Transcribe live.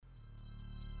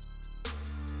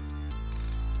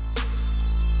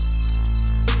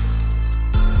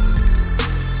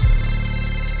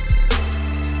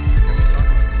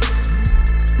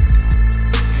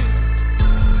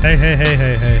Hey, hey, hey,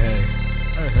 hey, hey, hey.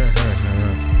 Hey, hey,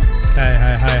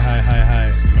 hey, hey, hey,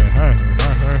 hey.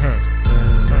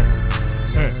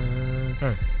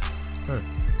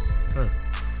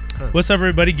 What's up,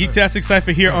 everybody? Geektastic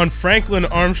Cypher here on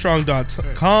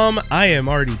FranklinArmstrong.com. I am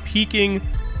already peaking.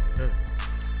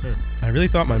 I really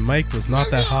thought my mic was not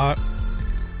that hot.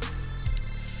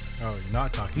 Oh, you're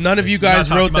not talking. None of you guys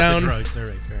wrote down.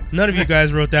 None of you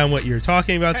guys wrote down what you're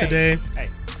talking about today. Hey.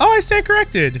 Oh, I stand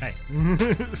corrected. Hey.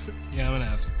 Yeah, I'm an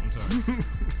ass. I'm sorry.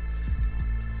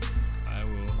 I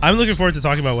will. I'm looking forward to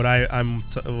talking about what I'm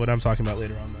talking about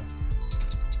later on, though.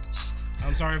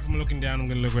 I'm sorry if I'm looking down. I'm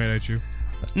gonna look right at you.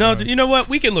 No, you know what?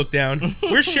 We can look down.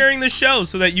 We're sharing the show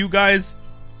so that you guys,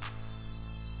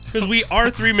 because we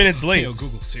are 3 minutes late. Yo,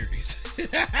 Google Series.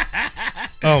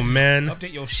 Oh man.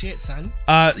 Update your shit, son.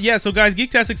 Yeah. So guys,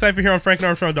 Geektastic Cypher here on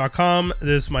FranklinArmstrong.com.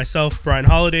 This is myself, Brian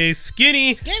Holiday,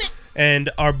 Skinny, and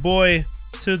our boy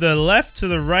to the left, to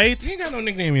the right, You ain't got no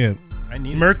nickname yet. I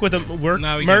need Merc with a No,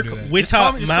 we Merc can't do that. with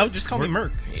top mouth. Just call me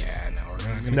Merc. Yeah, no, we're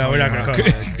not gonna. No, we're not gonna call you.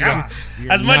 it.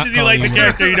 As much as you like the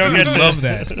character, you don't We get would to. love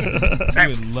that. We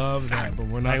would love that, but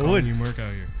we're not calling you Merc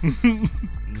out here.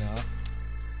 No,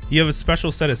 You have a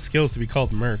special set of skills to be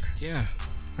called Merc. Yeah.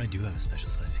 I do have a special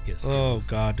set of gifts. Oh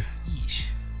God.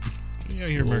 You out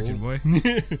here, Merkin boy.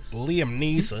 Liam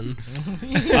Neeson.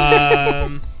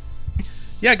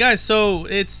 Yeah, guys. So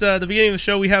it's the beginning of the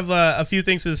show. We have a few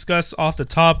things to discuss off the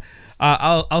top.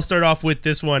 I'll start off with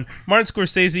this one. Martin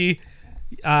Scorsese.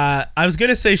 I was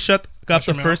gonna say shut up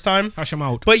the first time, Hush him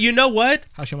out. but you know what?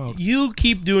 Hush him out. You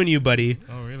keep doing you, buddy.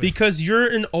 Oh, really? Because you're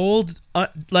an old,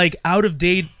 like out of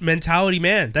date mentality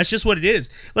man. That's just what it is.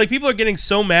 Like people are getting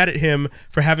so mad at him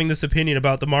for having this opinion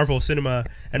about the Marvel cinema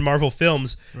and Marvel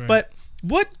films. Right. But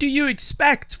what do you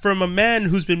expect from a man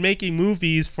who's been making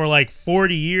movies for like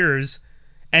 40 years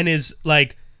and is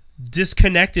like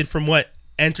disconnected from what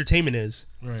entertainment is?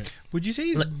 Right. Would you say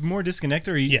he's more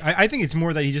disconnected, or Yes. I think it's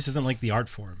more that he just doesn't like the art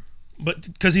form.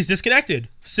 But because he's disconnected,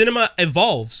 cinema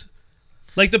evolves.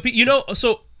 Like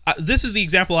this is the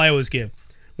example I always give.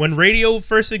 When radio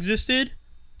first existed,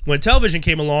 when television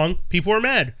came along, people were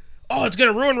mad. Oh, it's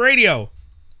gonna ruin radio.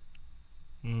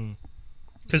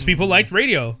 Because people liked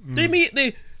radio.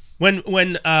 When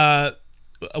what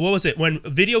was it? When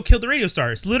video killed the radio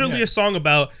star. It's literally a song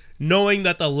about knowing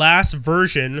that the last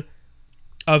version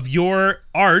of your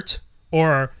art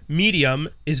or medium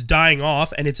is dying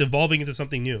off and it's evolving into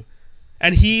something new.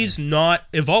 And he's not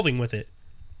evolving with it.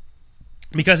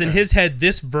 Because in his head,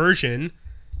 this version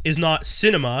is not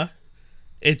cinema,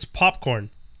 it's popcorn.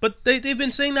 But they've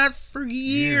been saying that for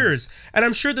years. And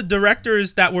I'm sure the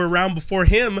directors that were around before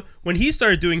him, when he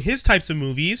started doing his types of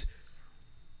movies,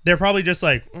 they're probably just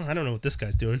like, oh, I don't know what this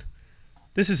guy's doing.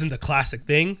 This isn't the classic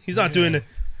thing. He's not doing it.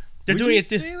 They're doing it.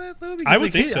 Say that, though? I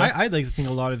would think so. I'd like to think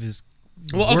a lot of his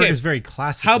Well, work okay. is very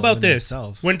classical. How about in this?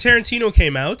 Himself. When Tarantino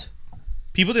came out,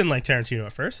 people didn't like Tarantino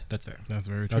at first. That's fair. That's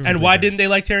very true. That's And why didn't they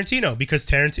like Tarantino? Because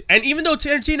Tarantino, and even though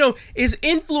Tarantino is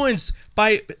influenced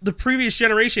by the previous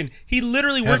generation, he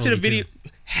literally worked in a video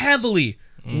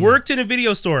worked in a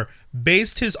video store,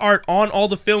 based his art on all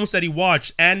the films that he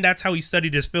watched, and that's how he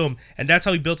studied his film, and that's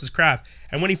how he built his craft.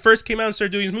 And when he first came out and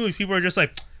started doing his movies, people were just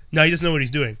like, "No, he doesn't know what he's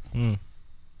doing."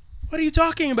 What are you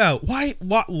talking about? Why?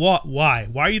 Why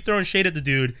are you throwing shade at the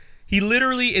dude? He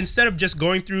literally, instead of just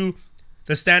going through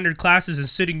the standard classes and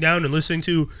sitting down and listening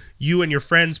to you and your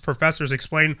friends, professors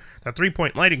explain the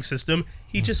 3-point lighting system,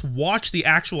 he just watched the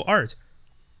actual art.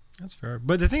 That's fair.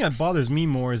 But the thing that bothers me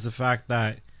more is the fact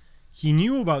that he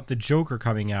knew about the Joker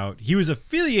coming out. He was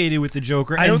affiliated with the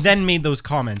Joker and then made those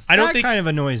comments. That kind of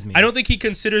annoys me. I don't think he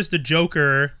considers the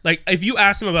Joker, like if you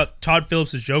ask him about Todd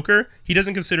Phillips' Joker, he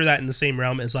doesn't consider that in the same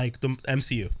realm as like the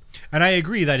MCU. And I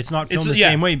agree that it's not filmed the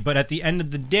same way, but at the end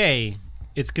of the day,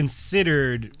 it's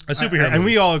considered a superhero and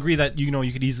we all agree that you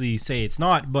could easily say it's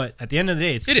not, but at the end of the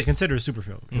day, it's considered a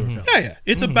superhero film. Yeah.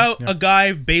 It's about a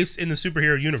guy based in the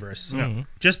superhero universe.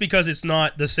 Just because it's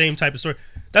not the same type of story.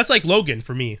 That's like Logan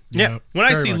for me. Yeah. When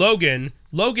I see Logan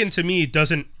to me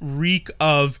doesn't reek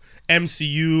of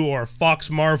MCU or Fox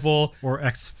Marvel or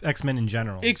X-Men in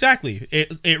general. Exactly.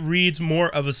 It reads more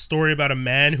of a story about a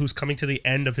man who's coming to the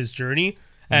end of his journey,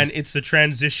 and it's the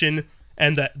transition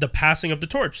and the passing of the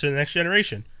torch to the next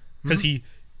generation. Because he,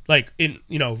 like in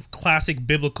classic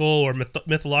biblical or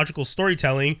mythological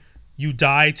storytelling, you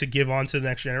die to give on to the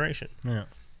next generation. Yeah.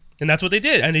 And that's what they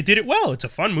did, and they did it well. It's a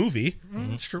fun movie.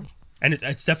 It's true. And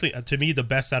it's definitely, to me, the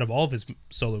best out of all of his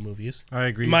solo movies. I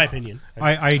agree. In my opinion.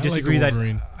 I disagree like that...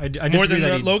 Wolverine. I disagree More than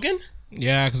that Logan?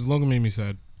 Yeah, because Logan made me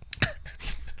sad.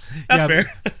 That's Yeah,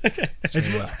 fair.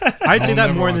 I'd say I'll that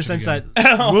never more in the watch it sense again.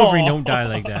 that Wolverine don't die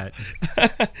like that.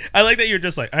 I like that you're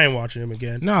just like, I ain't watching him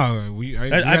again. No, we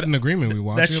had an agreement. We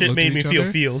watched That it. shit looked made at me each feel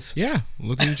other. feels. Yeah,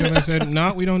 looked at each other and said,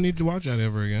 "No, we don't need to watch that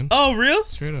ever again." Oh, real?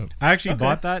 Straight up. I actually Okay.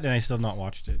 bought that and I still have not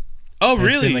watched it. Oh, And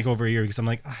It's really? been like over a year because I'm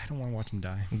like, I don't want to watch him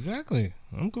die. Exactly.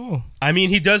 I'm cool. I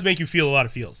mean, he does make you feel a lot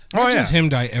of feels. Not just him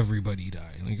die. Everybody die.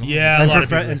 Like, oh my Yeah, God. a lot of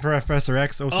people. And Professor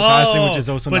X also passing, which is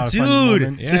also but not a fun dude,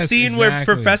 moment. the Yes, scene where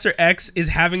exactly. Professor X is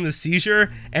having the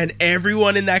seizure and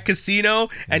everyone in that casino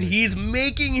and he's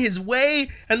making his way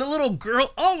and the little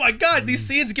girl. Oh my God, these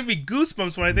scenes give me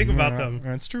goosebumps when I think about them.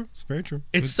 That's true. It's very true.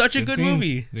 It's such a good scenes.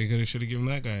 movie. They should have given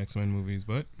that guy X-Men movies,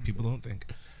 but people don't think.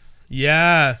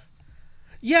 Yeah.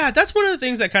 Yeah, that's one of the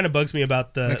things that kind of bugs me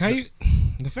about the. Like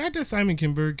the fact that Simon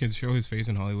Kinberg can show his face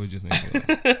in Hollywood just makes me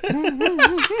laugh.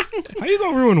 How you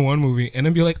gonna ruin one movie and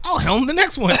then be like, I'll helm the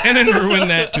next one and then ruin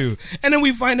that too, and then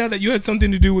we find out that you had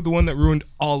something to do with the one that ruined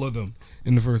all of them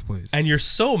in the first place. And you're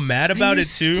so mad about And it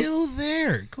too. you're Still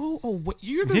there. Go away.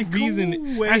 You're the Yeah, go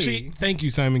reason. away. Actually, thank you,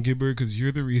 Simon Kinberg, because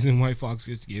you're the reason why Fox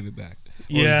just gave it back.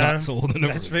 Or Yeah. got sold.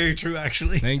 That's very true,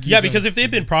 actually. Thank you. Yeah, Simon. because if they'd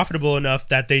been profitable enough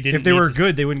that they didn't. If they need were to-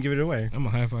 good, they wouldn't give it away. I'm gonna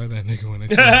high five that nigga when I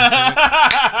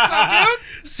see him.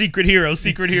 Secret hero,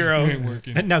 secret hero. Ain't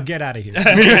working. Now get out of here.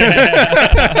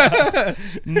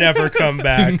 Never come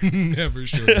back. Never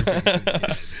show your face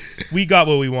again. We got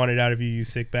what we wanted out of you, you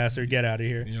sick bastard. Get out of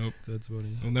here. Yep. That's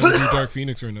funny. We'll never do Dark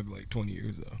Phoenix for another like 20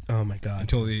 years though, Oh my God.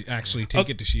 until they actually take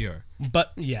Okay. it to Shi'ar.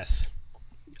 But yes.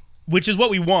 Which is what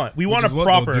we want. We want Which a is what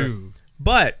they'll proper. do.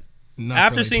 But Not for,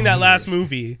 after like, seeing that 20 last years.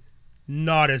 movie,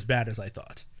 not as bad as I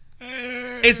thought.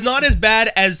 It's not as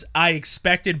bad as I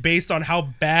expected based on how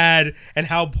bad and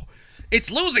how it's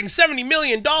losing $70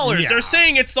 million. They're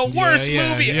saying it's the worst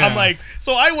movie. yeah. I'm like,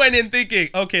 so I went in thinking,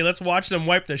 okay, let's watch them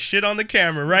wipe the shit on the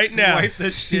camera right now. Wipe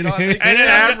this shit on the And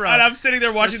then camera. I'm sitting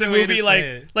there watching Such the a way to movie say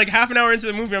it. like half an hour into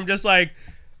the movie. I'm just like,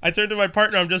 I turned to my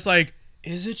partner. I'm just like,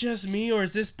 is it just me or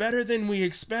is this better than we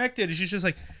expected? And she's just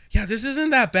like, yeah, this isn't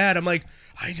that bad. I'm like,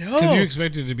 I know. Because you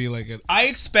expected it to be like a I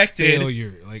expected.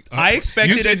 failure. Like I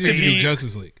expected you it to be-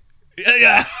 Justice League.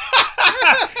 Yeah.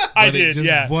 I But it did. just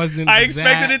Yeah. wasn't I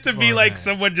expected that it to be far like back.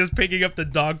 someone just picking up the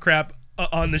dog crap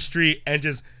on the street and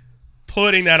just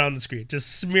putting that on the screen,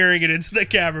 just smearing it into the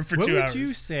camera for What 2 would hours. you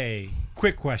say?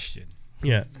 Quick question.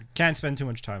 Yeah. Can't spend too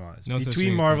much time on this. No such thing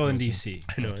Between as Marvel quick and question.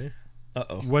 DC, I know.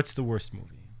 Uh-oh. what's the worst movie?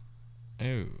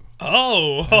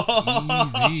 Oh,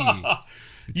 Oh. easy.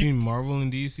 Between Marvel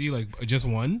and DC, like just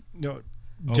one. No,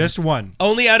 just one.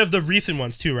 Only out of the recent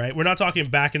ones too, right? We're not talking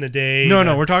back in the day.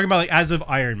 No, we're talking about like as of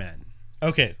Iron Man.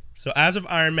 Okay. So as of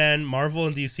Iron Man, Marvel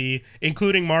and DC,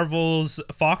 including Marvel's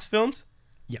Fox films.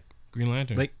 Green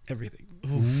Lantern. Like everything.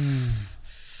 That's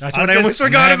I was what I gonna almost say-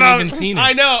 forgot haven't about. even seen it.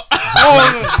 I know.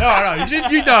 Oh no!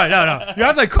 No. You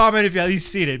have to comment if you at least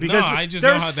seen it because I just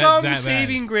know there's how that's some that bad.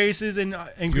 saving graces in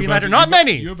Green about Lantern. to- Not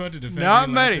many. You're about to defend Not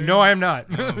Green many. Lantern? No, I'm not.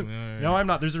 alright. No, I'm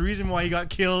not. There's a reason why he got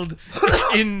killed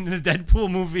in the Deadpool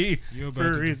movie You're about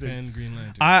for a to reason. defend Green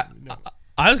Lantern.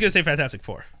 I was gonna say Fantastic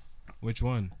Four. Which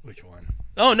one? Which one?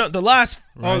 Oh no, the last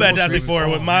Right. Fantastic Oh, Four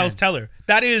with man. Miles Teller.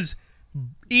 That is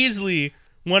easily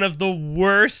one of the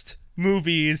worst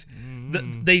movies.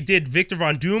 They did Victor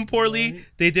Von Doom poorly.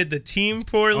 They did the team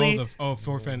poorly. For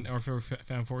Fan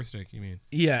Forstic, you mean?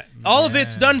 Yeah, all of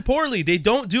it's done poorly. They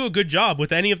don't do a good job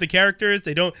with any of the characters.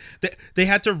 They don't. They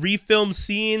had to refilm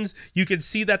scenes. You can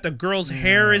see that the girl's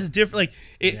hair is different. Like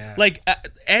it, Yeah. like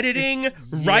editing,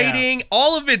 writing,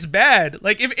 all of it's bad.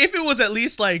 Like if it was at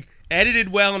least like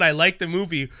edited well and I liked the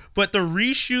movie, but the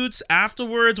reshoots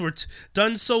afterwards were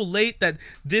done so late that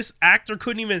this actor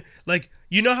couldn't even like.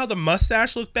 You know how the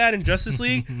mustache looked bad in Justice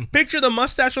League? Picture the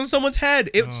mustache on someone's head.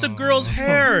 It's the girl's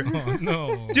hair. Oh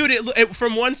no, Dude, it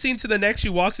from one scene to the next, she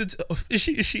walks into.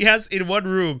 She has in one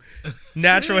room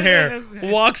natural hair.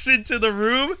 Walks into the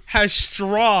room, has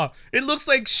straw. It looks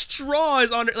like straw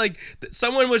is on it. Like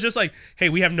someone was just like, "Hey,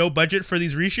 we have no budget for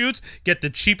these reshoots. Get the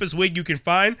cheapest wig you can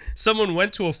find." Someone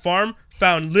went to a farm,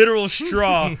 found literal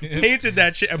straw, painted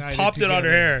that shit, and Tied it popped it on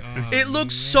her hair. together. Oh, It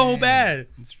looks so bad.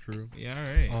 It's true. Yeah,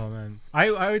 all right. Oh man,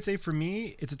 I would say for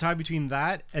me, it's a tie between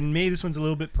that and maybe this one's a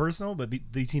little bit personal, but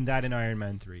between that and Iron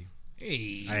Man 3.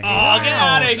 Hey, I hate Oh, Iron get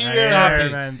out of Man. here! Stop Iron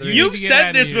it. Man 3. You've need to get said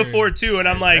outta this here. before too, and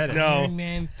I'm like, said it. no. Iron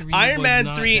Man 3. Iron was Man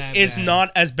not 3 that is bad.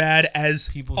 not as bad as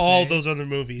People all say. those other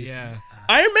movies. Yeah.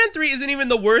 Iron Man 3 isn't even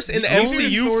the worst in the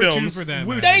MCU Thor 2 films. for that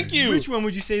Which- matter. Thank you. Which one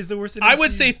would you say is the worst? I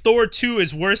would say Thor 2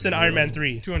 is worse than Iron Man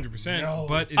 3. 200%.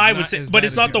 But it's I would not say, as but bad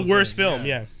it's as not the people worst say. film.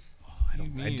 Yeah.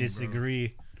 I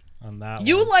disagree on that.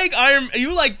 You one. like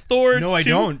You like Thor? No, I 2?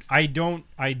 don't.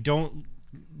 I don't.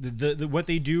 The what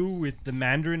they do with the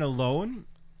Mandarin alone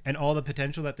and all the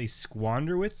potential that they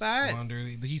squander with that.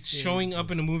 He's showing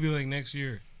up in a movie like next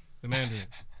year. The Mandarin.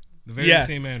 The very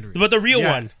same Mandarin. But the real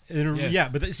one. Yes. Yeah,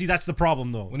 but see, that's the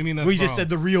problem, though. What do you mean that's We the just problem? said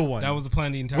the real one. That was the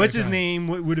plan the entire time. What's his name?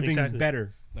 Would have been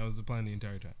better. That was the plan the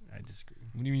entire time. I disagree.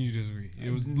 What do you mean you disagree?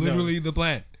 It was literally the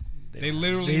plan. They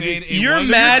literally made a... You're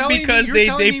mad because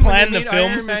they planned the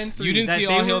films? You didn't see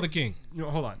All Hail the King. No,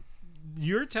 hold on.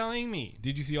 You're telling me...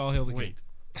 Did you see All Hail the King? Wait.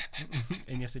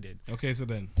 And yes, I did. Okay, so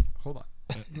then... Hold on.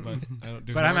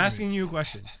 But I'm asking you a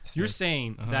question. You're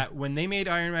saying that when they made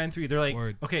Iron Man 3, they're like,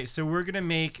 okay, so we're going to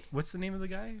make... What's the name of the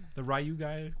guy? The Ryu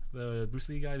guy? The Bruce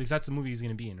Lee guy? Because that's the movie he's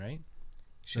going to be in, right?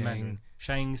 Shang-Chi?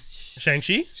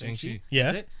 Shang-Chi? Yeah.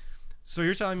 That's it? So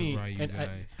you're telling me... Ryu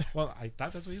guy. I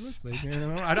thought that's what he looks like.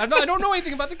 I don't know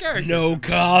anything about the character. No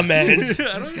comment.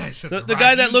 The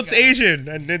guy that looks Asian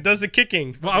and it does the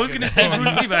kicking. Well, I was going to say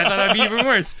Bruce Lee, but I thought that'd be even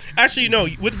worse. Actually, no.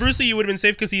 With Bruce Lee, you would have been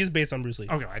safe because he is based on Bruce Lee.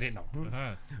 Okay, I didn't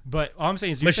know. But all I'm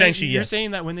saying is you're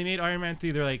saying that when they made Iron Man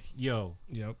 3, they're like, yo,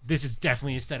 this is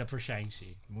definitely a setup for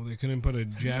Shang-Chi. Well, they couldn't put a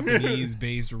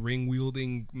Japanese-based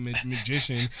ring-wielding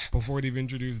magician before they've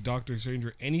introduced Doctor Strange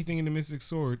or anything in the Mystic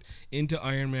Sword into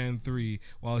Iron Man 3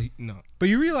 But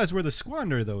you realize where the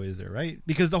squander, though, is there, right?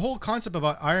 Because the whole concept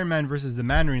about Iron Man versus the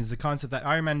Mandarin is the concept that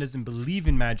Iron Man doesn't believe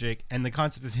in magic, and the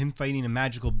concept of him fighting a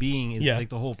magical being is like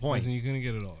the whole point. Listen, you couldn't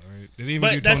get it all, right? They didn't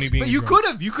even do Tony being But you could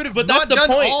have but not that's the done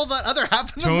point. all that other half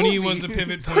of the Tony movie. was a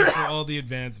pivot point for all the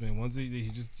advancement. Once he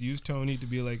just used Tony to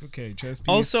be like, okay, chess piece,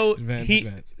 also,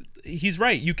 advance. He's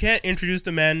right. You can't introduce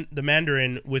the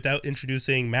Mandarin without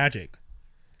introducing magic.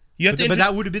 You have but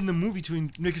that would have been the movie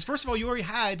because first of all, you already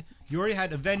had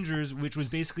Avengers, which was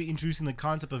basically introducing the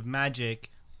concept of magic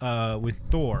with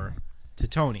Thor to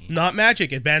Tony. Not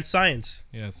magic, advanced science.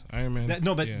 Yes, Iron Man.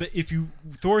 But if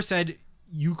Thor said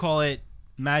you call it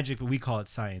magic, but we call it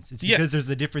science. It's because there's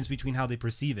the difference between how they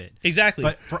perceive it. Exactly.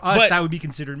 But for us, that would be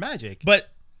considered magic. But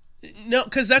no,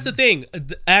 because that's the thing.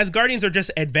 Asgardians are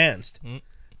just advanced.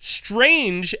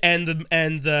 Strange and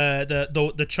the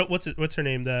what's her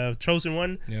name? The Chosen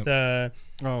One. Yep. I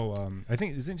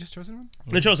think isn't it just Chosen One?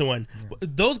 The Chosen One. Yeah.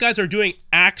 Those guys are doing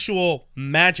actual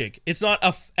magic. It's not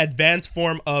a advanced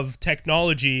form of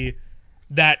technology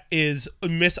that is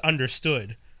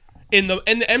misunderstood. In the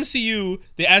MCU,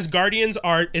 the Asgardians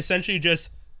are essentially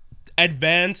just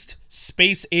advanced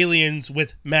space aliens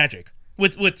with magic,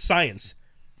 with science.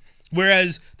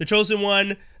 Whereas the Chosen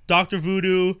One, Brother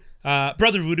Voodoo,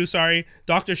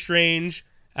 Doctor Strange,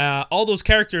 all those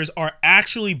characters are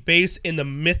actually based in the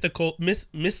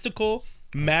mystical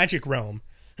magic realm.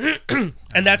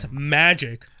 And that's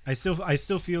magic. I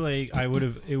still feel like it would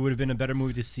have been a better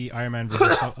movie to see Iron Man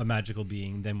versus a magical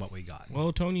being than what we got.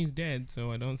 Well, Tony's dead,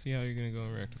 so I don't see how you're gonna go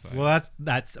and rectify. Well,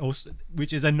 that's also,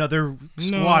 which is another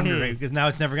squander, right? Because now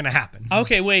it's never gonna happen.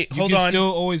 Okay, wait, hold on. You can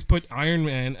still always put Iron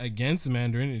Man against the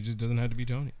Mandarin. It just doesn't have to be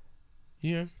Tony.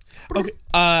 Yeah. Okay.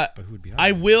 But who would be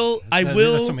I will.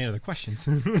 There's so many other questions.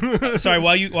 Sorry.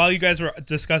 While you guys were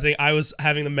discussing, I was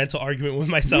having a mental argument with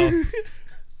myself.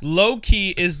 Loki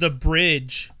is the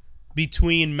bridge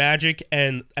between magic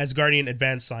and Asgardian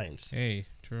advanced science. Hey,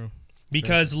 true.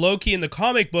 Because Loki in the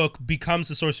comic book becomes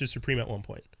the Sorcerer Supreme at one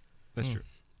point. That's true.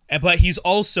 But he's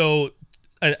also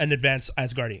an advanced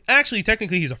Asgardian. Actually,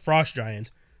 technically, he's a frost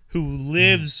giant who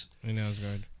lives in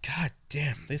Asgard. God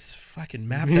damn, this fucking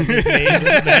map that they made is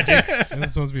magic.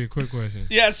 That's supposed to be a quick question.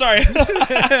 Yeah, sorry. All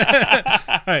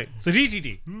right, so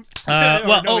DGD. We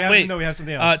have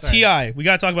something else. T.I. We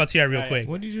got to talk about T.I. real quick.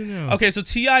 What did you know? Okay, so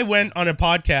T.I. went on a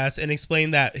podcast and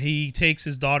explained that he takes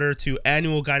his daughter to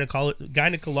annual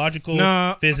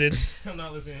gynecological visits I'm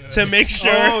not listening to make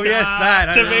sure. Oh, yes,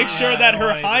 that. To make sure that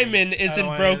her hymen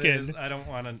isn't broken. I don't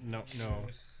want to. No.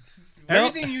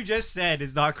 Everything you just said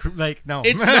is not no.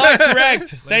 It's not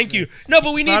correct. Thank you. No,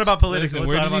 but we need. It's not about political. Listen,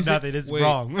 it's not about nothing. It's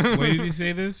wrong. Where did he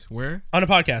say this? Where? On a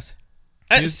podcast.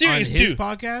 Serious on his too.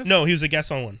 Podcast? No, he was a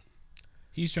guest on one.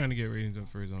 He's trying to get ratings up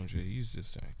for his own shit. He's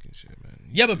just talking shit, man.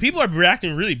 Yeah, but people are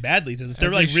reacting really badly to this.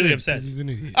 They're like really upset. He's an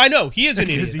idiot. I know he is an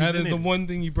idiot. That is the one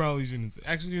thing you probably shouldn't say.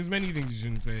 Actually, there's many things you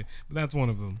shouldn't say, but that's one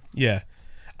of them. Yeah.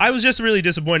 I was just really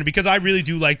disappointed because I really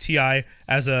do like T.I.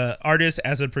 as a artist,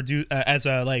 as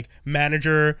a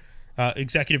manager,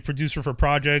 executive producer for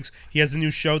projects. He has a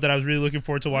new show that I was really looking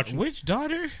forward to watching. Which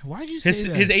daughter? Why'd you say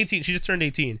that? His 18. She just turned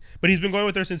 18, but he's been going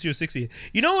with her since he was 16.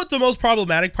 You know what the most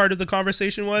problematic part of the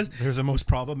conversation was? There's a most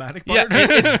problematic part.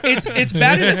 Yeah, it's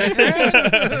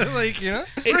bad. Like, you know,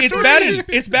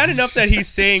 it's bad enough that he's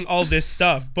saying all this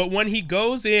stuff, but when he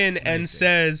goes in and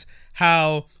says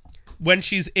how when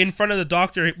she's in front of the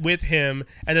doctor with him,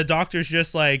 and the doctor's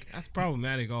just like, That's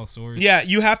problematic, all sorts. yeah,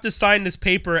 you have to sign this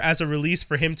paper as a release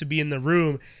for him to be in the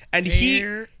room. And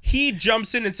he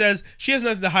jumps in and says, she has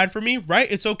nothing to hide from me, right?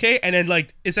 It's okay. And then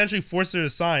like essentially forces her to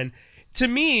sign. To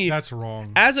me, That's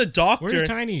wrong. as a doctor, Where's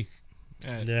Tiny?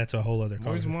 that's a whole other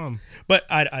Where's conversation. Mom? But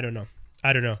I don't know.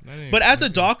 I don't know. ain't- But as a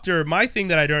doctor, my thing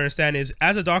that I don't understand is,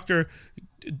 as a doctor,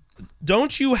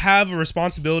 don't you have a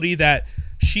responsibility that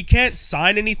she can't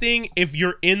sign anything if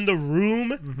you're in the room?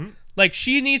 Mm-hmm. Like,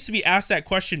 she needs to be asked that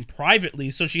question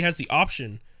privately so she has the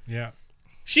option. Yeah.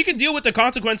 She can deal with the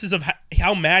consequences of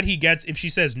how mad he gets if she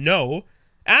says no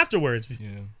afterwards.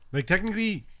 Yeah. Like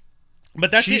technically,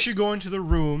 But that's she it. should go into the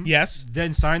room. Yes.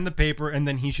 Then sign the paper, and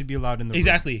then he should be allowed in the room.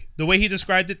 Exactly. The way he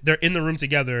described it, they're in the room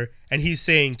together, and he's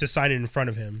saying to sign it in front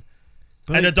of him.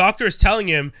 But And the like, doctor is telling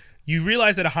him, you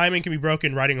realize that a hymen can be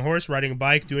broken riding a horse, riding a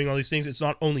bike, doing all these things. It's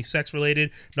not only sex related.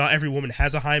 Not every woman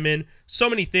has a hymen. So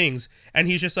many things. And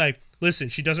he's just like, listen,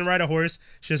 she doesn't ride a horse.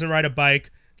 She doesn't ride a bike.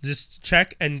 Just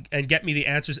check and get me the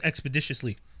answers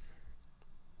expeditiously.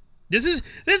 This is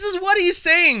what he's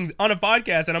saying on a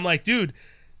podcast. And I'm like, dude,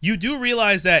 you do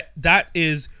realize that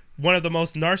is one of the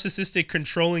most narcissistic,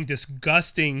 controlling,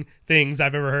 disgusting things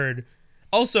I've ever heard.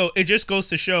 Also, it just goes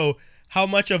to show how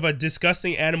much of a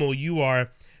disgusting animal you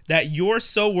are, that you're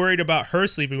so worried about her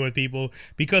sleeping with people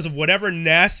because of whatever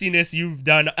nastiness you've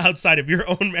done outside of your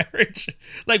own marriage.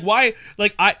 Like, why?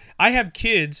 Like, I have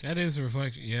kids. That is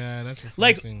reflection. Yeah, that's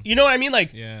Like, reflecting. you know what I mean?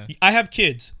 Like, Yeah. I have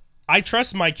kids. I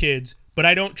trust my kids, but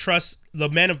I don't trust the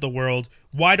men of the world.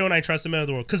 Why don't I trust the men of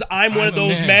the world? Because I'm one of a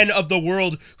those man. men of the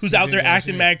world who's out did there that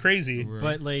acting shit. mad crazy. Right.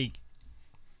 but like,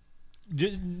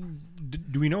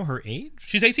 do we know her age?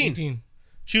 She's 18. 18.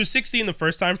 She was 16 the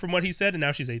first time from what he said, and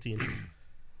now she's 18.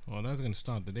 Well, that's gonna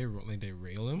stop. Did they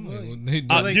rail him? Well, Like, what they,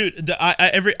 like- Dude,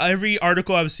 every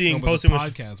article I was seeing no, but the posting was,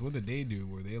 podcast. What did they do?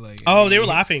 Were they like? oh, they were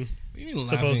laughing, What do you mean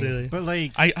supposedly. But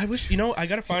like, I wish, I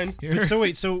gotta find. but so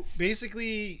wait, so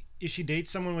basically, if she dates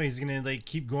someone, he's gonna like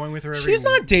keep going with her every She's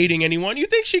not dating anyone. You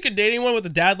think she could date anyone with a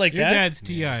dad like Your that? dad's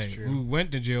Ti, that's true. who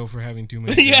went to jail for having too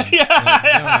many. Yeah, guns. yeah.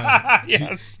 Yeah.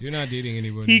 Yes. You're not dating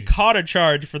anybody. He caught a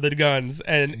charge for the guns,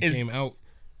 and and is came out.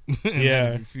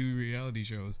 Yeah. A few reality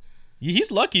shows. he's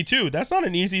lucky too. That's not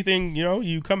an easy thing.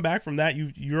 You come back from that,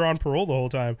 you're on parole the whole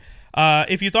time.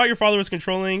 If you thought your father was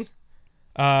controlling,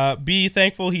 be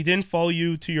thankful he didn't follow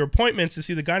you to your appointments to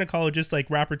see the gynecologist like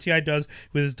rapper T.I. does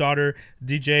with his daughter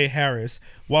DJ Harris.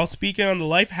 While speaking on the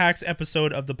Life Hacks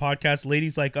episode of the podcast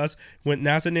Ladies Like Us with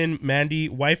Nazanin Mandy,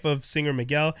 wife of singer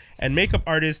Miguel, and makeup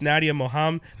artist Nadia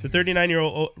Moham, the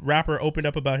 39-year-old rapper opened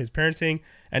up about his parenting,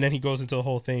 and then he goes into the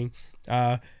whole thing.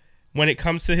 When it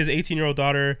comes to his 18-year-old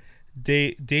daughter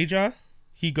Deja,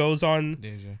 he goes on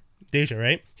Deja,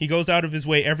 right? He goes out of his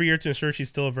way every year to ensure she's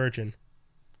still a virgin.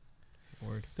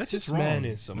 Word. That's just This wrong. man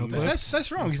is some. No,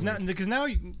 That's wrong. Because now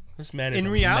This man is in a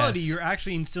reality mess. you're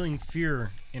actually instilling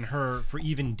fear in her for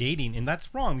even dating, and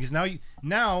that's wrong. Because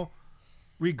now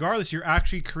regardless, you're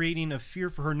actually creating a fear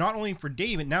for her, not only for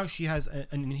dating, but now she has an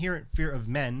inherent fear of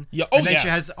men. Yeah, and then she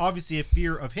has obviously a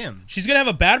fear of him. She's gonna have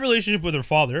a bad relationship with her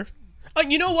father.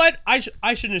 You know what? I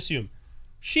shouldn't assume.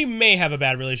 She may have a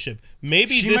bad relationship.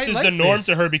 Maybe She this might is like the norm this.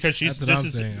 to her because she's That's what I'm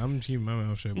this is. saying. I'm keeping my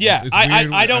mouth shut. Yeah, It's I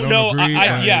weird. don't know. agree,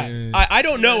 I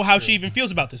don't know That's how true. she even feels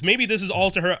about this. Maybe this is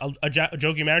all to her a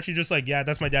joking manner. She's just like, yeah,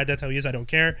 that's my dad. That's how he is. I don't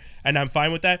care, and I'm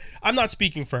fine with that. I'm not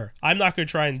speaking for her. I'm not going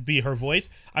to try and be her voice.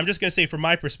 I'm just going to say, from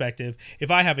my perspective, if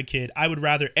I have a kid, I would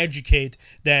rather educate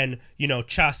than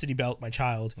chastity belt my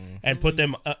child and put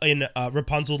them in a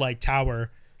Rapunzel-like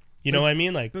tower. You know what I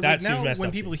mean? Like But that like, now seems messed when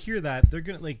up. people hear that, they're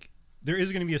gonna there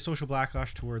is going to be a social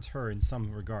backlash towards her in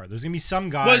some regard. There's going to be some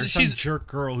guy Well, or some she's- jerk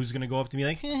girl who's going to go up to me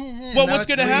like, Well, what's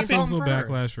gonna happen- Social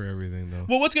backlash for everything, though.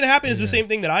 Well, what's going to happen is the same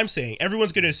thing that I'm saying.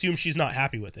 Everyone's going to assume she's not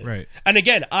happy with it. Right. And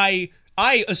again, I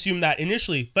assume that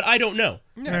initially, but I don't know.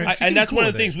 Yeah, she can And be that's cool one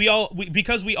of the with things it.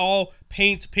 because we all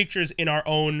paint pictures in our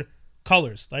own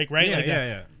colors, like right? Yeah, Like yeah, that.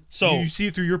 yeah. So you see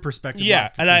it through your perspective. yeah,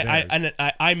 not and through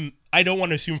theirs. I don't want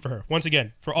to assume for her. Once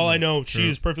again, for all I know, she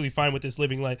is perfectly fine with this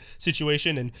living life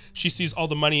situation, and she sees all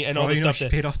the money and all the you know, stuff she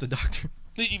that paid off the doctor.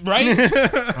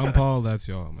 right. I'm Paul. That's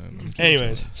y'all, man.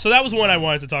 Anyways, so that was one I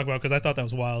wanted to talk about because I thought that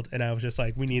was wild, and I was just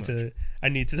like, I need to.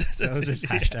 That was just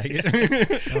hashtag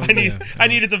it. I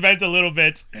needed to vent a little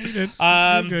bit. good.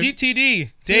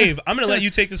 DTD, Dave, I'm gonna let you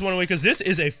take this one away because this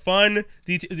is a fun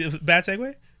bad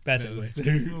segue. Bad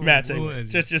segue. Bad segue.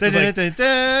 Just like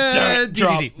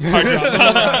drop, DTD. hard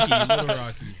drop. Little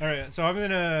Rocky. All right, so I'm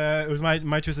gonna. It was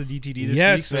my choice of DTD this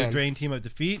Yes, week. So man. Drain Team of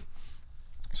Defeat.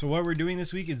 So what we're doing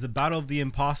this week is the Battle of the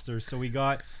Imposters. So we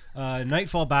got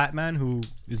Nightfall Batman, who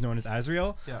is known as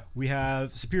Azrael. Yeah. We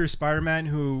have Superior Spider-Man,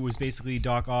 who was basically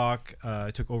Doc Ock,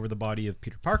 took over the body of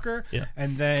Peter Parker. Yeah.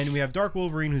 And then we have Dark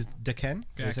Wolverine, who's Daken.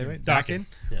 Did I say it right? Daken.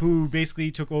 Yeah. Who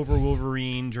basically took over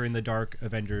Wolverine during the Dark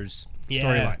Avengers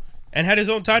storyline. And had his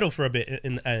own title for a bit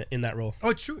in that role. Oh,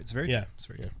 it's true. It's very true. It's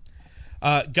very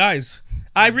true. Guys,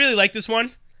 I really like this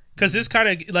one. Because this kind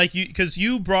of, like, because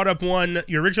you brought up one,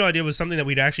 your original idea was something that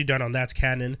we'd actually done on That's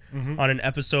Canon on an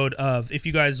episode of, if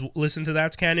you guys listen to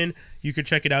That's Canon, you could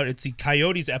check it out. It's the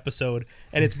Coyotes episode,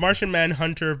 and it's Martian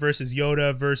Manhunter versus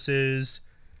Yoda versus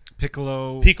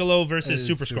Piccolo versus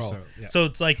Super Super Skrull. Skrull, yeah. So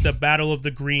it's like the battle of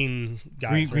the green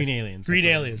guys. Green aliens. Green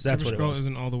That's aliens, that's Super what it Skrull was.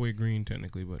 isn't all the way green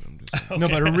technically, but I'm just saying. No,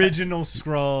 but original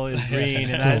Skrull is green,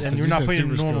 and You you're not said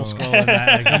putting Super normal Skrull. Skrull in that.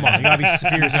 Like, come on, you gotta be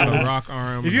Superior He's got a Skrull. rock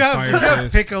arm. If and you a have, fire if you have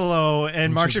fist. Piccolo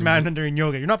and Which Martian is Manhunter and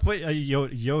Yoda, you're not putting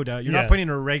Yoda. You're Yeah. not putting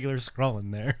a regular Skrull in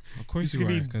there. Of course He's you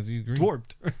gonna are, be because he's green.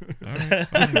 Dwarfed. All right,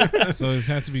 fine. So it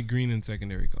has to be green in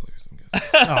secondary colors, I'm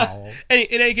guessing. Oh, In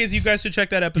any case, you guys should check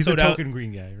that he's a episode out. token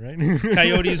green guy, right?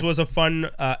 Coyotes was a fun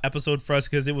episode for us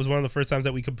because it was one of the first times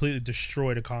that we completely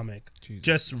destroyed a comic. Jesus.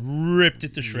 Just ripped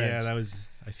it to Yeah, shreds. that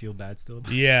was. I feel bad still.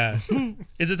 Yeah.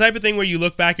 It's the type of thing where you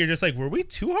look back, you're just like, were we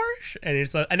too harsh? And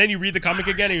it's like, and then you read the comic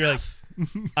again and you're like,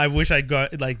 I wish I'd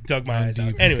got like dug my eyes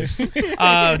out. deep. Anyway,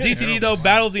 DTD though,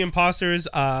 Battle of the Imposters.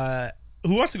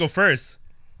 Who wants to go first?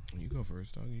 You go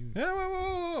first, dog. You. Yeah,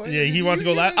 whoa. Yeah, he wants to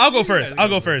go last. I'll go first. I'll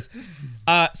go first.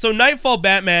 So Nightfall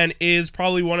Batman is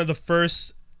probably one of the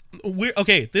first.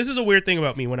 Okay, this is a weird thing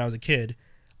about me when I was a kid.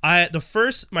 My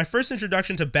first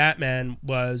introduction to Batman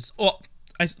was.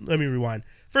 Let me rewind.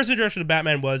 First introduction to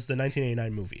Batman was the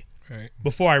 1989 movie. Right.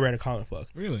 Before I read a comic book.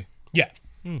 Really? Yeah.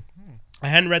 I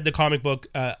hadn't read the comic book.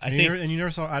 And you never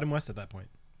saw Adam West at that point.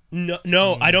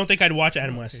 No, I don't think I'd watch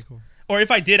Adam West. Okay, cool. Or if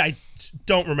I did, I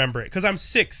don't remember it because I'm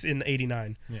 6 in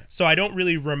 '89. Yeah. So I don't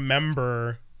really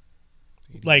remember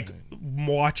like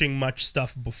watching much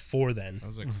stuff before then. I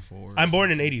was like 4. I'm born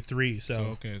in '83, so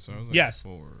okay, so I was like Yes.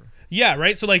 4. yeah,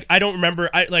 right. So like I don't remember.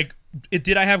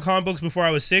 Did I have comic books before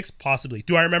I was 6? Possibly.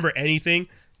 Do I remember anything?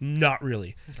 Not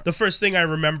really. Okay. The first thing I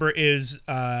remember is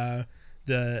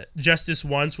the Justice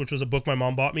Once, which was a book my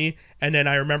mom bought me, and then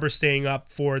I remember staying up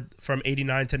from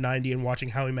 '89 to '90 and watching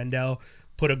Howie Mandel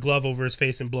put a glove over his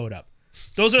face and blow it up.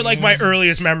 Those are like my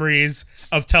earliest memories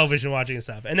of television watching and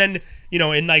stuff. And then,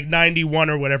 in like 91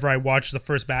 or whatever, I watched the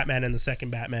first Batman and the second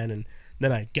Batman, and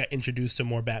then I get introduced to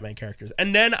more Batman characters.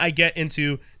 And then I get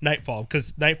into Nightfall,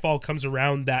 because Nightfall comes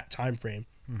around that time frame.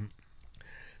 Mm-hmm.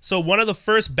 So one of the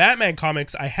first Batman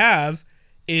comics I have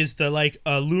is the like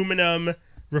aluminum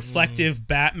reflective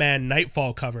Batman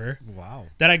Nightfall cover. Wow.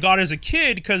 That I got as a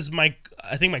kid because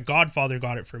I think my godfather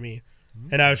got it for me.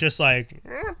 And I was just like,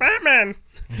 Batman.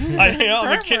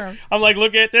 I'm a kid. I'm like,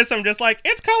 look at this. I'm just like,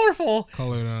 it's colorful.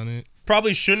 Colored on it.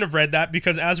 Probably shouldn't have read that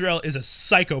because Azrael is a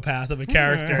psychopath of a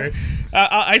character.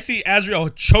 I see Azrael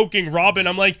choking Robin.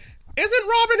 I'm like, isn't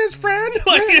Robin his friend?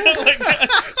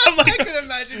 I'm like, I can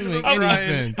imagine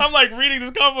I'm like reading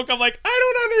this comic book. I'm like,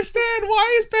 I don't understand.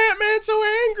 Why is Batman so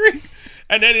angry?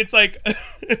 And then it's like,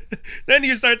 then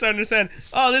you start to understand,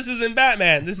 oh, this isn't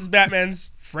Batman. This is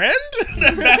Batman's friend?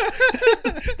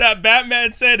 that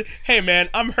Batman said, hey, man,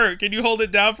 I'm hurt. Can you hold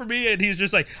it down for me? And he's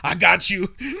just like, I got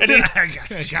you. And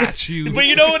I got you. But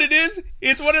you know what it is?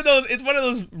 It's one of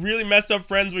those really messed up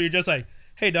friends where you're just like,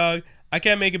 hey, dog, I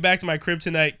can't make it back to my crib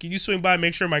tonight. Can you swing by and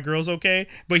make sure my girl's okay?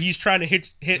 But he's trying to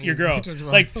hit your girl.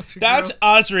 Like, that's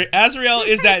Azrael. Azrael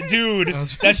is that dude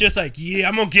that's just like, yeah,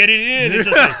 I'm going to get it in. It's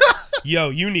just like, yo,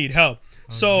 you need help.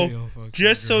 So,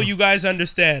 just so you guys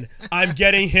understand, I'm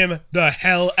getting him the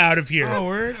hell out of here. Oh,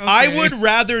 word? Okay. I would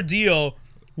rather deal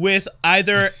with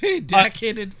either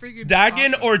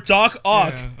Daken or Doc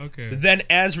Ock than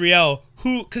Azrael,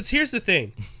 because here's the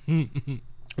thing.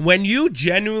 When you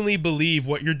genuinely believe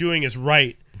what you're doing is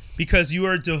right, because you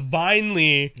are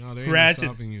divinely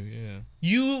granted,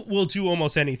 you will do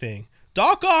almost anything.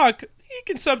 Doc Ock, he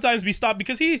can sometimes be stopped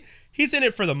because he's in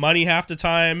it for the money half the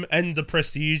time and the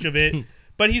prestige of it,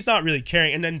 but he's not really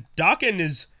caring. And then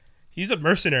Daken he's a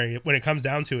mercenary when it comes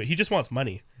down to it. He just wants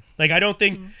money. Like, I don't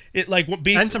think it like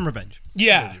and some revenge.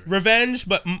 Yeah, revenge,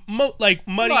 but like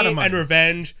money and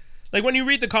revenge. Like, when you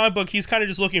read the comic book, he's kind of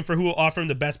just looking for who will offer him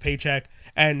the best paycheck,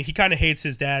 and he kind of hates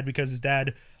his dad because his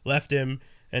dad left him,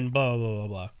 and blah, blah, blah,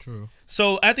 blah. True.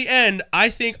 So, at the end, I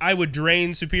think I would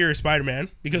drain Superior Spider-Man,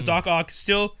 because Doc Ock is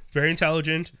still very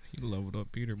intelligent. He leveled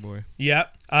up Peter, boy. Yeah.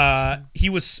 He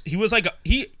was like,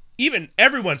 even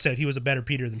everyone said he was a better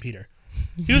Peter than Peter.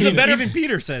 He was a better. Even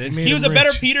Peter said it. Made He was him a better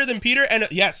rich. Peter than Peter, and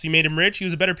yes, he made him rich. He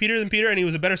was a better Peter than Peter, and he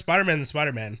was a better Spider-Man than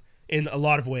Spider-Man in a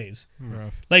lot of ways.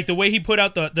 Rough. Like the way he put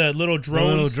out the little The drones.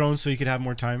 little drones so you could have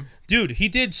more time. Dude, he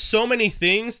did so many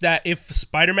things that if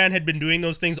Spider-Man had been doing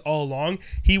those things all along,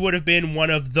 he would have been one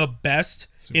of the best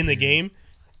in the game.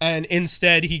 And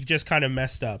instead, he just kind of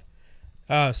messed up.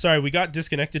 Sorry, we got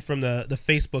disconnected from the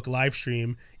Facebook live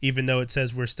stream, even though it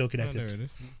says we're still Oh, connected, there it is.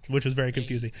 which was very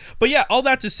confusing. But yeah, all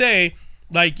that to say,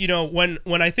 like, you know, when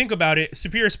I think about it,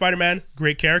 Superior Spider-Man,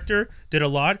 great character, did a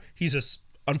lot. He's a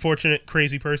unfortunate,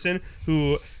 crazy person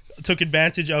who took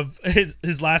advantage of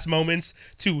his last moments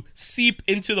to seep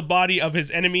into the body of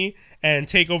his enemy and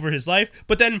take over his life,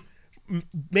 but then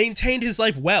maintained his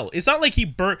life well. It's not like he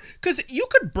burnt, because you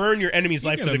could burn your enemy's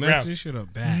life to the ground. This shit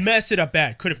up bad. Mess it up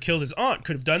bad. Could have killed his aunt.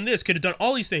 Could have done this. Could have done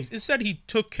all these things. Instead, he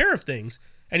took care of things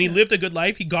and he lived a good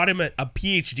life. He got him a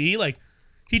PhD. Like,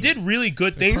 he did really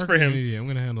good things for Parker's him. an idiot. I'm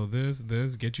gonna handle this,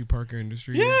 get you Parker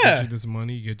Industries, Yeah. get you this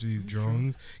money, get you these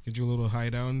drones, get you a little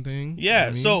hideout and thing. You know Yeah, what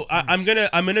I mean? so I'm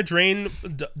gonna drain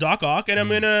Doc Ock, and I'm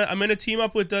gonna team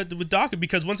up with Doc,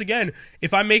 because once again,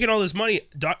 if I'm making all this money,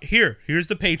 Doc, here's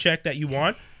the paycheck that you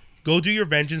want. Go do your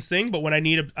vengeance thing, but when I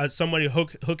need somebody to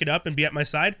hook it up and be at my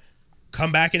side, come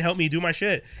back and help me do my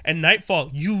shit. And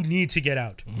Nightfall, you need to get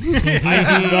out.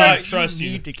 I do not trust you.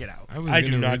 Need to get out. I was I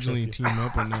do gonna not originally trust team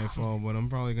up with Nightfall, but I'm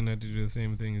probably gonna have to do the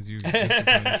same thing as you. So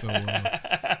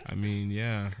I mean,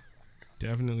 yeah,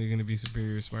 definitely gonna be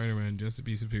Superior Spider-Man just to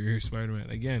be Superior Spider-Man.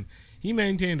 Again, he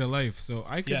maintained a life, so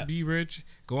I could Yeah. be rich,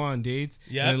 go on dates,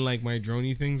 Yeah. and like my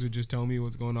droney things would just tell me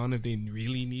what's going on if they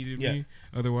really needed me.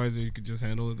 Otherwise, they could just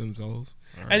handle it themselves.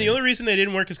 And the only reason they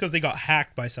didn't work is because they got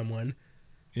hacked by someone.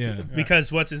 Yeah.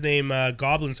 Because what's his name,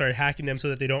 Goblin started hacking them so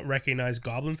that they don't recognize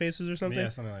Goblin faces or something. Yeah,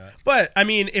 something like that. But I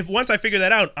mean, if once I figure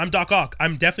that out, I'm Doc Ock.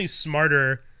 I'm definitely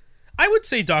smarter. I would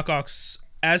say Doc Ock's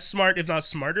as smart, if not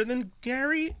smarter, than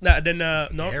Gary.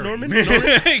 Norman. Norman?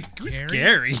 Who's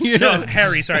Gary? No,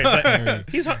 Harry. Sorry, but Harry.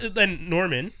 he's than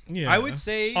Norman. Yeah. I would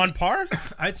say On par.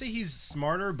 I'd say he's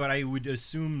smarter, but I would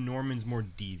assume Norman's more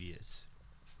devious.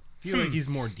 I feel like he's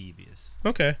more devious.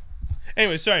 Okay.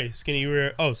 Anyway, sorry, Skinny. You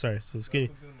were. Oh, sorry. So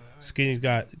Skinny's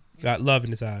got love in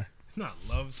his eye. It's not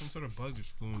love. Some sort of bug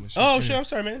just flew in the shit. Oh shit! I'm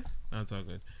sorry, man. That's all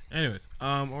good. Anyways,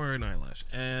 or an eyelash.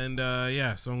 And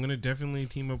yeah, so I'm gonna definitely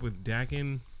team up with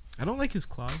Dakin. I don't like his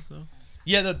claws though.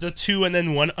 Yeah, the two and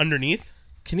then one underneath.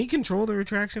 Can he control the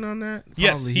retraction on that?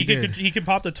 Yes, Probably he did. could. He could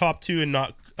pop the top two and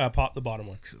not pop the bottom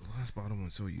one. The last bottom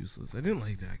one's so useless. I didn't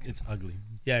like Dakin. It's ugly.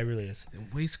 Yeah, it really is.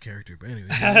 Waste character, but anyway.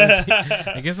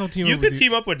 I guess I'll team You up could with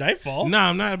team up with Nightfall. No,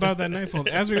 I'm not about that Nightfall.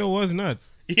 Azrael was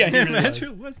nuts. Yeah, he really was.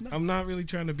 Ezreal was nuts. I'm not really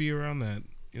trying to be around that.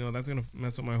 You know, that's gonna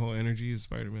mess up my whole energy as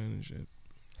Spider-Man and shit.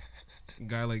 A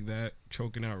guy like that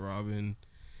choking out Robin,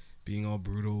 being all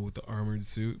brutal with the armored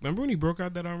suit. Remember when he broke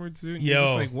out that armored suit? You're Yo.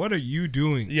 just like, what are you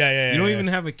doing? Yeah. You don't yeah. even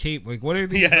have a cape. Like, what are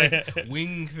these Yeah. like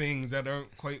wing things that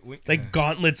aren't quite wing? like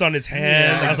gauntlets on his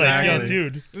hand. Yeah, I was like, yo, exactly.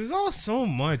 dude. It was all so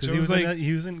much. It He was was like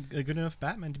he wasn't a good enough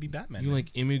Batman to be Batman. you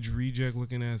like image reject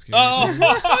looking ass character.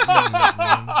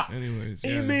 Oh, Anyways,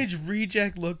 yeah. image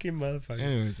reject looking motherfucker.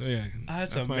 Anyways, so yeah,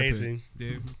 That's my amazing. pick.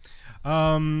 Dave.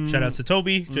 Shout outs to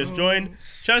Toby, just joined.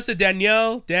 Shout outs to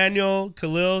Danielle, Daniel,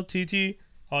 Khalil, TT,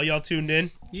 all y'all tuned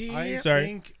in. Yeah. I Sorry.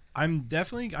 think I'm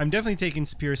definitely taking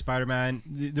Superior Spider-Man.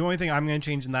 The only thing I'm going to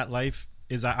change in that life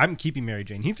is that I'm keeping Mary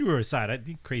Jane. He threw her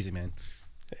aside. Crazy man.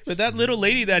 But that little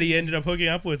lady that he ended up hooking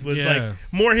up with was Yeah. like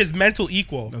more his mental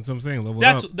equal. That's what I'm saying. Level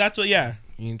That's up. that's what. Yeah.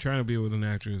 You ain't trying to be with an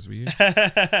actress, but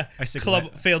yeah. I stick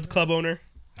Club to failed club owner.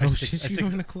 I Oh stick, shit, I you stick,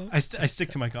 in a club? I stick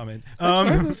to my comment. That's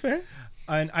fair. That's fair.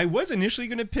 And I was initially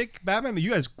going to pick Batman, but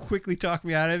you guys quickly talked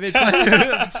me out of it.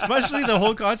 Especially the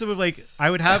whole concept of like I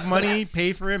would have money,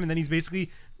 pay for him, and then he's basically,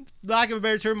 lack of a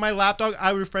better term, my lapdog.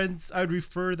 I would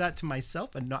refer that to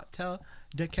myself and not tell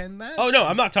Dakin that. Oh no,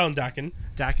 I'm not telling Dakin.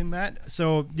 Dakin that.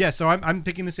 So yeah, so I'm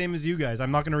picking the same as you guys.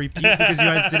 I'm not going to repeat because you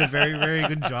guys did a very, very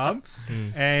good job.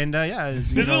 And yeah,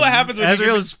 This is what happens when you Ezreal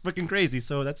give is freaking crazy.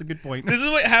 So that's a good point. This is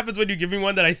what happens when you give me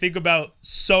one that I think about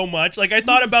so much. Like I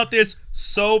thought about this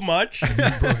so much. You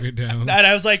broke it down. And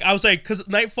I was like, because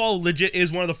Nightfall legit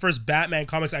is one of the first Batman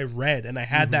comics I read, and I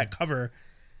had that cover.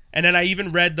 And then I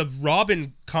even read the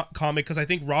Robin comic because I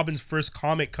think Robin's first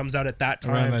comic comes out at that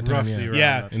time. Around that time, Roughly yeah. around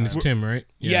Yeah. that And it's time. Tim, right?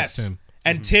 Yeah, Yes. it's Tim.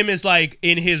 And Tim is like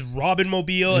in his Robin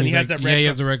mobile, and he he's has like, that red. Yeah, he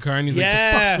has the red car, and he's like,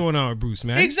 Yeah. "The fuck's going on with Bruce,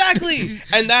 man?" Exactly.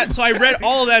 And that, so I read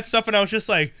all of that stuff, and I was just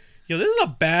like, "Yo, this is a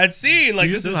bad scene." Like Do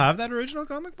you this still is have that original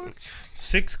comic book?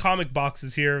 6 comic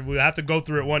boxes here. We'll have to go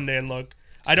through it one day and look.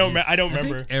 I don't I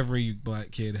remember. think every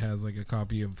black kid has like a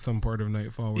copy of some part of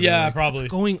Nightfall. Where Yeah, they're like, probably.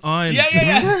 What's going on?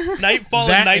 Yeah. Nightfall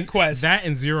and Night Quest. That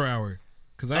and 0 Hour.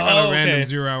 because I got a random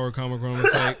okay. 0-hour comic run.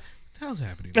 It's like, what the hell's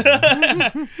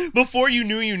happening? Before you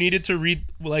knew you needed to read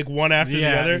like one after the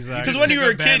Yeah, other. exactly. Because when you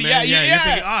were a kid, yeah. you're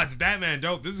thinking, oh, it's Batman.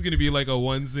 Dope. This is gonna be like a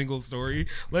one single story.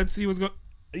 Let's see what's going.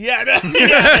 Yeah, no,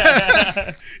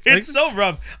 yeah. It's so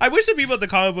rough. I wish the people at the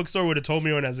comic book store would have told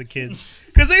me when I was a kid,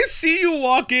 because they see you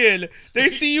walk in, they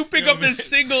see you pick up this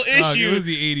single issue, it was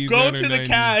the 80s, go 90s. to the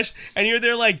cash, and you're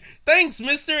there like, "Thanks,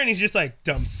 Mister," and he's just like,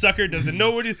 "Dumb sucker, doesn't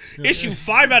know what it is." Issue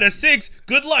 5 out of 6.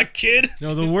 Good luck, kid.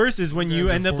 No, the worst is when you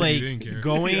Guys are end up 40, like didn't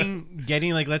care.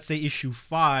 getting like, let's say issue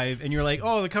 5, and you're like,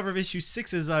 oh, the cover of issue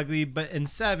 6 is ugly, and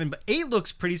 7, but 8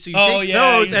 looks pretty, so you take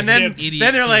yeah, those, you and then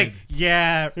skip. they're like,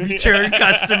 yeah, return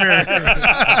customer.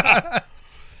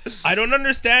 I don't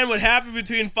understand what happened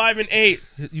between 5 and 8.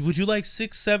 Would you like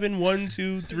 6, 7, 1,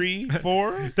 2, 3,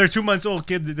 4? They're 2 months old,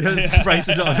 kid. The price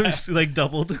is obviously like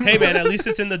doubled. Hey man, at least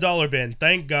it's in the dollar bin.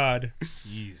 Thank God.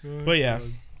 Jeez. But yeah.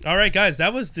 All right, guys,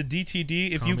 that was the DTD.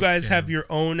 If you Comic guys have scams. your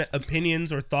own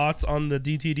opinions or thoughts on the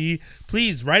DTD,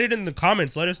 please write it in the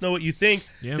comments. Let us know what you think.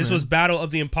 Yeah, This man. was Battle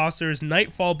of the Imposters,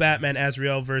 Nightfall Batman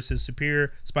Azrael versus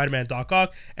Superior Spider-Man Doc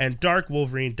Ock, and Dark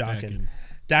Wolverine Daken.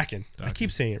 Daken. I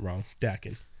keep saying it wrong.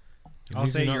 Daken. I'll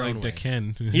say not your like own way.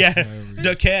 Daken. Yeah,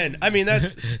 Daken. I mean,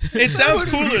 that's. It sounds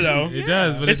cooler though. It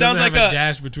does, but It it, sounds doesn't like have a-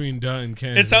 dash between Duh and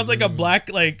Ken. It sounds like a black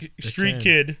like street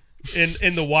Ken. kid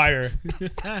in The Wire.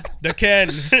 Daken.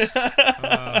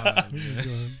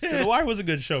 The Wire was a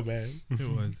good show, man. It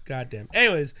was. Goddamn.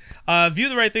 Anyways, View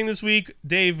the Right Thing this week.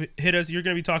 Dave, hit us. You're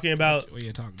going to be talking about. What are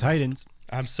you talking about? Titans.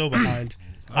 I'm so behind.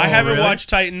 I haven't really? watched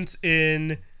Titans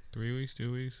in 3 weeks,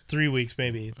 2 weeks? 3 weeks,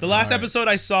 maybe. The last Alright. episode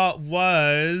I saw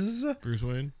was Bruce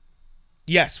Wayne?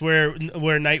 yes, where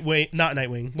Nightwing, not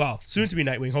Nightwing. Well, soon to be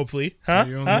Nightwing, hopefully. Huh?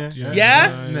 You're on Huh? that?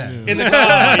 Yeah? Nah. In the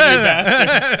car, you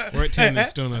bastard. We're at 10, it's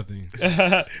still nothing.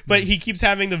 But he keeps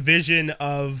having the vision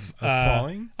of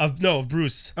falling? of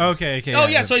Bruce. Okay. Oh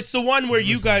yeah, so it's the one where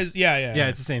you guys, yeah,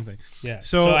 it's the same thing. yeah.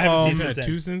 So, I haven't um, seen We've since had then.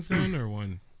 2 since then or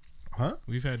 1? Huh?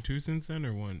 We've had 2 since then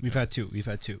or 1? We've had two.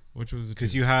 Which was the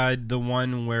Because 2? you had the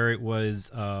one where it was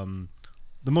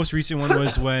the most recent one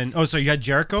was when so you had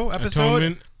Jericho episode,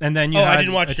 Atonement. and then you Oh, I had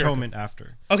didn't watch Jericho. Atonement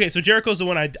after. Okay, so Jericho's the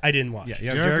one I didn't watch. Yeah, you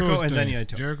have Jericho, was and then nice. you had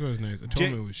Atonement. Jericho was nice.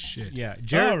 Atonement was shit. Yeah,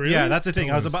 Oh, really? Yeah, that's the thing.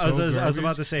 I was Atonement about so I was garbage.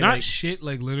 about to say not like, shit.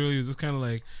 Like literally, it was just kind of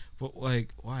like, but like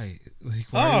why? Like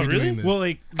why Oh, are we really? doing this? well,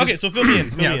 like Okay, so fill me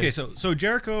in. yeah, okay. So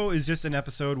Jericho is just an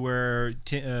episode where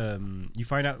you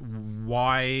find out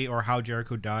why or how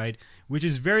Jericho died, which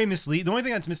is very misleading. The only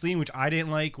thing that's misleading, which I didn't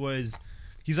like, was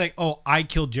he's like, "Oh, I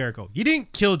killed Jericho." He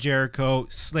didn't kill Jericho.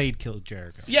 Slade killed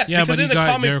Jericho. Yes, yeah, because but he in the got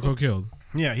comic Jericho killed.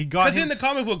 Yeah, he got because him. in the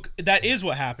comic book that is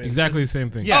what happens. Exactly the same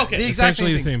thing. Yeah, Okay. the exact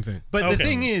essentially the same same thing. But Okay. the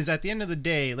thing is, at the end of the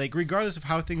day, like regardless of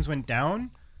how things went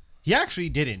down, he actually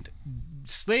didn't.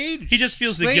 Slade. He just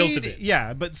feels the guilt of it.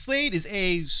 Yeah, but Slade is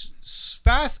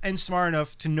fast and smart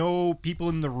enough to know people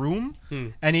in the room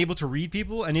and able to read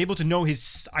people and able to know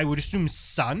his, I would assume,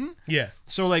 son. Yeah.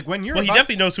 So like when you're Well, he about-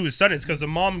 definitely knows who his son is because the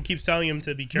mom keeps telling him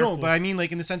to be careful. No, but I mean,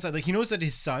 like, in the sense that, like, he knows that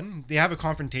his son, they have a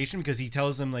confrontation because he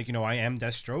tells them, like, I am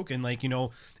Deathstroke. And, like,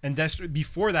 and Deathstroke,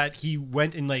 before that, he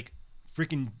went and, like,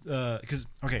 freaking, because,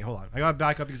 okay, hold on. I got to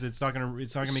back up because it's not going to make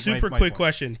super my quick point.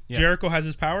 question. Yeah. Jericho has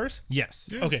his powers? Yes.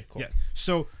 Okay, cool. Yeah.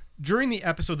 So during the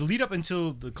episode, the lead up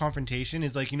until the confrontation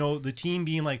is, like, the team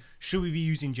being like, should we be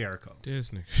using Jericho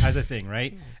Disney. as a thing,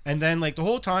 right? And then, like, the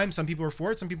whole time, some people were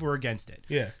for it, some people were against it.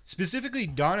 Yeah. Specifically,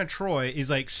 Donna Troy is,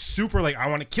 like, super, like, I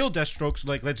want to kill Deathstroke, so,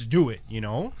 like, let's do it,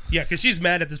 Yeah, because she's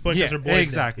mad at this point Yeah, because her boy's dead.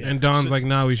 exactly. And Don's like,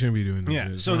 nah, we shouldn't be doing this. Yeah.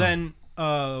 It's So wrong. then,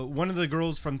 one of the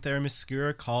girls from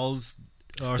Theranoscura calls,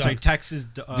 Doug. texts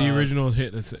the original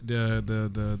hit,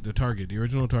 the target, the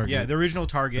original target. yeah, the original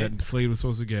target, that Slade was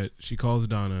supposed to get. She calls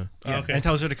Donna. yeah, Okay. and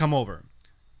tells her to come over.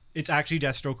 It's actually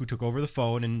Deathstroke who took over the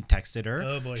phone and texted her.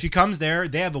 Oh, boy. She comes there.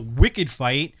 They have a wicked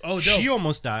fight. Oh, dope. She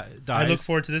almost dies. I look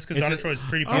forward to this because It's Donna a- Troy's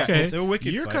pretty Yeah, powerful. Okay, it's a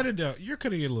wicked you're fight. cutting down. You're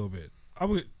cutting it a little bit.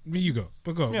 You go,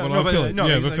 but go. Yeah, well, no, I'll but- feel it. no,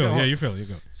 yeah, he's but like, feel it. oh. Yeah, you feel it. You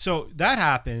go. So that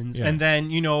happens, Yeah. and then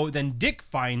then Dick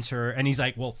finds her, and he's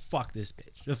like, "Well, fuck this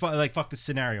bitch. Fuck this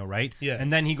scenario, right?" Yeah.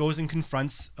 And then he goes and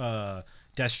confronts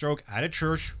Deathstroke at a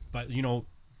church, but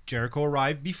Jericho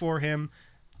arrived before him.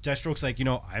 Deathstroke's like,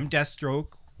 I'm Deathstroke.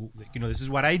 This is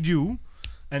what I do.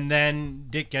 And then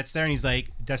Dick gets there, and he's like,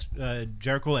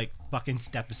 Jericho, like, fucking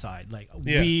step aside. Like,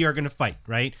 Yeah. we are gonna fight,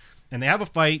 right? And they have a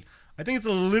fight. I think it's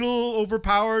a little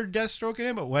overpowered Deathstroke in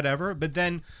it, but whatever. But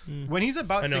then when he's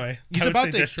about I know, to, I he's would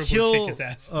about say to Deathstroke would kill kick his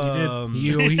ass.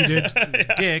 He did.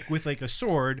 Dick with like a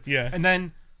sword, Yeah. and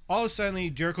then all of a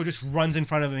sudden Jericho just runs in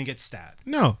front of him and gets stabbed.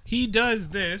 No, he does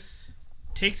this,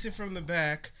 takes it from the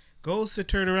back, goes to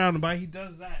turn around, and by he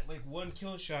does that, like one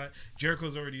kill shot,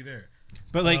 Jericho's already there.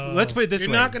 But like, let's put it this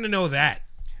You're way: not gonna know that.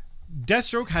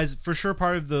 Deathstroke has for sure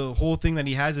part of the whole thing that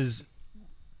he has is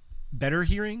better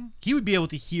hearing. He would be able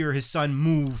to hear his son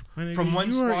move from one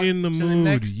you spot are in the to mood. the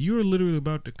next. You are literally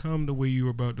about to come the way you were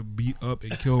about to beat up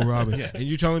and kill Robin, and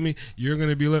you're telling me you're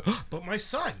gonna be like, oh, but my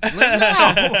son. Like,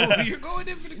 no, you're going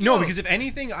in for the kill. No, because if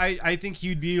anything, I think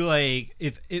he'd be like,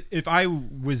 if I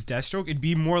was Deathstroke, it'd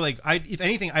be more like, if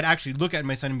anything, I'd actually look at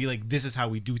my son and be like, this is how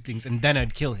we do things, and then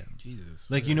I'd kill him. Jesus.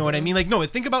 Like, you know what I mean? Like, no,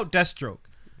 think about Deathstroke.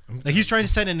 Like, he's trying to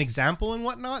set an example and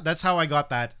whatnot. That's how I got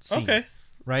that scene. Okay.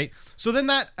 Right? So then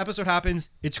that episode happens.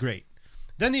 It's great.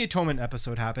 Then the Atonement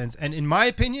episode happens. And in my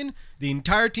opinion, the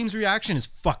entire team's reaction is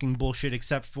fucking bullshit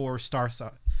except for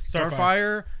Starfire.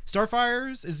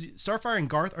 Starfire and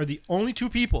Garth are the only two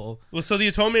people. Well, so the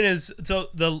Atonement is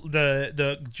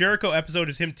the Jericho episode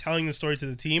is him telling the story to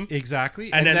the team.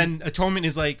 Exactly. And And then then Atonement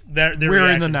is like, their we're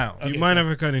in the reaction. now. Okay, You might so- have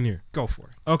a cut in here. Go for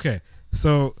it. Okay,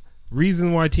 so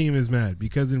reason why team is mad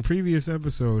because in previous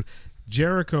episode,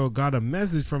 Jericho got a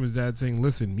message from his dad saying,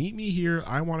 "Listen, meet me here.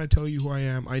 I want to tell you who I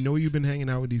am. I know you've been hanging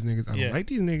out with these niggas. I don't Yeah. like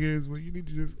these niggas. Well, you need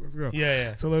to just let's go.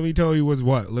 Yeah. So let me tell you what's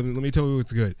what. Let me tell you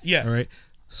what's good. Yeah. All right.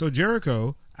 So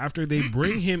Jericho, after they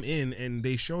bring him in and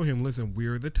they show him, listen,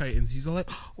 we're the Titans. He's all like,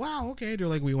 wow, okay. They're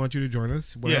like, we want you to join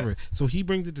us, whatever. Yeah. So he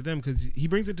brings it to them because he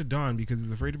brings it to Don because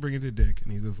he's afraid to bring it to Dick,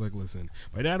 and he's just like, listen,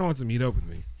 my dad wants to meet up with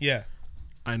me. Yeah.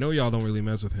 I know y'all don't really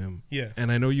mess with him. Yeah.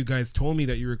 And I know you guys told me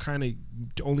that you were kind of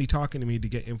only talking to me to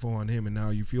get info on him, and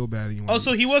now you feel bad. And you want Oh,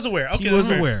 so he was aware. Okay, he was that's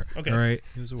fair. aware. Okay. All right.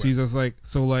 He was aware. So he's just like,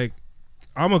 so like,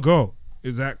 I'm going to go.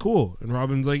 Is that cool? And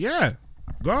Robin's like, yeah,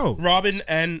 go. Robin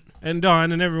and And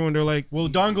Don and everyone, they're like, Well,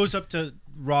 Don goes up to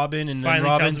Robin, and then Finally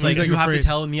Robin's tells him. like, He's like, you have to afraid.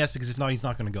 tell him yes, because if not, he's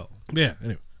not going to go. yeah.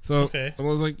 Anyway. So Okay. I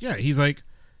was like, yeah. He's like,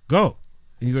 go.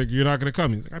 He's like, you're not going to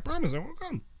come. He's like, I promise I won't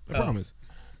come. I promise.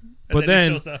 and But then he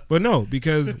then, shows up. but no,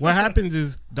 because what happens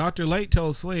is Dr. Light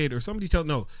tells Slade, or somebody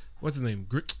what's his name?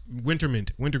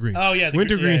 Wintergreen. Oh, yeah, the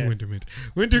Wintergreen. yeah. Wintergreen.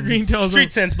 Wintergreen tells Street him.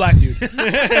 sense black dude.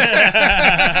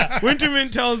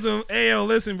 Winterman tells him, "Hey, yo,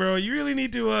 listen, bro, you really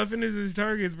need to finish his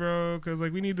targets, bro, because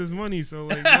like we need this money. So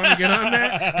like, you want to get on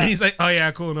that?" And he's like, "Oh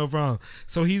yeah, cool, no problem."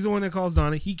 So he's the one that calls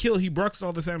Donna. He brucks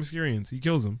all the Themyscirians. He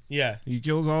kills them. Yeah. He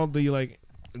kills all the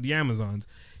Amazons.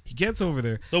 He gets over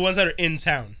there. The ones that are in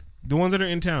town. The ones that are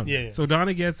in town. Yeah. So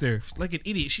Donna gets there like an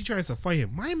idiot. She tries to fight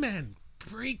him. My man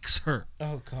breaks her.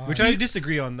 Oh god. Which I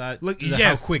disagree on that. Look, how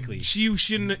yes, quickly. She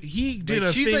shouldn't. He did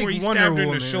Like, a she's thing like where he Wonder stabbed her in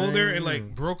the Woman. shoulder and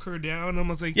like broke her down. I'm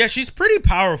like, Yeah, she's pretty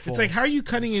powerful. it's like how are you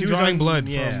cutting and She was drawing on- blood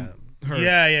yeah. from her?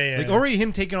 Yeah. Like already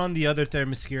him taking on the other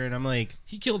Themyscira, I'm like,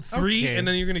 He killed 3, Okay. and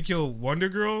then you're gonna kill Wonder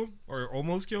Girl or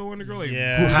almost kill Wonder Girl. Like,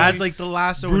 Yeah. who brutally. has like the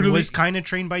lasso and brutally- was kind of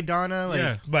trained by Donna. Like,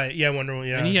 yeah. But yeah, Wonder Woman.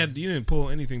 Yeah. And he didn't pull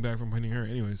anything back from hitting her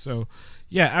anyway. So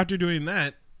yeah, after doing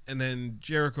that and then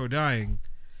Jericho dying,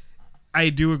 I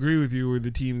do agree with you where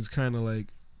the team's kind of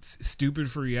like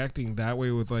stupid for reacting that way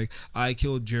with like I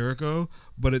killed Jericho,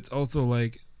 but it's also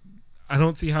like I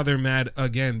don't see how they're mad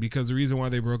again because the reason why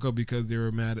they broke up because they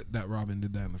were mad that Robin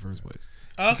did that in the first place.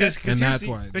 Okay. Because And here's that's the-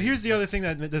 why- But here's the other thing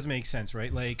that doesn't make sense,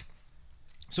 right? Like,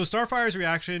 so Starfire's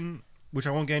reaction, which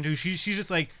I won't get into, she's just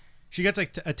like, she gets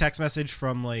like a text message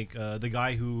from like the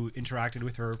guy who interacted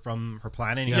with her from her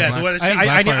planet. And he's Yeah, like, the one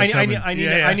that she-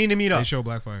 I need to meet They up. show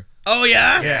Blackfire. Oh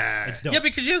yeah. Yeah, it's dope. Yeah,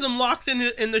 because she has him locked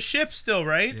in the ship still,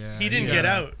 right? Yeah, he didn't he get got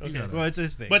out. out. He Okay. got out. Well, it's a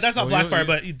thing. But that's not Well, Blackfire,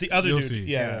 but the other you'll dude. see.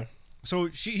 Yeah. So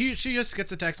she just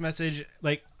gets a text message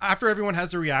like after everyone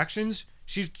has their reactions,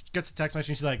 she gets a text message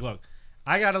and she's like, "Look,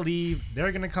 I gotta leave.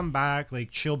 They're gonna come back.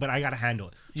 Like chill, but I gotta handle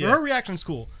it." So Yeah. her reaction's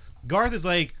cool. Garth is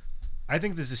like, "I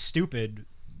think this is stupid.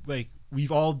 Like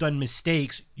we've all done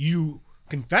mistakes. You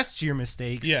confessed to your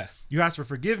mistakes. Yeah. You asked for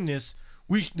forgiveness.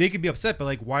 They could be upset, but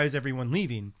like, why is everyone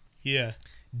leaving?" Yeah.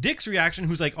 Dick's reaction,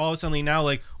 who's like all of a sudden now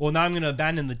like, "Well, now I'm gonna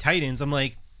abandon the Titans." I'm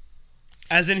like,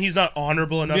 As in, he's not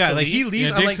honorable enough. yeah, to like leave? he leaves.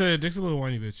 Yeah, I'm Dick's a little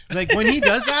whiny bitch. like when he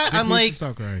does that, I'm Dick needs like, to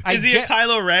stop crying. I Is he get- a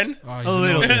Kylo Ren? Oh, a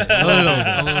little you bit, know, a little bit.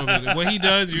 a little bit. What he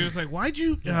does, you're just like, why'd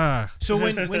you? So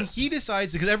when he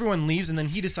decides, because everyone leaves and then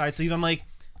he decides to leave, I'm like,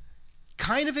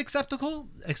 kind of acceptable,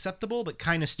 but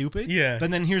kind of stupid. Yeah.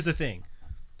 But then here's the thing.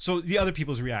 So the other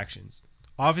people's reactions.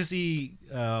 Obviously,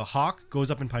 Hawk goes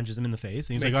up and punches him in the face.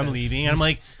 And he's Makes like, I'm sense. leaving. And I'm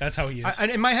like, That's how he is.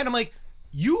 and in my head, I'm like,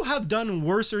 you have done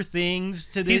worser things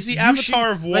to this. He's the You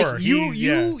Avatar of war. Like,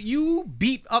 Yeah. you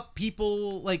beat up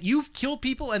people. Like you've killed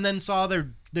people and then saw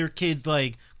their kids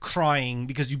like crying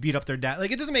because you beat up their dad.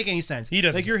 Like it doesn't make any sense. He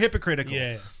doesn't. Like you're hypocritical.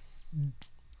 yeah.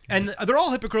 And they're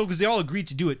all hypocritical because they all agreed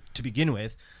to do it to begin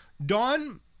with.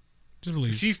 Dawn, Just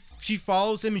leave. she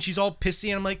follows him and she's all pissy,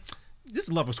 and I'm like, this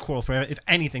love was quarrel for if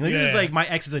anything. Like this Yeah. is like my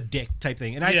ex is a dick type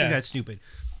thing, and I Yeah. think that's stupid.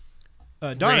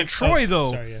 Donna Troy,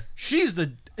 though, sorry, yeah. she's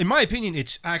in my opinion,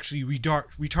 it's actually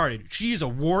retarded. She is a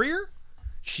warrior.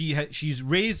 She's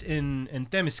raised in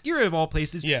Themyscira of all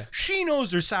places. Yeah. She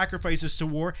knows there's sacrifices to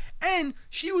war, and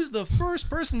she was the first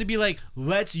person to be like,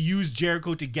 let's use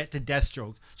Jericho to get to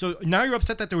Deathstroke. So now you're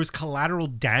upset that there was collateral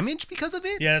damage because of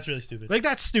it? Yeah, that's really stupid. Like,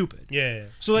 that's stupid. Yeah.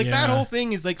 So like that Yeah. whole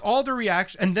thing is like all the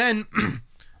reaction, and then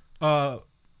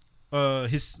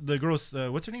the girl's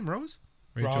what's her name, Rose?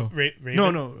 Rachel. Raven?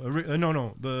 No.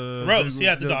 The Rose,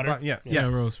 the daughter. Yeah.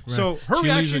 Rose. Right. So her she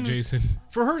leaves reaction with Jason.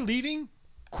 for her leaving,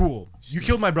 cool. You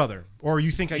killed my brother, or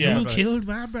you think I killed my brother. killed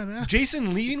my brother.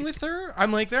 Jason leaving with her,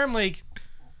 I'm like,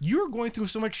 you're going through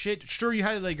so much shit. Sure, you're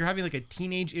having like a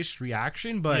teenage-ish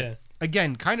reaction, but Yeah.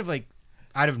 again, kind of like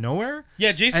out of nowhere.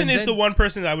 Yeah, Jason And is then- the one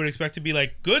person that I would expect to be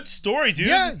like, good story, dude.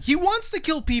 Yeah, he wants to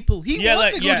kill people. He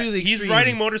wants to go to the extreme. He's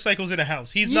riding motorcycles in a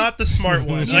house. He's not the smart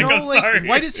one. You Like, know, I'm sorry.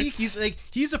 why does he's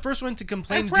the first one to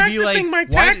complain I'm to be like, practicing my why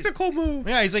did- tactical moves.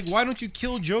 Yeah, he's like, why don't you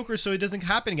kill Joker so it doesn't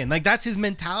happen again? Like, that's his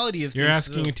mentality of You're things.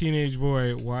 asking a teenage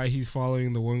boy why he's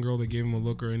following the one girl that gave him a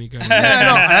look or any kind of. Yeah,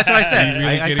 no, that's what I Are said. you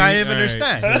really I kidding kind me? of All right,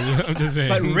 understand. so I'm just saying.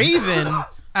 But Raven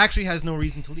actually has no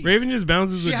reason to leave. Raven just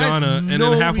bounces She with has Donna, and no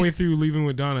then halfway reason- through leaving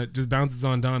with Donna, just bounces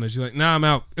on Donna. She's like, "Nah, I'm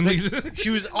out." And leaves. She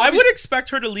was. I would obvious-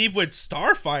 expect her to leave with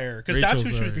Starfire because that's who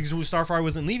Rachel, she sorry. because Starfire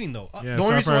wasn't leaving though. Yeah, the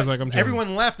only reason Starfire's why like, I'm chilling.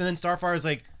 everyone left, and then Starfire's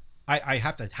like, I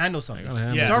have to handle something. gotta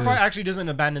handle Starfire this. actually doesn't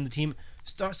abandon the team.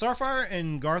 Starfire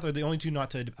and Garth are the only two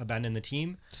not to abandon the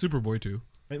team. Superboy too.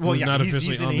 Well, Who's yeah, not he's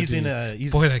officially in on the he's in team. a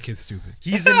he's Boy, that kid's stupid.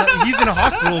 he's in a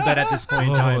hospital bed at this point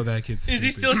in Oh, time. that kid's stupid. Is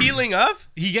he still healing up?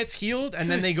 He gets healed, and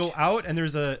then they go out, and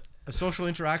there's a social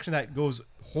interaction that goes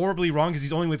horribly wrong because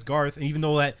he's only with Garth, and even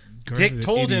though that Garth Dick is an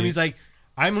told him, idiot. he's like,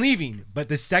 I'm leaving. But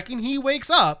the second he wakes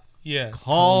up, Yeah.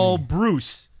 call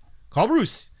Bruce. Call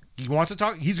Bruce. He wants to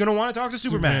talk. He's gonna want to talk to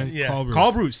Superman. Yeah.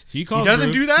 Call Bruce. He calls. He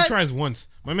doesn't Bruce. do that. He tries once.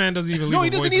 My man doesn't even. Leave No, a he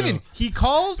doesn't voicemail. even. He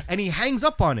calls and he hangs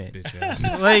up on it. Bitch ass.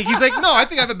 Like he's like, no, I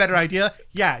think I have a better idea.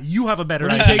 Yeah, you have a better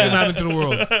When you idea. take him out into the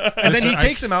world, And then he I-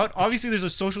 takes him out. Obviously, there's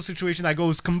a social situation that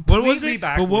goes What completely was it?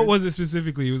 backwards. But what was it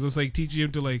specifically? It was just like teaching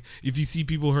him to like, if you see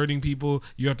people hurting people,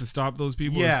 you have to stop those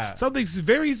people. Yeah. Something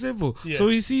very simple. Yeah. So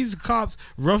he sees cops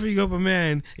roughing up a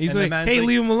man. He's And the like, man's "Hey, like-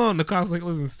 leave him alone." The cop's like,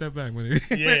 "Listen, step back, man."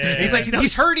 Yeah. He's like,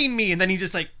 he's hurting me, and then he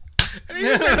just like, And he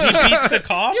just He starts, beats the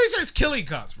cop. he starts killing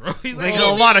cops, bro. He's Like,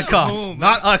 "Oh, a lot leave of me cops, alone,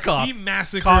 not man." a cop. He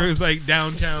massacres Cops. like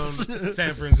downtown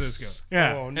San Francisco.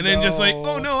 yeah. Oh, And then just like, no.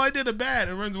 oh no, I did a bad,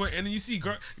 and runs away. And then you see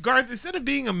Garth, instead of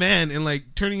being a man and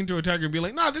like turning into a tiger and being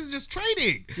like, "No, this is just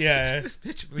training." Yeah. This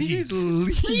bitch He leaves.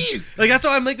 leaves. Like that's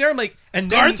why I'm like there. I'm like, and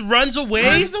then Garth he, runs away.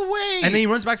 Runs away. and then he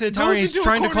runs back to the tower goes and he's into a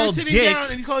trying to corner, call sitting Dick. down,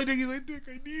 and he's calling Dick. He's like, "Dick,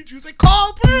 I need you." He's like,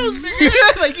 "Call Bruce,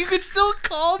 nigga. Like you could still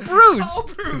call Bruce. Call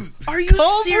Bruce." Are you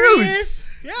Call serious?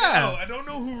 Yeah. No, I don't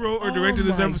know who wrote or Oh directed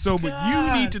this my episode, but you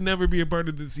God. need to never be a part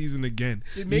of this season again.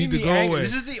 It You made need to me go angry. away.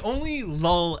 This is the only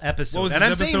lull episode, What was and this,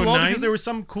 I'm saying episode lull 9? because there was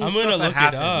some cool I'm stuff gonna that look it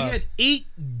happened. up. We had 8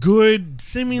 good,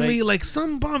 seemingly Like- like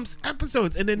some bumps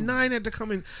episodes, and then 9 had to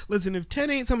come in. Listen, if 10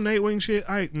 ain't some Nightwing shit,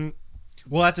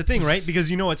 Well, that's the thing, right? Because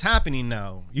you know what's happening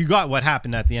now. You got what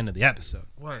happened at the end of the episode.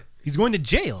 what? He's going to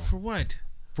jail For what?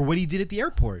 for what he did at the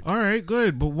airport All right,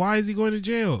 good, but why is he going to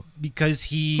jail? because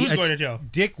he. Who's going to jail?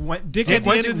 Dick went. Dick Dick at the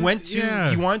went end to, of the- went to. yeah.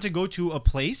 He wanted to go to a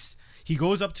place. He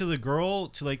goes up to the girl,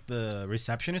 to like the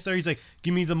receptionist there. He's like,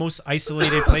 "Give me the most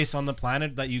isolated place on the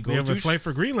planet that you go We have to." a flight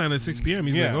for Greenland at 6 p.m.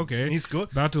 He's Yeah, like, okay. he's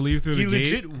good. About to leave through He the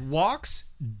legit gate. walks,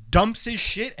 dumps his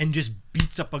shit, and just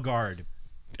beats up a guard.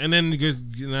 And then he goes,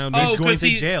 now Oh, He's going 'cause to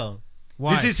he- jail.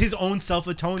 why? This is his own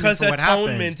self-atonement Because for what happened.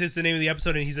 atonement is the name of the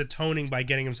episode, and he's atoning by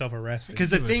getting himself arrested. Because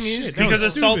the Give a thing shit. is, That Because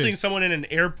was assaulting stupid. someone in an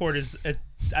airport is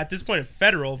at this point a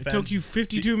federal It offense. took you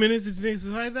 52 minutes to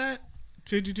decide that?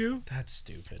 52? That's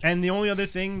stupid. and the only other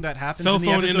thing that happens Cell in the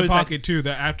phone episode in the is that- pocket too.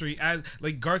 That after he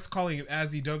like Garth's calling him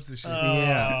as he dumps the shit.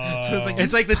 Yeah. So it's like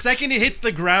It's like the second it hits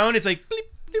the ground, it's like,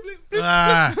 bleep, bleep, bleep, bleep.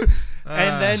 ah.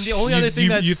 And then the only You- other thing you,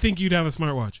 that's you think you'd have a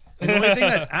smartwatch? and the only thing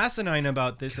that's asinine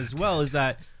about this as well is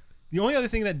that the only other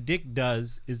thing that Dick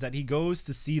does is that he goes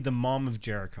to see the mom of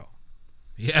Jericho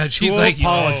Yeah, to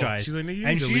apologize. She's like, "No, you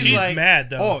and need to she's leave." She's like, mad,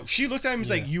 though. Oh, she looks at him and is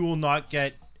like, "You will not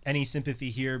get any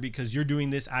sympathy here because you're doing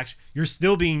this action. You're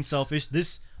still being selfish.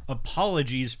 This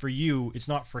apology is for you. It's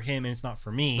not for him and it's not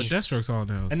for me." But Deathstroke's all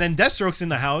now. And then Deathstroke's in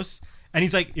the house, and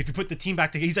he's like, "If you put the team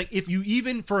back together," he's like, "If you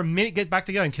even for a minute get back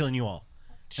together, I'm killing you all."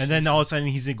 And then all of a sudden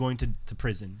he's going to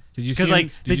prison. Did you see Because him, like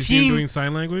did the you see him team, doing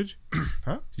sign language?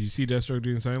 Huh? Did you see Deathstroke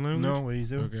doing sign language? no, what he's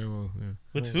doing? Okay, well, yeah.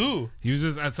 With who? He was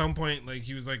just at some point like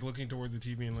he was like looking towards the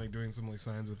TV and like doing some like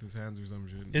signs with his hands or some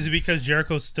shit. Is it because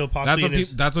Jericho's still possibly in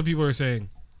his... That's what people are saying.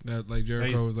 That like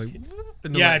Jericho Nice. was like, Yeah,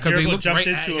 because they Jericho looked jumped right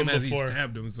into at him him as he before.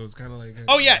 stabbed him, so it's kind of like,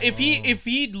 Oh yeah, if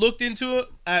he looked into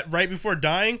it right before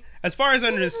dying, as far as I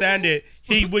understand it,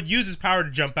 he would use his power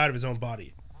to jump out of his own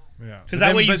body. Yeah. 'Cause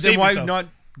that way you But save then why yourself. not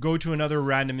go to another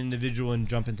random individual and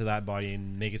jump into that body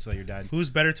and make it so that you're dead? Who's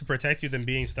better to protect you than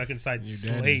being stuck inside Your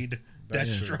daddy. Slade, That's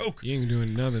Deathstroke? you ain't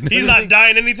doing nothing. He's not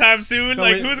dying anytime soon. No,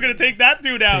 like, wait. who's gonna take that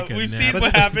dude out? Take a We've nap. seen But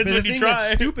what happens But when the you thing try.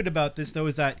 that's stupid about this though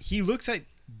is that he looks at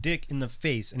Dick in the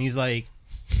face and he's like,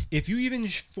 if you even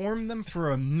form them for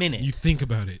a minute, You think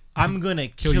about it. I'm gonna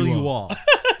kill you you all.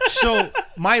 So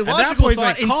my that logical point, it's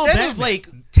thought, like, call instead of Batman. like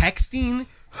texting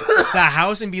the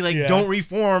house and be like, Yeah. don't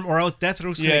reform or else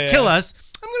Deathstroke's gonna Yeah, kill yeah. us,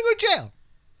 I'm gonna go to jail.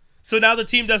 So now the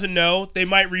team doesn't know. They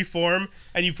might reform,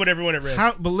 and you put everyone at risk.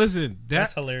 But listen,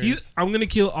 That's hilarious. I'm gonna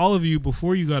kill all of you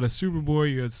before you got a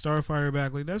Superboy. You got Starfire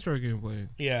back. Like that's Deathstroke gameplay.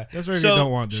 Yeah. That's why you so,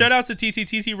 don't want this. shout out to TT.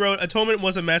 TT wrote, Atonement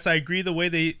was a mess. I agree. The way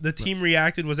the team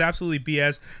reacted was absolutely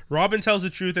BS. Robin tells the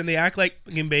truth, and they act like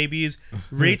fucking babies.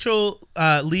 Rachel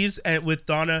leaves with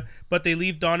Donna, but they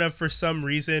leave Donna for some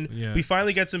reason. Yeah. We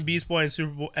finally get some Beast Boy and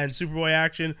Superboy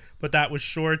action, but that was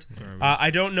short. I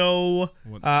don't know.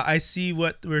 I see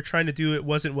what we're trying to do. It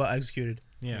wasn't well executed.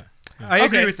 Yeah. I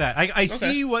agree Okay. with that. I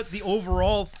see what the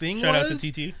overall thing Shout out was.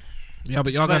 to TT. Yeah,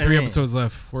 but y'all got But, 3 hey. episodes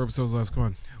left. 4 episodes left. Come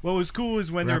on. What was cool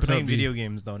is when they Wrap were it up, playing B. video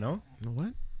games, though. No,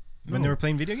 What? when they were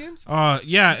playing video games.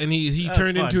 Yeah, and he That's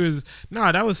turned fun. into his.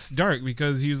 Nah, that was dark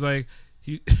because he was like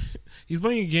he's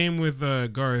playing a game with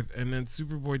Garth, and then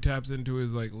Superboy taps into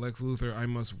his like Lex Luthor, I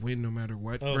must win no matter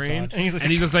what Oh, brain, God. And he's like-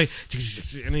 and he just like,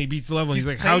 and he beats the level. And he's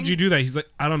like, how'd you do that? He's like,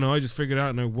 I don't know, I just figured it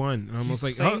out and I won. And I'm almost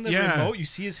like, Playing oh the yeah, remote, you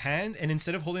see his hand, and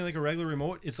instead of holding like a regular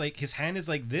remote, it's like his hand is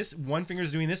like this. One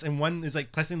finger's doing this, and one is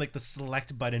like pressing like the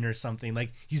select button or something.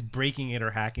 Like he's breaking it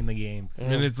or hacking the game.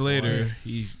 minutes later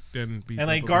he then beats And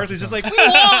like up a Garth bunch is of just time.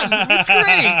 like, we won! It's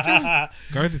great!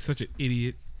 Garth is such an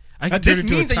idiot. I could This turn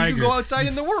into means a that you tiger. can go outside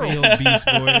in the world. failed Beast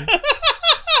Boy.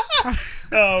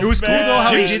 Oh, It was cool though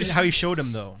how he man. did how he showed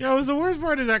him though. Yo, it was the worst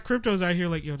part is that Crypto's out here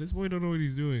like, yo, this boy don't know what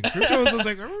he's doing. Crypto was just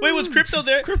like, Wait, was Crypto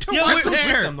there? Crypto Yo, was He was with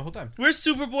there. them the whole time. Where's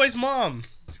Superboy's mom?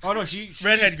 Oh no, she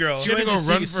Redhead girl. She had to went go to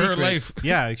run seek for her secret. life.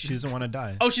 Yeah, she doesn't want to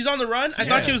die. Oh, she's on the run? I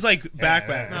thought she was like back.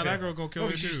 Nah, Okay. that girl go kill Oh,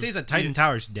 her she too. stays at Titan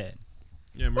Tower. She's dead.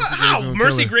 Yeah, Mercy Graves How? gonna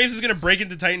Mercy kill her. Graves is gonna break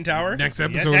into Titan Tower? Next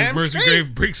episode damn is Mercy straight. Graves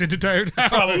breaks into Tiger Tower.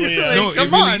 Probably, yeah. No, Like, it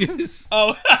come really on. is.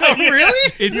 Oh,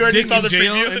 Really? It's You already Dick saw in the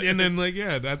jail, preview? and then like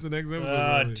yeah, that's the next episode.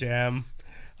 Oh, really. damn.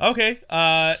 Okay,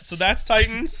 so that's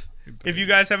Titans. If you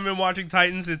guys haven't been watching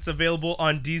Titans, it's available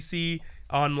on DC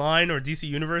Online or DC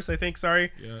Universe, I think.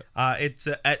 Sorry. Yeah. It's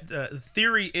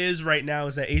theory is right now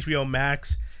is that HBO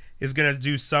Max is gonna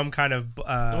do some kind of.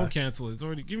 Don't cancel it. It's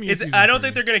already give me. A season I don't 3.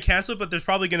 think they're gonna cancel it, but they're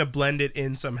probably gonna blend it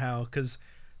in somehow because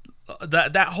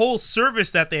that whole service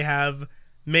that they have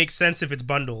makes sense if it's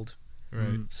bundled.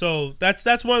 right. So that's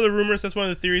one of the rumors. That's one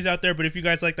of the theories out there. But if you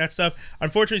guys like that stuff,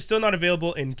 unfortunately, still not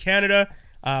available in Canada.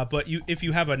 But if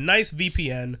you have a nice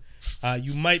VPN,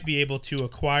 you might be able to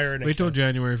acquire an Wait till account.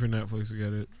 January for Netflix to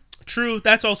get it, True,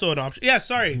 that's also an option. Yeah,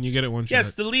 sorry. and you get it one shot.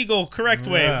 Yes, the legal, correct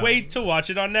way. Yeah. Wait to watch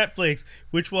it on Netflix,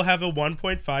 which will have a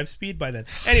 1.5 speed by then.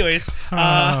 Anyways,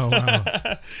 Oh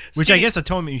wow. Which I guess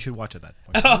Atonement you should watch at that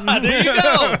point. there you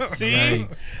go. See,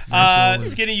 Yikes. Nice rolling.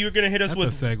 Skinny, you're gonna hit us That's a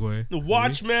with segue. the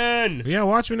Watchmen But yeah,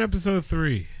 Watchmen episode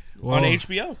 3 on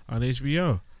HBO. On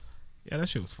HBO. Yeah, that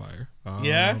shit was fire.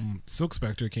 Yeah? Silk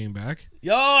Spectre came back.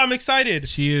 Yo, I'm excited.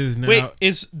 She is now. Wait,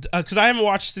 is because I haven't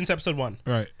watched since episode 1.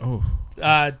 Right. Oh.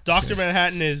 Dr.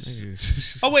 Manhattan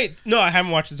is. Oh wait, no, I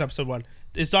haven't watched since episode 1.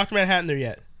 Is Dr. Manhattan there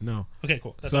yet? No. Okay,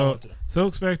 cool. That's all I So wanted to know.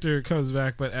 Silk Spectre comes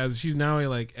back, but as she's now a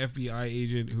like FBI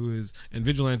agent who is, and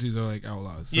vigilantes are like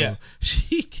outlaws. So Yeah.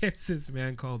 she gets this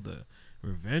man called the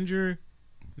Revenger,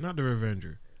 not the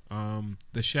Revenger,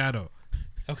 the Shadow.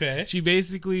 Okay. She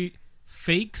basically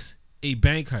fakes a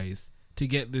bank heist to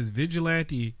get this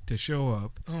vigilante to show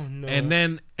up, Oh no. and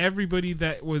then everybody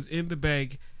that was in the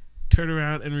bank turn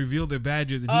around and reveal their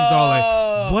badges, and he's all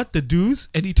like, "What the deuce?"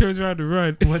 And he turns around to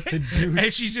run. What the deuce?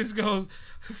 And she just goes,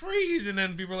 "Freeze!" And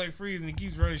then people are like, "Freeze!" And he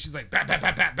keeps running. She's like, "Bat, bat,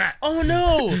 bat, bat, bat." Oh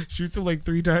no. Shoots him like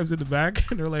 3 times in the back,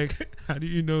 and they're like, "How do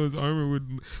you know his armor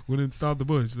wouldn't stop the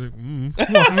bullet?" She's like,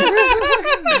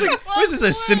 What is this,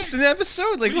 a Simpson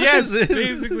episode? Like, what Yes, is this?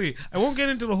 basically. I won't get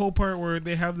into the whole part where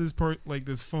they have this part, like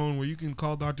this phone where you can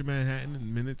call Dr. Manhattan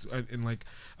in minutes, and like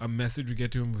a message would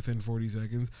get to him within 40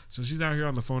 seconds. So she's out here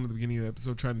on the phone at the beginning of the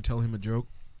episode trying to tell him a joke.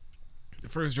 The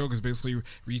first joke is basically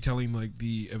retelling like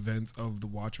the events of the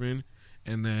Watchmen,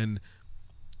 and then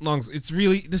it's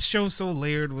really, this show's so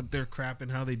layered with their crap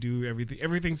and how they do everything.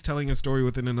 Everything's telling a story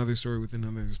within another story within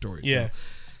another story. Yeah.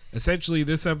 So essentially,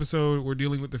 this episode we're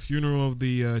dealing with the funeral of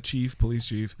the police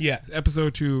chief. Yeah.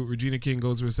 Episode 2, Regina King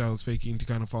goes to his house, faking to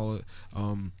kind of follow,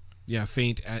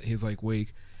 faint at his like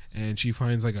wake, and she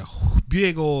finds like a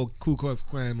big old Ku Klux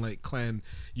Klan like clan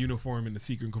uniform in the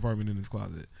secret compartment in his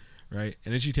closet, right?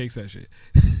 And then she takes that shit.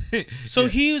 So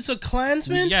he was a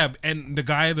Klansman? Yeah, and the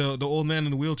guy, the old man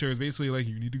in the wheelchair is basically like,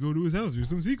 you need to go to his house. There's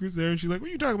some secrets there. And she's like, what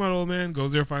are you talking about, old man?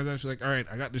 Goes there, finds out. She's like, all right,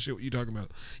 I got this shit. What you talking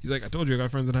about? He's like, I told you I got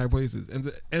friends in high places.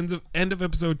 End of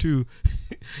episode 2,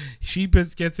 she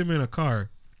gets him in a car.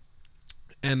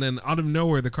 And then out of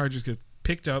nowhere, the car just gets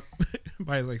picked up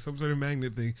by like some sort of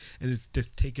magnet thing and it's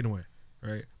just taken away,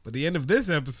 right? But the end of this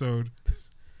episode,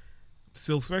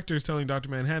 Phil Spector is telling Dr.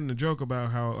 Manhattan a joke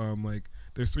about how like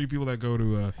there's 3 people that go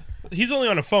to he's only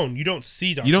on a phone. You don't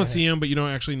see Dr. You don't see him, but you don't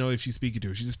actually know if she's speaking to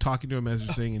him. She's just talking to a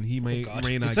message thing, and he may not It's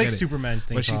get like it. Superman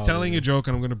thing. But she's probably. telling a joke,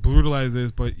 and I'm going to brutalize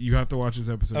this, but you have to watch this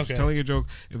episode. Okay. She's telling a joke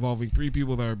involving 3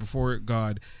 people that are before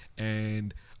God,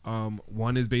 and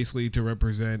one is basically to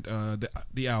represent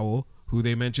the owl, who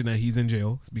they mention that he's in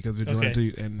jail because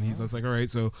vigilante, and he's just like, all right,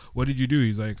 so what did you do?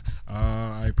 He's like,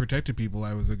 I protected people.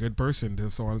 I was a good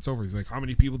person, so on and so forth. He's like, how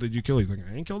many people did you kill? He's like, I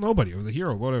didn't kill nobody. I was a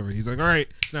hero, whatever. He's like, all right,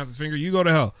 snaps his finger, you go to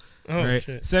hell. Oh, right.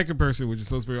 shit. Second person, which is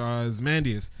supposed to be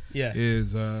Ozymandias, Yeah.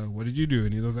 is what did you do?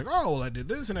 And he's like, oh, well, I did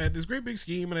this, and I had this great big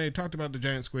scheme, and I talked about the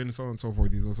giant squid and so on and so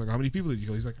forth. He's just like, how many people did you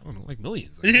kill? He's like, I don't know, like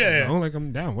millions. Like, Yeah, I don't yeah. know, like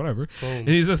I'm down, whatever. Boom. And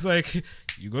he's just like,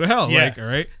 you go to hell. Yeah. Like, all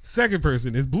right. Second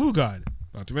person is Blue God,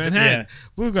 Dr. Manhattan. Yeah.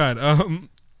 Blue God,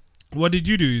 what did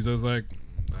you do? He's just like,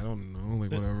 I don't know,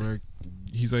 like whatever.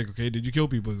 He's like, okay, did you kill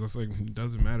people? He's just like, it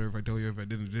doesn't matter if I tell you if I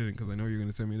didn't or didn't, because I know you're going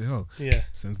to send me to hell. Yeah.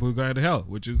 Sends Blue Guy to hell,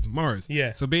 which is Mars.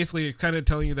 Yeah. So basically, it's kind of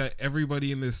telling you that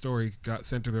everybody in this story got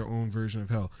sent to their own version of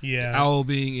hell. Yeah. The owl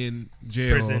being in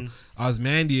jail. Prison.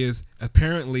 Ozymandias,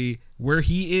 apparently, where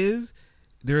he is,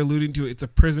 they're alluding to it's a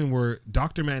prison where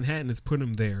Dr. Manhattan has put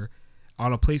him there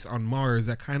on a place on Mars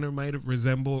that kind of might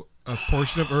resemble a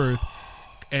portion of Earth.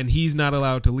 And he's not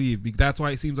allowed to leave. That's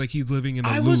why it seems like he's living in a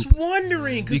loop. I was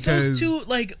wondering because Because- those two,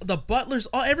 like the butlers,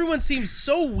 everyone seems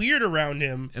so weird around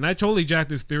him. And I totally jacked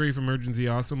this theory from Emergency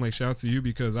Awesome. Like, shouts to you,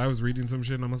 because I was reading some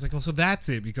shit and I was like, oh, so that's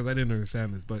it, because I didn't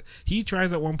understand this. But he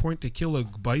tries at one point to kill a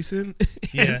bison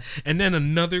Yeah. and then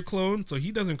another clone. So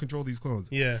he doesn't control these clones.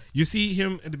 Yeah. You see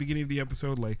him at the beginning of the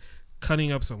episode, like,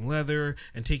 cutting up some leather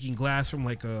and taking glass from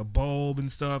like a bulb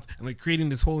and stuff and like creating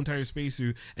this whole entire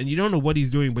spacesuit, and you don't know what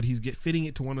he's doing, but he's fitting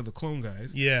it to one of the clone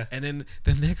guys. Yeah. And then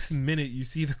the next minute you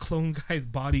see the clone guy's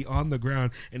body on the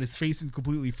ground and his face is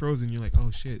completely frozen. You're like,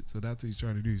 oh shit, so that's what he's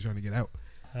trying to do. He's trying to get out.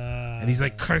 And he's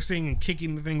like cursing and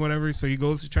kicking the thing, whatever. So he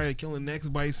goes to try to kill the next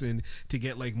bison to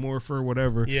get like more fur,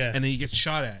 whatever. Yeah. And then he gets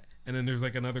shot at. And then there's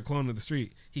like another clone of the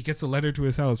street. He gets a letter to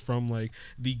his house from like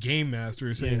the game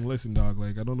master saying, Yeah. listen, dog,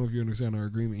 like, I don't know if you understand our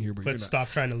agreement here, but you're But not. stop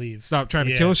trying to leave. Stop trying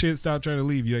to Yeah. kill shit. Stop trying to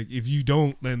leave. You like, if you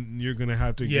don't, then you're gonna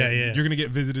have to. Yeah, get, yeah. You're gonna get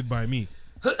visited by me.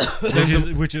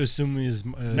 Which assume is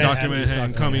Dr. Manhattan.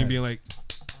 Manhattan coming, being like,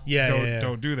 Yeah.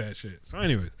 don't do that shit. So,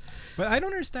 anyways, But I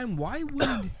don't understand why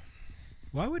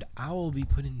would Owl be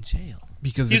put in jail?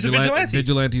 because He's a vigilante.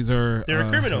 vigilantes are They're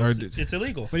criminals. are- It's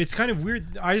illegal. But it's kind of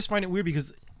weird. I just find it weird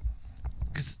because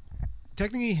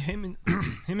technically him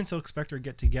and Silk Spectre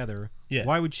get together. Yeah.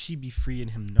 Why would she be free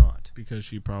and him not? because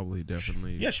she probably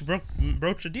definitely Yeah, she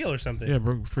broached a deal or something. yeah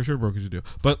for sure broke his deal.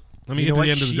 But let me You get know to what?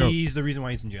 the end of the joke. She's the reason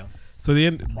why he's in jail. So the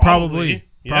end Probably.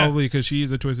 probably Yeah. because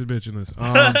she's a twisted bitch in this.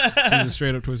 She's a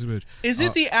straight up twisted bitch. Is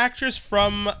it the actress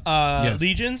from Yes.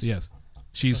 Legions? Yes,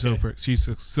 she's Okay. she's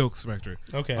Silk Spectre.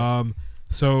 Okay.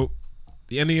 So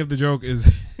the ending of the joke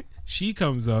is she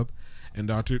comes up and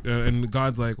and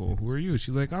God's like, well, who are you?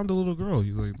 She's like, I'm the little girl.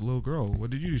 He's like, the little girl, what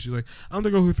did you do? She's like, I'm the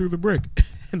girl who threw the brick.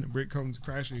 And the brick comes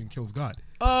crashing and kills God.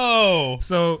 Oh.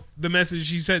 So the message,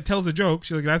 she said, tells a joke.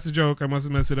 She's like, that's a joke. I must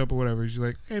have messed it up or whatever. She's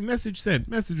like, hey, message sent.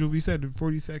 Message will be sent in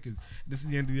 40 seconds. This is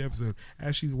the end of the episode.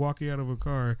 As she's walking out of a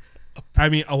car,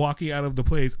 walking out of the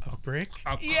place, A brick?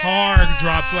 a car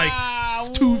drops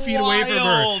like 2 feet away from her.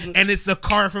 Wild. And it's the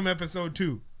car from episode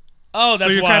 2. Oh, that's So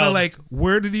you're wild. kind of like,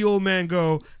 where did the old man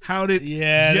go? How did?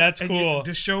 Yeah, that's and cool.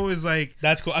 The show is like,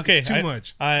 That's cool. Okay, It's too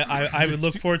much. I would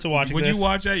look forward to watching when this. you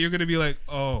watch that, you're gonna be like,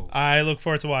 oh, I look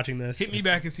forward to watching this. hit me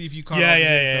back and see if you caught Yeah, on yeah, to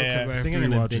yeah, yourself, yeah. 'cause I I have think to I'm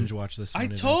gonna rewatch binge it. watch this. I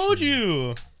one told eventually.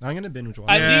 you. I'm gonna binge watch.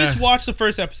 At it. Yeah. least watch the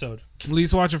first episode. At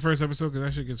least watch the first episode because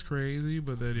that shit gets crazy.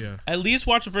 But then yeah, At least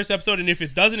watch the first episode, and if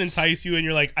it doesn't entice you and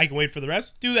you're like, I can wait for the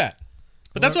rest, do that.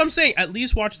 But that's what I'm saying. At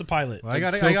least watch the pilot. Well, I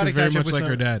gotta Silk is very catch up much with like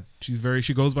her some- dad.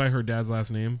 She goes by her dad's last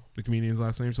name, the comedian's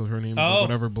last name. So her name is like Oh.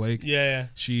 whatever Blake. Yeah,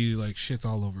 She like shits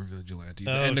all over vigilantes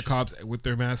Oh, and the shit. cops with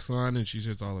their masks on, and she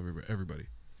shits all over everybody.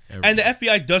 And the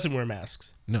FBI doesn't wear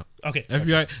masks. No, Okay.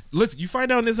 FBI. Listen, you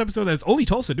find out in this episode that it's only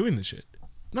Tulsa doing this shit,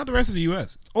 not the rest of the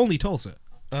U.S. It's only Tulsa.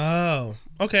 Oh,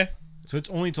 okay. So it's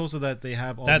only Tulsa that they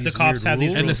have all That these the cops weird have these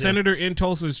rules? And the rules, yeah. senator in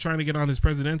Tulsa is trying to get on his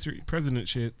president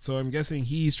shit. So I'm guessing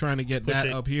he's trying to get Push that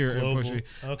it up here and push global. it.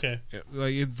 Okay.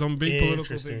 Like it's some big political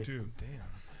Interesting. thing too.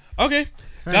 Okay.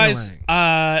 Guys,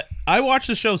 I watched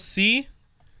the show C.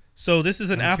 So this is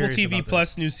an I'm Apple curious TV about Plus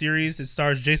this. new series. It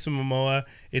stars Jason Momoa.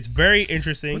 It's very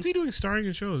interesting. What's he doing starring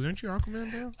in shows? Aren't you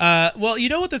Aquaman, bro? Well, you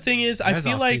know what the thing is? I Has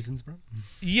feel off like seasons, bro.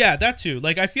 yeah, that too.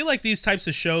 Like I feel like these types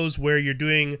of shows where you're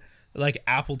doing like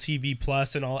Apple TV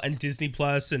Plus and all and Disney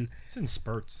Plus and It's in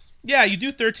spurts. yeah, you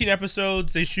do 13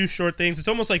 episodes. They shoot short things. It's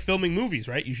almost like filming movies,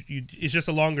 right? It's just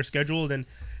a longer schedule, then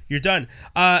you're done.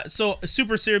 So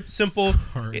super simple,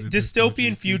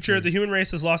 dystopian future. The human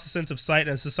race has lost a sense of sight,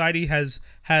 and society has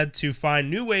had to find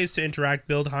new ways to interact,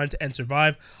 build, hunt, and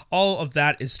survive. All of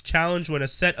that is challenged when a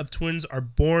set of twins are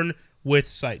born with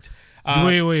sight.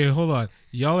 Wait, hold on.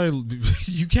 Y'all are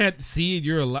you can't see it.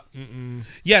 You're a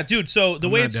Yeah, dude. So the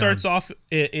I'm way not it starts off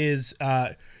is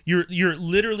you're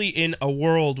literally in a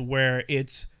world where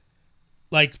it's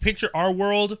like picture our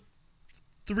world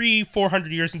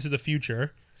 300-400 years into the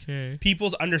future. Okay.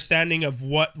 People's understanding of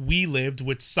what we lived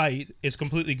with sight is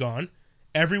completely gone.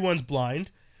 Everyone's blind,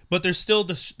 but there's still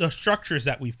the structures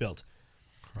that we've built.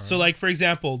 So, like for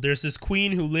example, there's this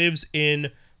queen who lives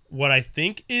in what I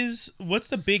think is what's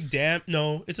the big dam?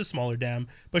 No, it's a smaller dam,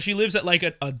 but she lives at like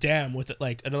a dam with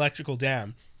like an electrical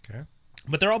dam. Okay.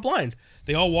 But they're all blind.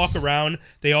 They all walk around.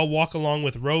 They all walk along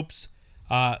with ropes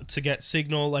to get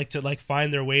signal, like to like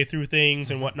find their way through things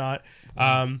and whatnot.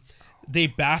 They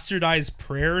bastardize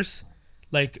prayers,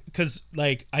 like because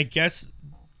like I guess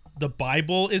the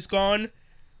Bible is gone,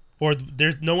 or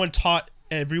there's no one taught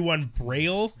everyone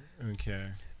Braille.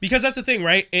 Okay. Because that's the thing,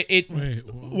 right?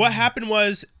 What happened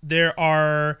was there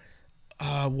are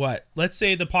let's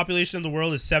say the population of the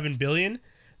world is 7 billion.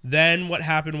 Then what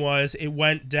happened was it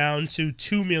went down to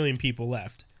 2 million people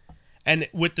left. And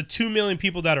with the 2 million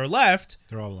people that are left,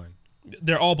 They're all blind.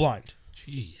 they're all blind.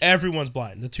 Jeez. Everyone's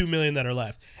blind. The 2 million that are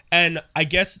left. And I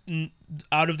guess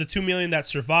out of the 2 million that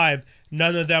survived,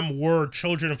 none of them were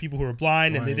children of people who were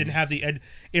blind, and they didn't have the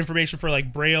information for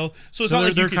like Braille. So it's not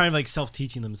like they're you can, kind of like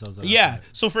self-teaching themselves. At that yeah. point.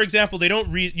 So for example, they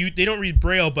don't read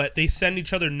Braille, but they send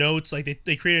each other notes. Like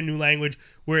they create a new language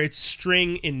where it's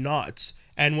string in knots.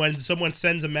 And when someone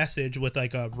sends a message with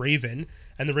like a raven,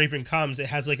 and the raven comes, it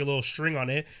has like a little string on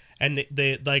it, and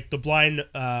they like the blind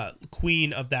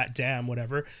queen of that dam,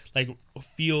 whatever, like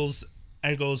feels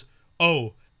and goes,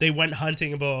 oh, they went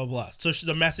hunting, blah blah blah. So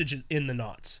the message is in the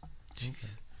knots.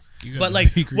 You gotta But,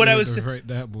 like, be what I was creative to write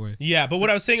that boy. Yeah, but what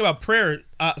I was saying about prayer,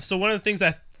 so one of the things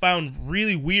I found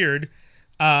really weird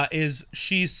is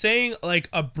she's saying like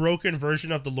a broken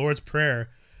version of the Lord's Prayer,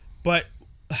 but,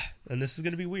 and this is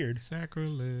going to be weird.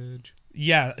 Sacrilege.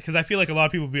 Yeah, because I feel like a lot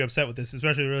of people would be upset with this,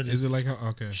 especially religious. Is it like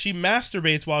okay? She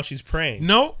masturbates while she's praying.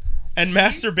 Nope. And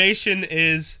masturbation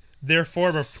is their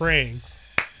form of praying.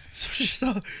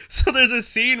 So there's a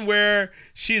scene where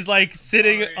she's like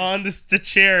sitting on the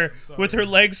chair with her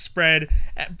legs spread,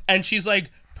 and she's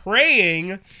like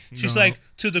praying. She's like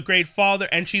to the great Father,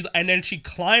 and then she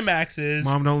climaxes.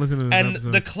 Mom, don't listen to this And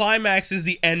episode. the climax is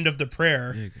the end of the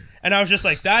prayer. And I was just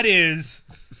like, that is.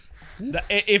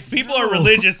 If people are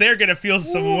religious, they're gonna feel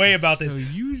some way about this. Yo,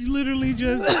 you literally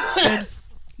just said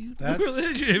That's-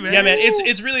 religion, man. Yeah, man,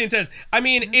 it's really intense. I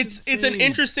mean, it's an insane.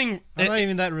 interesting. I'm not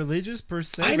even that religious per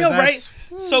se. I but know, that's-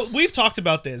 right? So we've talked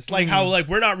about this, like how like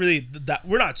we're not really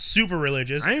we're not super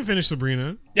religious. I ain't finished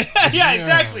Sabrina. Yeah,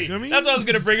 exactly. You know what I mean? That's what I was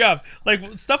gonna bring up.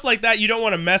 Like stuff like that, you don't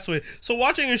want to mess with. So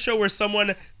watching a show where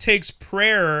someone takes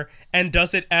prayer and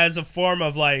does it as a form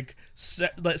of like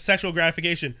sexual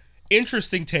gratification,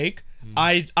 interesting take.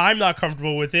 I'm not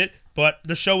comfortable with it, but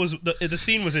the show was the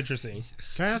scene was interesting.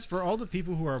 Can I ask for all the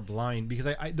people who are blind? Because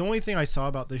I the only thing I saw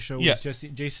about this show Yeah. was just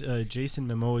Jason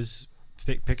Momoa's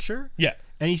picture, Yeah.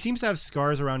 and he seems to have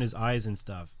scars around his eyes and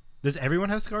stuff. Does everyone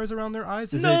have scars around their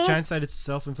eyes? Is No. there a chance that it's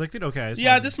self-inflicted? Okay. I just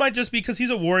Yeah, wanted- this might just be because he's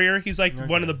a warrior. He's like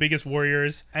one of the biggest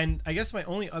warriors. And I guess my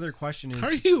only other question is How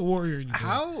are you a warrior?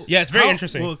 how. Yeah, it's very how-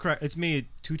 interesting. Well, correct. It's me a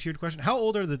two-tiered question. How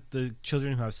old are the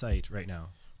children who have sight right now?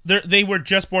 They were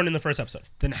just born in the first episode.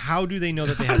 Then how do they know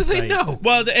that they How have do sight? they know?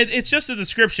 Well, it's just a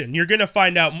description. You're gonna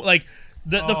find out. Like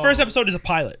the first episode is a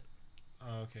pilot.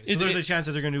 Oh, okay. So there's a chance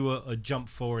that they're going to do a jump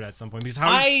forward at some point. Because how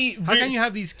I can you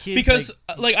have these kids? Because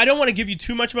like I don't want to give you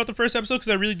too much about the first episode because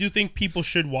I really do think people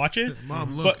should watch it.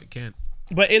 Mom, look, But- I can't.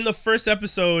 But in the first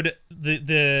episode,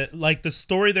 the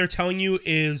story they're telling you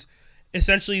is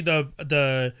essentially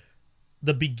the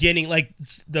beginning, like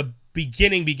the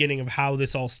beginning of how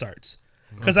this all starts.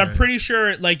 Because I'm pretty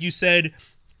sure, like you said,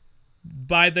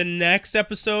 by the next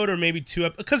episode or maybe two,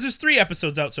 because there's 3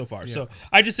 episodes out so far. So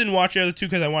I just didn't watch the other 2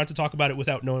 because I wanted to talk about it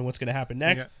without knowing what's going to happen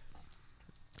next. Okay.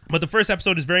 But the first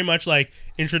episode is very much like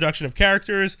introduction of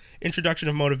characters, introduction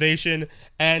of motivation,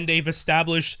 and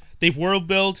they've world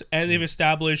built, and they've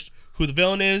established who the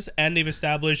villain is, and they've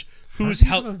established who's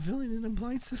How do you help. have a villain in a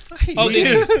blind society? Oh, they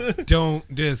do.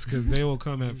 Don't diss because they will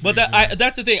come at. But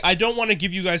that's the thing. I don't want to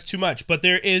give you guys too much, but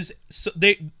there is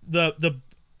the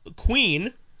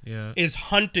queen is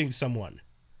hunting someone,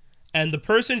 and the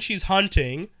person she's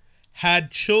hunting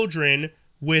had children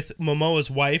with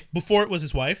Momoa's wife before it was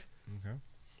his wife. Okay.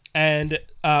 And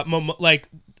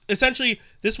essentially,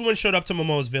 this woman showed up to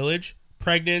Momoa's village,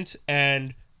 pregnant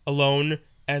and alone,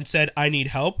 and said, "I need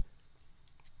help."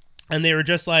 And they were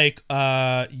just like,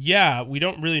 "Yeah, we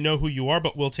don't really know who you are,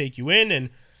 but we'll take you in." And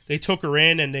they took her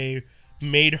in, and they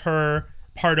made her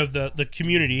part of the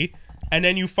community. And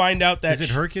then you find out that Is it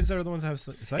her kids that are the ones that have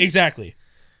sight? Exactly.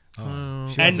 Oh.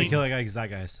 She And wants to kill that guy because that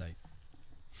guy has sight.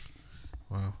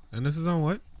 Wow. And this is on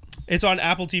what? It's on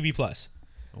Apple TV Plus.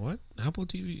 What? Apple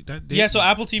TV? Yeah, so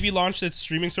Apple TV launched its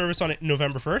streaming service on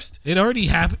November 1st. It already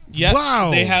happened. Yeah,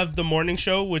 Wow. They have the morning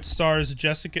show, which stars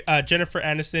Jennifer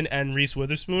Aniston and Reese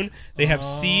Witherspoon. They have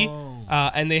C,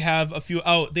 and they have a few.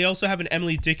 Oh, they also have an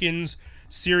Emily Dickens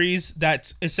series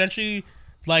that's essentially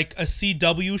like a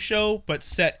CW show, but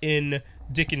set in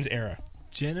Dickens era.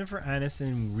 Jennifer Aniston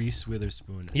and Reese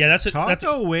Witherspoon. Yeah, that's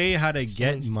a way how to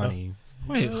get money.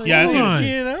 Wait, Yeah, hold on.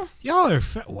 You know? Y'all are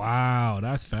wow,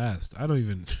 that's fast. I don't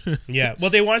even. Yeah,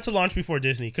 well, they wanted to launch before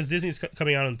Disney because Disney's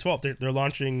coming out on the 12th. They're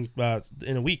launching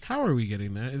in a week. How are we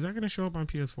getting that? Is that going to show up on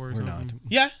PS4 or something? not.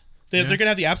 Yeah. They're gonna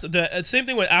have the apps. The same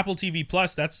thing with Apple TV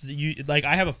Plus. That's like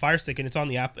I have a Fire Stick and it's on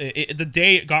the app. The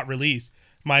day it got released,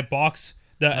 my box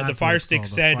the That's Fire what it's Stick called,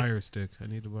 said. the Fire Stick. I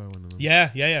need to buy one of them.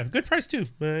 Yeah. Good price too.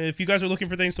 If you guys are looking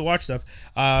for things to watch stuff.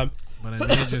 But I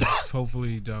may just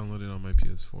hopefully download it on my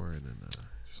PS4 and then.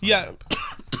 Yeah,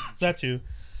 that too.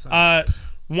 Sign up.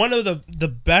 One of the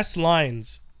best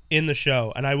lines in the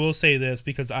show, and I will say this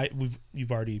because I've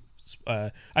already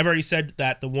said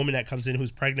that the woman that comes in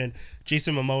who's pregnant,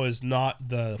 Jason Momoa, is not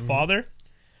the father.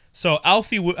 So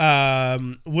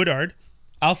Alfre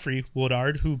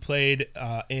Woodard, who played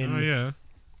in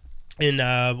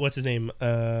what's his name,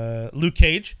 Luke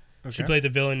Cage. Okay. She played the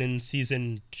villain in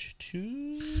season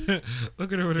 2.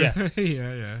 Look at her. Yeah.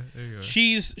 Yeah. There you go.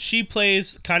 She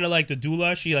plays kind of like the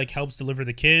doula. She like helps deliver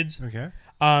the kids. Okay.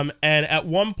 And at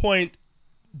one point,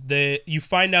 you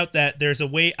find out that there's a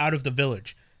way out of the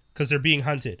village because they're being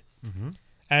hunted. Mm-hmm.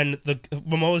 And the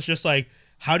Momoa's just like,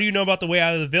 "How do you know about the way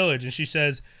out of the village?" And she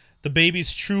says, "The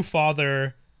baby's true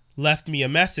father left me a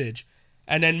message."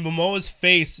 And then Momoa's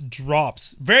face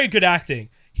drops. Very good acting.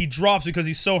 He drops because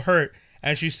he's so hurt.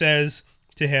 And she says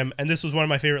to him, and this was one of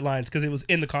my favorite lines because it was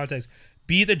in the context,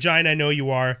 "Be the giant I know you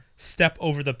are. Step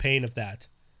over the pain of that."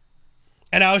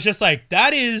 And I was just like,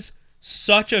 that is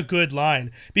such a good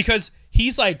line because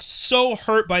he's like so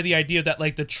hurt by the idea that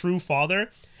like the true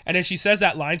father. And then she says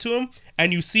that line to him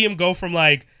and you see him go from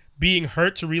like being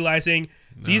hurt to realizing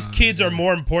these kids are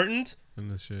more important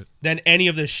than any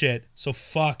of this shit. So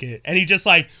fuck it. And he just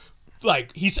and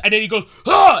then he goes,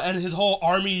 "Ah!" and his whole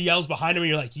army yells behind him and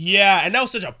you're like, yeah. And that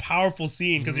was such a powerful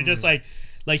scene because you're just like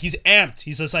he's amped.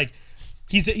 He's just like,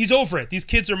 he's over it. These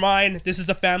kids are mine. This is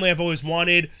the family I've always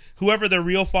wanted. Whoever their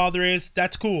real father is,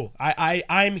 that's cool.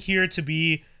 I'm here to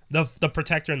be the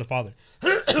protector and the father.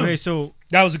 Okay, so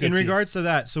that was a good in scene. regards to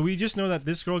that, so we just know that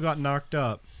this girl got knocked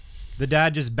up. The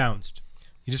dad just bounced.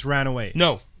 He just ran away.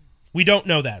 No. We don't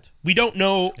know that. We don't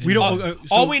know. We don't.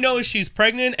 All we know is she's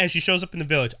pregnant and she shows up in the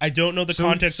village. I don't know the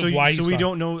context of why he's So we gone.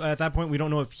 don't know at that point. We don't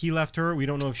know if he left her. We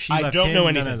don't know if she left him. I don't know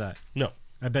anything. None of that. No.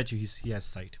 I bet you he has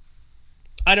sight.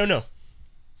 I don't know.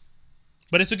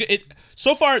 But it's a good.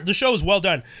 So far, the show is well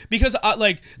done because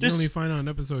You there's only find out in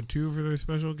episode 2 for their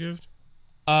special gift.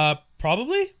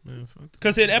 probably Man, fuck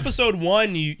because in episode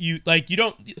 1 you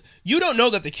don't know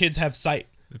that the kids have sight.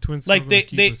 the twins Like struggle to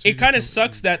keep a it secret kind of from-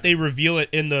 sucks that they reveal it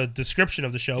in the description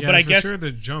of the show. Yeah, but I for guess sure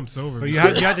the jumps over. But you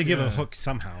had to give a hook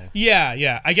somehow.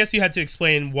 yeah. I guess you had to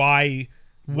explain why.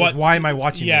 Why am I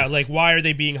watching? Yeah, this? like why are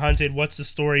they being hunted? What's the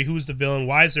story? Who's the villain?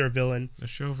 Why is there a villain? The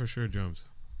show for sure jumps.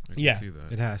 I can Yeah. see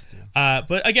that. it has to.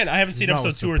 But again, I haven't seen not episode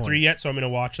what's 2 the or 3 point. yet, so I'm gonna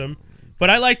watch them. But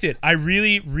I liked it. I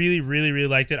really, really, really, really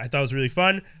liked it. I thought it was really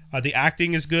fun. The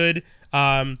acting is good.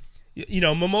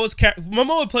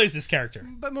 Momoa plays this character.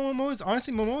 But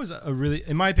Momoa's a really,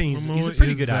 in my opinion, he's a Momoa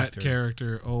pretty is good that actor.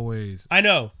 character always. I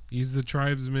know. He's the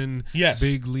tribesman, Yes.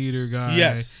 big leader guy.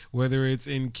 Yes. Whether it's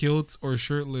in kilts or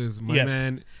shirtless, my Yes.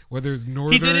 man. Whether it's did it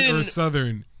northern or in-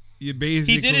 southern, you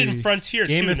basically He did it in Frontier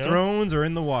Game too. of no? Thrones or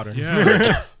in the water.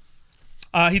 Yeah.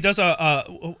 He does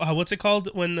what's it called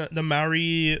when the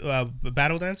Maori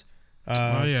battle dance?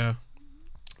 Oh yeah.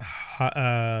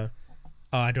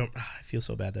 I feel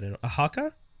so bad that I don't. A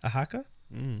haka.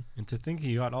 And to think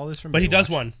he got all this from. But he does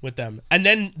Baywatch. one with them, and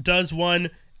then does one,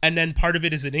 and then part of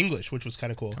it is in English, which was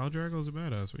kind of cool. Khal Drogo's a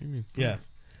badass. What do you mean? Yeah,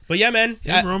 but yeah, man.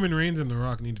 Him, Roman Reigns, and The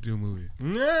Rock need to do a movie,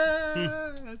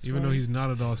 That's even funny. though he's not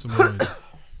at all Samoan.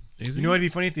 Is You know what'd be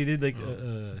funny if they did like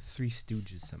Three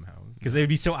Stooges somehow, because they would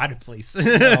be so out of place.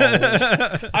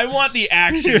 I want the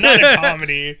action, not a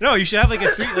comedy. No, you should have like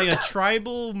a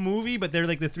tribal movie, but they're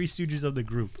like the Three Stooges of the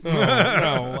group.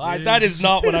 No, that is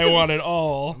not what I want at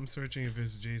all. I'm searching if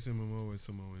it's Jason Momoa is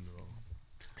Samoan at all.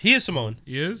 He is Samoan.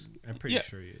 He is? I'm pretty Yeah.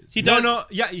 sure he is. He does- No,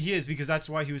 yeah, he is, because that's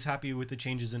why he was happy with the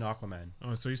changes in Aquaman.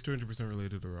 Oh, so he's 200%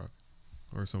 related to Rock.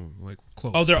 Or someone like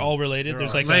close. Oh, they're all related. They're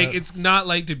There's all- like it's not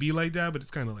like to be like that, but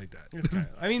it's kind of like that. It's kinda-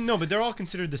 I mean, no, but they're all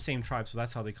considered the same tribe, so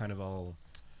that's how they kind of all.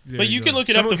 There But you can go. look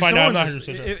it up to find out. I'm not Samoans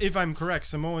 100% is- sure. if I'm correct,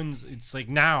 Samoans, it's like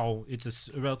now it's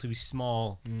a relatively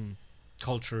small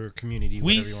culture community. We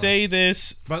whatever you say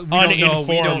this want. But we don't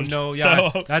uninformed. know.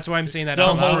 Yeah, So that's why I'm saying that.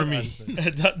 don't out hold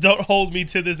loud. don't hold me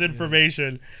to this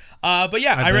information. But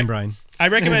yeah, I blame Brian. I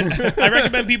recommend I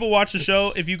recommend people watch the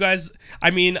show. If you guys,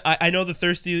 I mean, I know the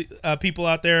thirsty people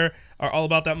out there are all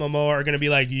about that Momoa are gonna be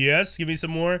like, yes, give me some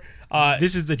more.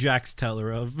 This is the Jax Teller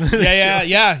of. Yeah.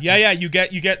 You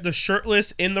get the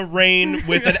shirtless in the rain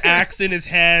with an axe in his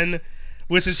hand,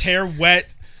 with his hair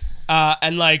wet,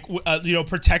 and like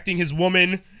protecting his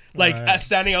woman. Like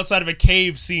standing outside of a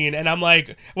cave scene, and I'm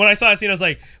like, when I saw that scene, I was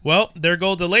like, "Well, there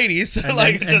go the ladies." And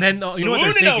like, then just you know what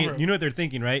they're swooning thinking. over. You know what they're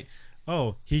thinking, right?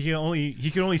 Oh, he can only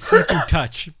see through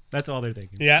touch. That's all they're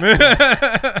thinking. Yeah.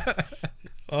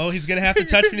 Oh, he's gonna have to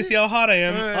touch me to see how hot I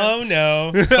am. Oh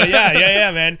no. But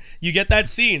yeah, man. You get that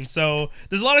scene. So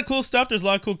there's a lot of cool stuff. There's a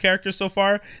lot of cool characters so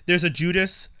far. There's a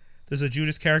Judas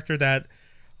character that,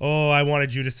 I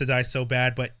wanted Judas to die so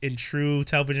bad, but in true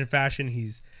television fashion,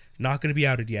 he's not gonna be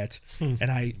outed yet.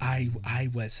 And I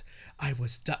was.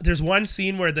 There's one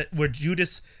scene where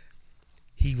Judas,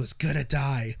 he was gonna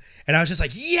die, and I was just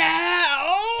like, yeah.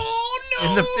 Oh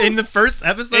no. In the first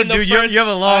episode, In the dude, first- you have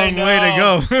a long I way to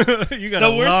go. You got The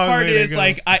a worst long part way to is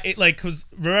go. because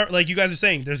remember, like you guys are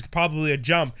saying, there's probably a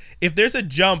jump. If there's a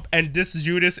jump and this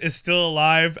Judas is still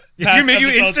alive, It's gonna past make you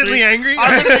episode instantly 3, angry?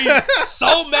 I'm gonna be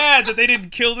so mad that they didn't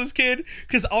kill this kid.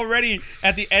 Because already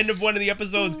at the end of one of the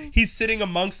episodes, he's sitting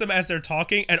amongst them as they're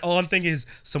talking, and all I'm thinking is,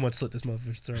 someone slit this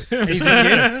motherfucker's throat. He's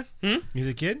a kid. He's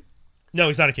a kid. No,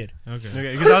 he's not a kid.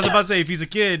 Okay. Because I was about to say, if he's a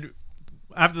kid,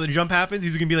 after the jump happens,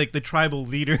 he's gonna be like the tribal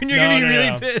leader, and you're No, gonna be no, really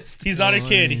no. pissed. He's not a Oh,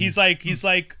 kid. I mean- He's like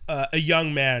a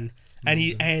young man,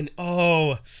 and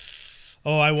I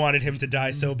wanted him to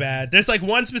die so bad. There's like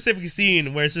one specific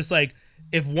scene where it's just like,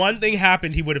 if one thing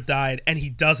happened, he would have died, and he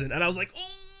doesn't. And I was like,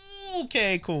 oh,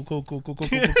 okay, cool. Well,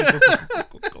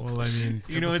 I mean,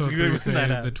 You know it's episode good 3 when said that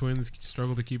the happens. twins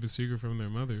struggle to keep a secret from their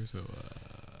mother, so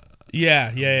Yeah.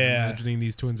 imagining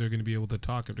these twins are going to be able to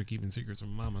talk after keeping secrets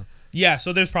from mama. Yeah,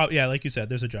 so there's probably, like you said,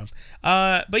 there's a jump.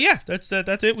 But yeah, that's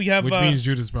it. We have Which means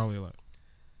Judas is probably alive.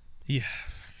 yeah.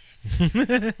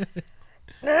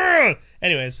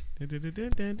 Anyways,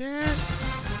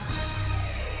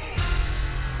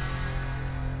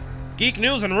 geek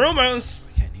news and rumors.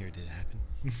 I can't hear. Did it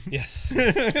happen? Yes,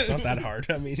 it's not that hard.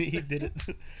 I mean, he did it.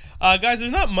 Guys,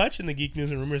 there's not much in the geek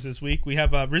news and rumors this week. We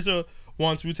have RZA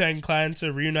wants Wu-Tang Clan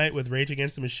to reunite with Rage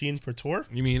Against the Machine for tour.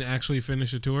 You mean actually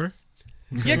finish a tour?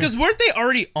 Yeah, because weren't they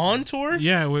already on tour?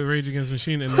 Yeah, with Rage Against the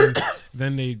Machine, and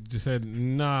then they just said,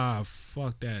 nah,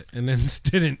 fuck that, and then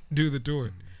didn't do the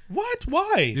tour. What?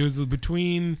 Why? It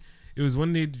was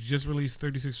when they just released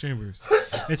 36 Chambers.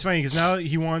 It's funny because now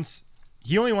he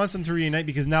only wants them to reunite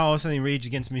because now all of a sudden Rage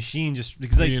Against Machine just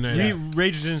because like Reunite.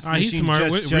 Rage Against Machine He's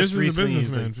smart. just Riz is a recently is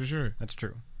businessman, like- for sure. That's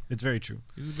true. It's very true.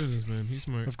 He's a businessman. He's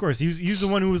smart. Of course, he's the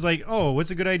one who was like, "Oh,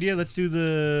 what's a good idea? Let's do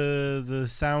the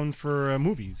sound for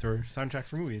movies or soundtrack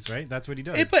for movies." Right? That's what he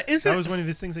does. But is that it- was one of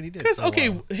his things that he did. Because for a okay,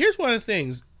 while. here's one of the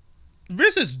things.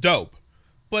 Riz is dope,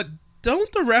 but don't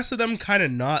the rest of them kind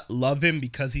of not love him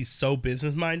because he's so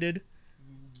business minded?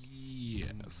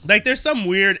 Yes. Like there's a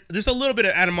little bit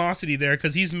of animosity there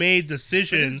because he's made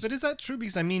decisions. But is that true?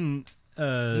 Because I mean,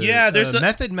 there's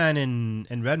Method Man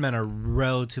and Redman are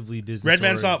relatively business.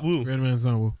 Redman's not Woo. Redman's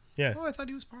not Woo. Yeah. Oh, I thought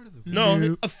he was part of the. No,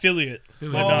 Nope. affiliate. Oh,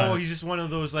 not. he's just one of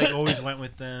those like always went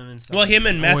with them and stuff. Well, him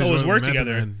and Meth always went work with Method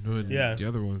together. Man. Yeah. The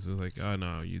other ones was like, oh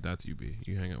no, that's UB.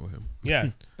 You hang out with him. Yeah,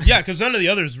 because none of the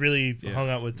others really hung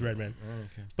out with Redman. Oh,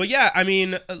 okay. But yeah, I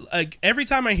mean, like every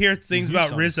time I hear things These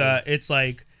about new songs, RZA, it's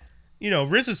like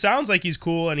RZA sounds like he's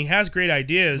cool and he has great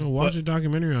ideas. Watch a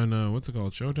documentary on what's it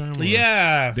called, Showtime? Or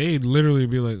Yeah. they literally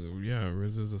be like, yeah,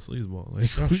 RZA's a sleazeball. Like,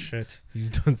 Oh shit. he's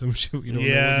done some shit. You don't know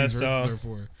Yeah, what these verses so- are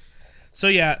for. So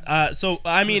yeah, so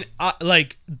I mean,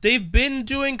 like they've been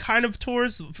doing kind of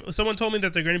tours. Someone told me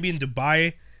that they're going to be in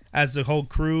Dubai as the whole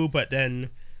crew, but then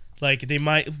like they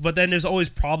might. But then there's always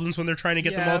problems when they're trying to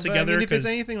get them all but, together. I mean, if it's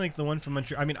 'cause- anything like the one from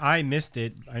Montreal, I mean, I missed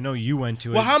it. I know you went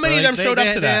to it. Well, how many but, of them like, showed up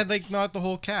they to They that? had like not the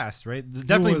whole cast, right?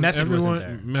 Definitely Method wasn't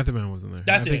there. Method Man wasn't there.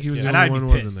 That's I think it, he was yeah. the And only I'd one be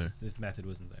who wasn't pissed there. if Method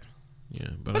wasn't there. Yeah,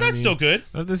 but that's still good.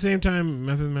 At the same time,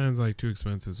 Method Man's like too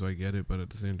expensive, so I get it. But at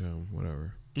the same time,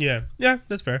 whatever. Yeah,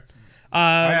 that's fair.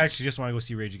 I actually just want to go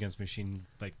see Rage Against the Machine.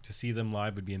 Like to see them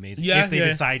live would be amazing. Yeah, if they yeah.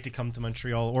 decide to come to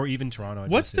Montreal or even Toronto. I'd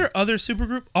What's go see their it. other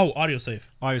supergroup? Oh, Audioslave.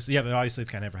 Obviously, yeah, but obviously it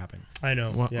can't ever happen. I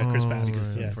know. What- Yeah, Chris oh, Baskin.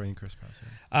 right. Yeah. For Chris Pass.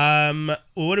 Yeah.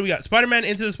 What do we got? Spider-Man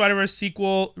Into the Spider-Verse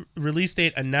sequel release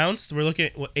date announced. We're looking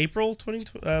at what, April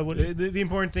 2020. What? The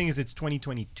important thing is it's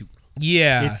 2022.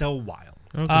 Yeah. It's a while.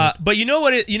 Okay. But you know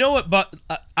what? But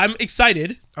I'm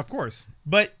excited. Of course.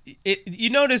 But you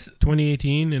notice,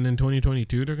 2018 and then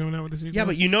 2022 they're coming out with the sequel. yeah.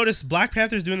 But you notice Black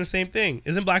Panther's doing the same thing.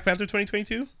 Isn't Black Panther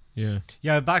 2022? yeah.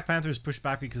 Yeah, Black Panther's pushed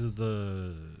back because of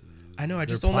the. I know. I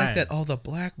just their don't like plan. that all the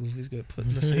black movies get put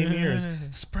in the same years.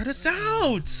 Spread us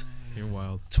out. You're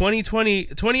wild.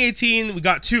 2018, we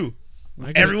got two. I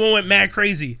get Everyone went mad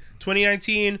crazy.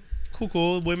 2019,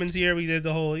 cool. Women's Year, we did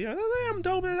the whole, I'm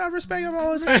dope and I respect them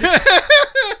all.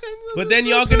 But then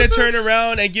y'all gonna turn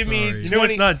around and give me Sorry. 20. You know,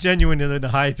 it's not genuine until the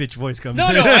high pitched voice comes. No, I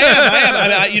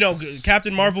am. I mean,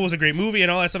 Captain Marvel was a great movie and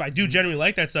all that stuff. I do genuinely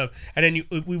like that stuff. And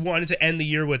then we wanted to end the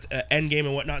year with Endgame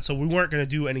and whatnot, so we weren't going to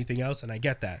do anything else, and I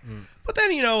get that. But then,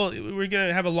 we're going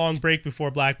to have a long break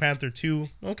before Black Panther 2.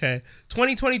 Okay.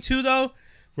 2022, though,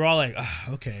 we're all like,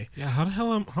 okay. Yeah.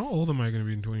 How old am I going to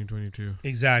be in 2022?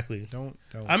 Exactly. Don't.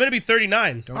 I'm going to be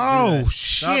 39. Don't Oh, do that.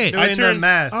 shit. Stop doing I turned- the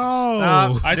math.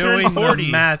 Oh. Stop I turned doing 40.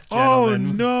 The math, Oh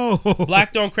gentlemen. no.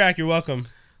 Black don't crack. You're welcome.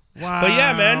 Wow. But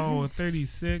yeah, man.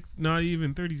 36. Not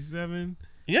even 37.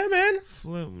 Yeah, man.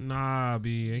 Flip. Nah,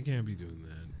 B. I can't be doing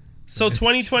that. So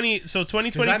 2020. So 'Cause that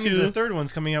means 2022. the third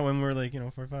one's coming out when we're like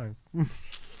 45.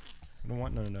 I don't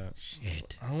want none of that.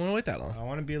 Shit. I don't want to wait that long. I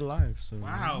want to be alive. So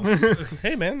Wow.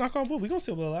 Hey, man, knock on wood. We gonna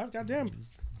still be alive. Goddamn.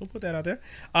 Don't put that out there.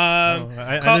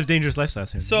 I live dangerous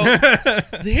lifestyles here. So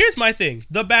here's my thing: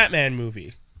 the Batman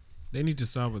movie. They need to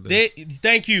stop with this.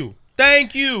 Thank you.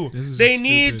 This is they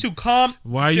need stupid. to calm.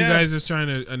 Why are you down. guys just trying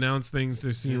to announce things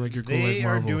to seem like you're cool they like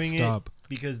are Marvel? doing Stop. it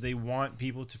because they want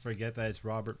people to forget that it's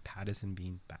Robert Pattinson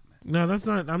being Batman. No, that's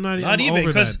not. I'm not, Not I'm even,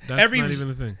 over 'cause that. That's every- not even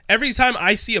a thing. Every time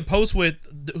I see a post with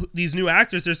these new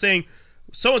actors, they're saying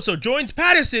so and so joins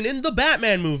Pattinson in the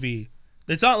Batman movie.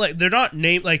 It's not like they're not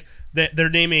named like they're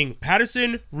naming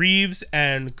Pattinson, Reeves,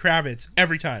 and Kravitz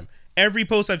every time. Every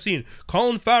post I've seen,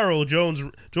 Colin Farrell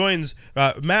joins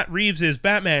Matt Reeves as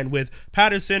Batman with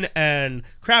Pattinson and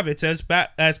Kravitz as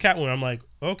Catwoman. I'm like,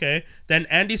 okay. Then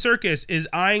Andy Serkis is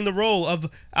eyeing the role of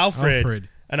Alfred.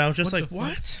 And I was just What like, the fuck?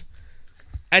 what?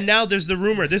 And now there's the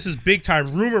rumor. This is big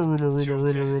time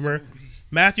rumor.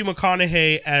 Matthew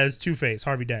McConaughey as Two-Face,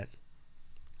 Harvey Dent.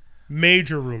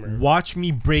 Major rumor. Watch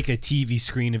me break a TV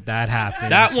screen if that happens.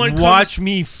 That one comes- Watch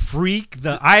me freak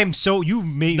the. I am so you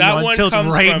made me That on one tilt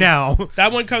comes right from- now.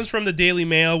 That one comes from the Daily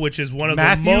Mail, which is one of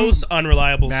Matthew? the most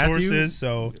unreliable Matthew? sources.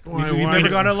 So Why, We've why never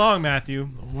don't- gone along, Matthew.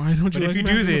 Why don't you But like if you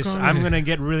Matthew do this, McConaughey? I'm gonna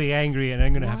get really angry and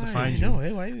I'm gonna have to Why? find I you. know,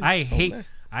 hey, why are you I so hate. mad?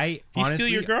 I He steal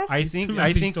honestly, your girl? I think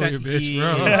Matthew that stole your bitch, he. bro.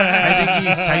 I think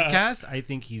he's typecast. I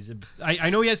think he's. I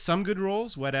know he has some good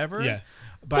roles, whatever. Yeah.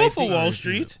 But I Wolf of think, Wall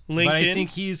Street, Lincoln. But I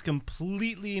think he's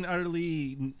completely and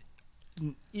utterly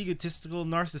egotistical,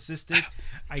 narcissistic.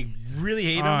 I really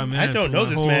hate him. Ah, man, I don't from know the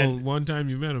this whole man. One time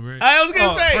you met him, right? I was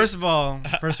gonna say.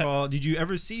 First of all, did you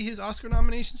ever see his Oscar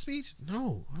nomination speech?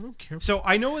 No, I don't care. So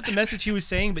I know what the message he was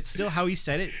saying, but still how he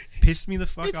said it pissed me the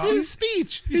fuck It's off. his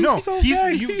speech. No, so he's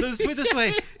bad. let's put it this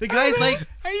way. The guy's like,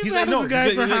 he's like, mad at no, the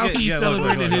guy for how he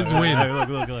celebrated his win.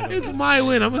 Look, It's my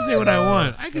win. I'm gonna say what I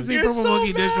want. I can say You're Purple so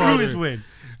Monkey bad. Screw his Dishwasher. win.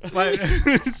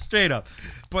 But straight up.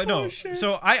 But no, shit.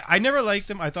 so I never liked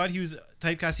him. I thought he was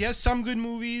typecast. He has some good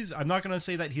movies. I'm not gonna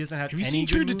say that he doesn't have Have you any seen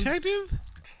good True movies. Detective?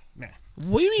 Nah.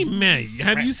 What do you mean, man?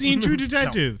 Have you seen True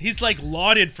Detective? He's like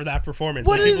lauded for that performance.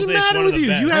 What Like, does people it say it's matter one of with the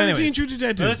you? best. You haven't Anyways, seen True Let's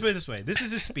Detective. put it this way. This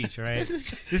is his speech, all right?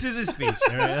 This is his speech.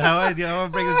 All right? I want to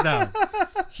break this down.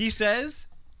 He says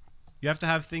you have to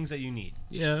have things that you need.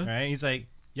 Yeah. All right? He's like,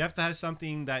 you have to have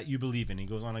something that you believe in. He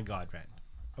goes on a God rant.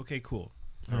 Okay, cool.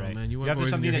 All Oh, right. man, you you went have to boys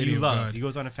have in something your that you hating of love. God. He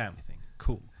goes on a family thing.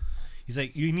 Cool. He's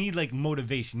like, you need like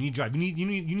motivation. You need drive. You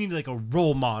need like a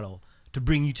role model to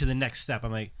bring you to the next step.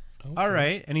 I'm like, all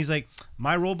right. And he's like,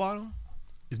 my role model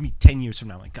is me 10 years from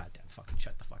now. I'm like, goddamn, fucking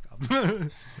shut the fuck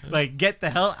up. Like, get the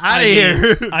hell out of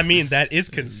here. I mean, that is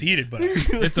conceited, but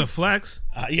It's a flex.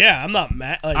 yeah, I'm not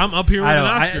mad. Like, I'm up here with I an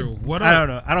don't- Oscar. What up? I don't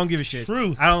know. I don't give a shit.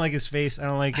 Truth. I don't like his face. I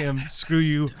don't like him. Screw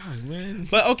you. God, man.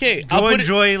 but okay, Go I'll put it,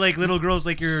 enjoy like little girls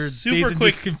like your Super Days and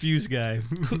quick- Duke Confused guy.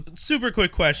 super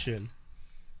quick question.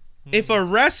 If a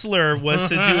wrestler was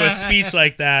to do a speech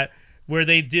like that, where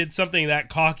they did something that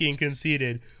cocky and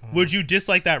conceited, would you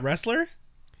dislike that wrestler?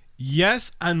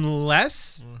 Yes,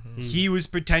 unless he was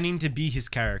pretending to be his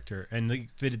character and like,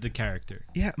 fitted the character.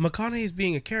 Yeah, McConaughey's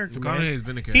being a character, man. McConaughey's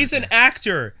been a character. He's an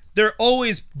actor. They're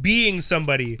always being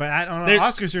somebody. But on There-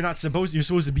 Oscars, you're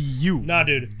supposed to be you. Nah,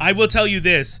 dude. I will tell you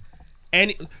this.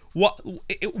 And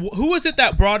who was it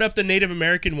that brought up the Native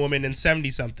American woman in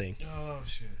 70 something? Oh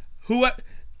shit. Who?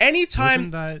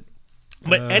 Anytime. Wasn't that?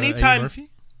 But Eddie anytime. Murphy?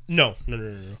 No.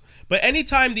 But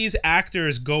anytime these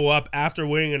actors go up after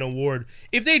winning an award,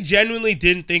 if they genuinely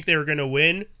didn't think they were going to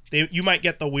win, you might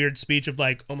get the weird speech of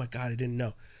like, oh my God, I didn't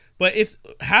know. But if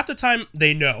half the time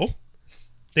they know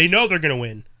they're going to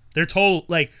win. They're told,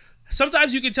 like,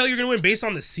 sometimes you can tell you're going to win based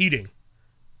on the seating.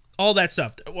 All that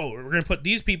stuff. Well, we're going to put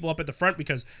these people up at the front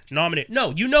because nominate.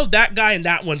 No, you know that guy and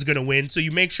that one's going to win, so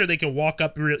you make sure they can walk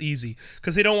up real easy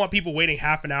because they don't want people waiting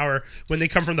half an hour when they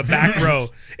come from the back row.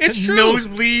 It's true.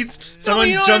 Nosebleeds. Someone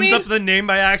you know what jumps I mean? up to the name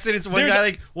by accident. It's one There's- guy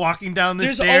like walking down the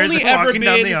There's stairs only and ever walking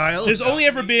down been the aisle. there's only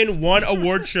ever been one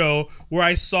award show where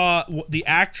I saw the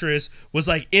actress was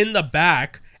like in the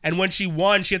back, and when she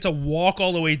won, she had to walk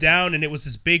all the way down, and it was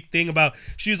this big thing about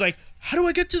she was like, how do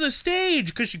I get to the stage?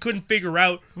 Because she couldn't figure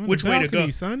out which way to go.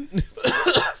 Balcony, son.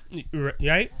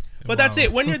 Right? But that's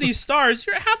it. When you're these stars,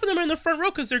 half of them are in the front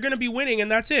row because they're going to be winning, and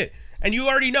that's it. And you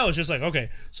already know. It's just like, okay.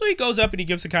 So he goes up and he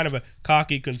gives a kind of a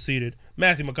cocky, conceited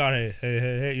Matthew McConaughey,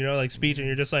 hey, you know, like speech, and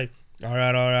you're just like, all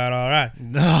right.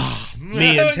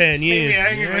 Me in 10 years.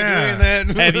 Yeah.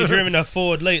 Have you driven a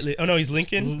Ford lately? Oh, no, he's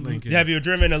Lincoln? Lincoln. Have you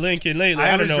driven a Lincoln lately?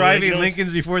 I don't was know. driving Like, you know,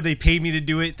 Lincolns before they paid me to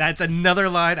do it. That's another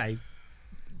line. I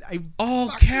all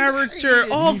character.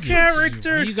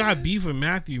 Why you got beef with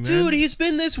Matthew, man? Dude, he's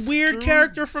been this weird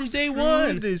character from day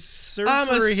one. This surfer, I'm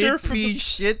a surfer hippie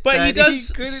shit. But he that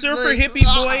does couldn't, surfer like, hippie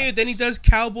boy, then he does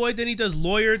cowboy, then he does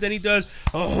lawyer, then he does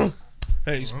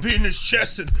and he's beating his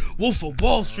chest and Wolf of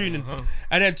Wall Street,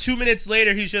 and then 2 minutes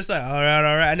later he's just like all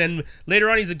right, and then later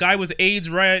on he's a guy with AIDS,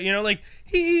 right? You know, like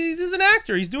he's an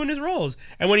actor, he's doing his roles,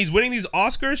 and when he's winning these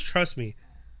Oscars, trust me,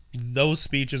 those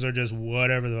speeches are just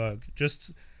whatever the fuck.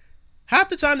 Just half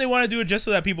the time they want to do it just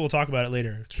so that people will talk about it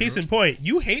later. Case in point,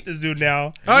 you hate this dude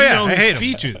now. Oh You yeah, know I his hate him.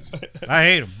 speeches. I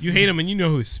hate him. You hate him, and you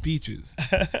know his speeches.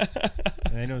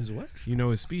 I know his what? You know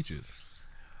his speeches.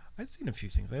 I've seen a few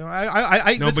things. I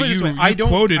No, let's but put it this you- way. you I don't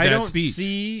quoted I that don't speech.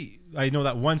 see. I know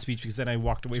that one speech because then I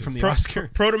walked away from the Oscar.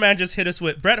 Protoman just hit us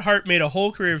with Bret Hart made a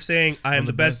whole career of saying, I am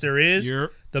the best there is,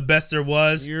 Yep. the best there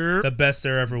was, Yep. the best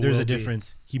there ever There's will a be.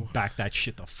 difference. He backed that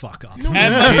shit the fuck up.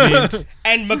 And,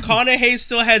 and McConaughey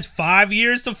still has 5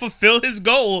 years to fulfill his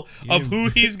goal of who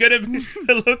he's going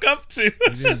to look up to. You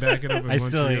didn't back it up. In I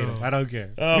still hate Montreal. him. I don't care.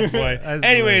 Oh, boy. I still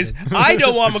Anyways, hate him. I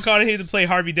don't want McConaughey to play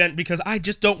Harvey Dent because I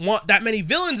just don't want that many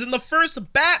villains in the first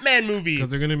Batman movie. Because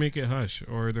they're gonna make it Hush,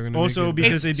 or they're gonna Also, make it,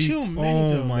 because It's they'd be. too many,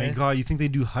 Oh though, my man. god! You think they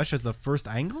do Hush as the first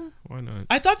angle? why not?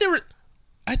 I thought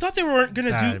they weren't going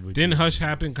to That do... would Didn't Hush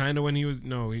happen kind of when he was?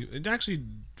 No, it actually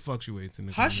fluctuates in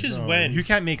the Hush comics. is No, when... you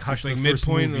can't make Hush It's like the first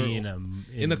midpoint movie or- in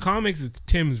in the comics. It's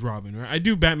Tim's Robin, right? I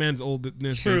do Batman's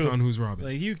oldness True. based on who's Robin.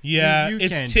 like you. Yeah, you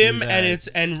can't it's do Tim that. and it's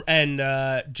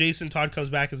and Jason Todd comes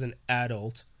back as an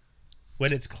adult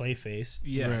when it's Clayface.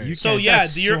 yeah. Right. You So, can't, yeah,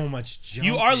 that's you're- so much.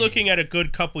 You are jumping. looking at a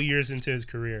good couple years into his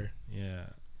career. Yeah.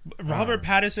 Robert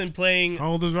Pattinson playing...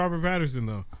 How old is Robert Patterson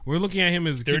though? We're looking at him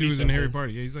as a kid 30 who was in Harry something. Potter.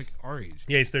 Yeah, he's like our age.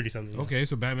 Yeah, he's 30 something. Okay,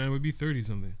 so Batman would be 30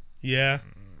 something. Yeah.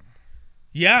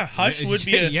 Yeah, Hush would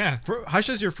be a... yeah. For Hush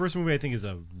as your first movie, I think is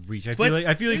a reach. I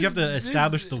But feel like you have to it's-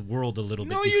 establish the world a little bit.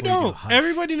 No, before you don't. do Hush.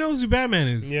 Everybody knows who Batman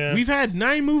is. Yeah. We've had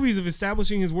 9 movies of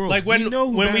establishing his world. Like when we know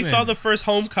who we Batman saw is. the first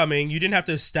Homecoming, you didn't have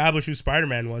to establish who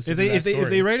Spider-Man was. to If do they that if story.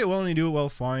 they write it well and they do it well,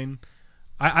 fine.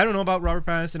 I don't know about Robert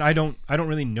Pattinson. I don't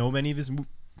really know many of his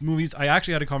movies. I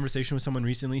actually had a conversation with someone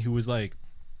recently who was like,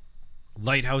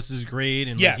 Lighthouse is great,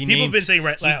 and Yeah, like, he people named, have been saying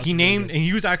right he, he named and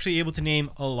he was actually able to name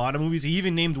a lot of movies. He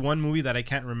even named one movie that I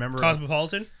can't remember.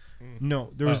 Cosmopolitan. No,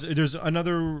 there's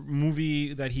another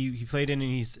movie that he played in,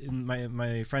 and he's in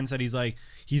my friend said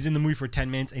he's in the movie for 10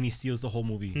 minutes and he steals the whole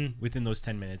movie within those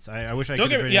 10 minutes. I wish I Don't could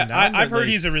get have me. written Yeah, it down. I've but, heard like,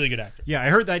 he's a really good actor. yeah, I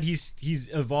heard that he's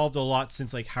evolved a lot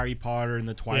since like Harry Potter and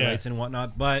the Twilights and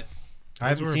whatnot, but I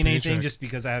Those haven't were a seen anything paycheck. just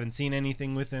because I haven't seen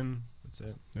anything with him. That's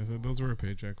it. Those were a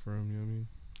paycheck for him. You know what I mean?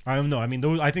 I don't know. I mean,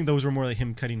 I think those were more like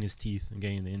him cutting his teeth and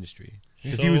getting in the industry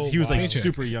because So he was like wild.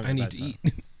 super young. I at need that to time.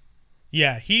 eat.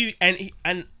 Yeah,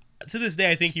 and to this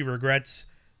day, I think he regrets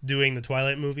doing the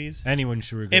Twilight movies. Anyone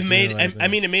should regret. It made, realizing- I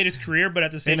mean, it made his career, but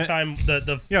at the same In a- time,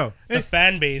 the yo,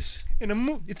 fan base. in a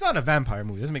movie, it's not a vampire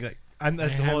movie. It doesn't make like. That's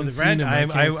I the whole haven't other seen rant. them. I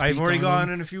can't I've speak already on gone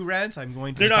them. on a few rants. I'm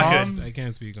going to. They're not Tom. good. I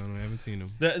can't speak on them. I haven't seen them.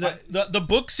 The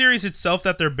book series itself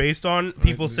that they're based on,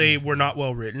 people say were not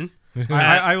well written.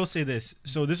 I will say this.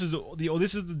 So this is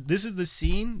this is the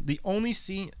scene. The only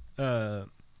scene.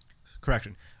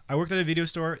 Correction. I worked at a video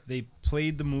store. They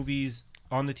played the movies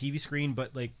on the TV screen,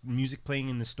 but like music playing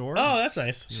in the store. Oh, that's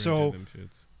nice. So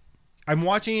I'm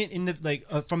watching it in the like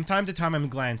from time to time. I'm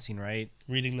glancing right,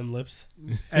 Reading them lips.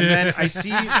 and then I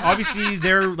see obviously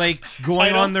they're like going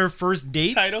Title? on their first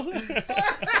dates. Title.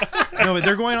 No, but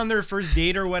they're going on their first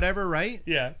date or whatever, right?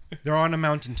 Yeah. They're on a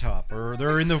mountaintop or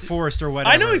they're in the forest or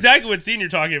whatever. I know exactly what scene you're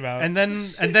talking about. And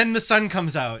then the sun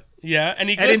comes out, yeah, and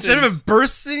he and glistens. instead of it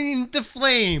bursting into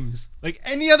flames like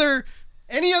any other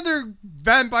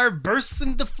vampire bursts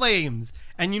into flames.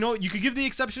 And you know, you could give the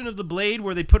exception of the Blade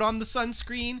where they put on the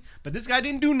sunscreen, but this guy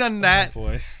didn't do none of that.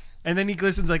 boy. And then he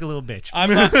glistens like a little bitch.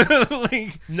 I'm not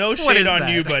like, no what shade is on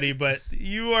that? you, buddy, but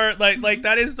you are like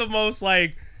that is the most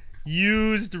like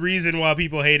used reason why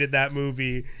people hated that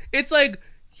movie. It's like,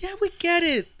 yeah, we get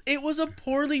it. It was a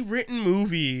poorly written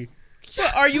movie.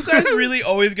 But are you guys really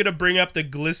always gonna bring up the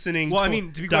glistening? Well, I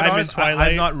mean, to be quite Diamond honest,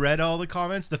 Twilight? I've not read all the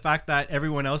comments. The fact that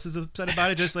everyone else is upset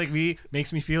about it, just like me,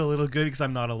 makes me feel a little good because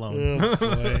I'm not alone. Oh,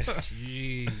 boy.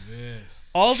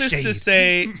 Jesus. All this to Shade.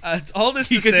 say, all this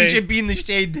to Because say. he should be in the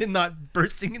shade and not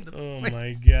bursting in the Oh flame.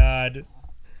 my god.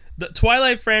 The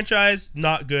Twilight franchise,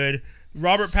 not good.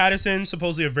 Robert Pattinson,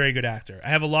 supposedly a very good actor. I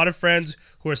have a lot of friends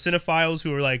who are cinephiles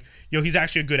who are like, yo, he's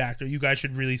actually a good actor. You guys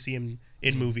should really see him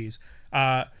in movies.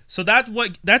 So that's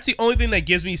the only thing that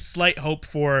gives me slight hope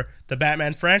for the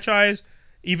Batman franchise.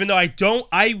 Even though I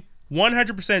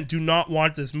 100% do not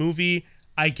want this movie.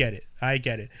 I get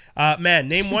it. Man,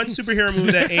 name one superhero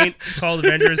movie that ain't called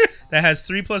Avengers that has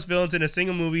 3+ villains in a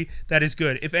single movie that is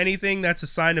good. If anything, that's a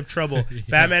sign of trouble. Yeah.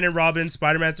 Batman and Robin,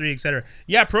 Spider-Man 3, etc.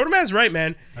 Yeah, Protoman's right,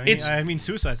 man. I mean,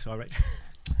 Suicide Squad, right?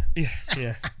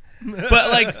 Yeah.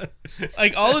 But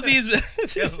like all of these,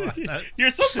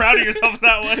 you're so proud of yourself with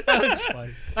that one. That was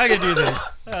funny. I can do this.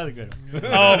 That was a good one.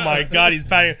 Oh my God, he's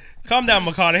patting. Calm down,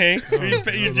 McConaughey.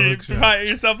 You pat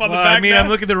yourself on the Well, back. I mean, now? I'm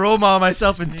looking to role model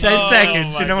myself in 10 Oh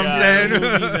seconds. my You know what I'm God. A saying?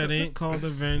 movie that ain't called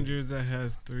Avengers that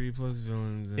has 3+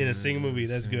 villains In a single movie,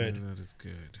 that's good. That is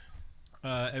good.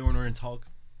 Edward Norton's Hulk.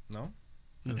 No.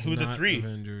 That's Who are the not 3?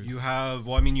 Avengers. You have.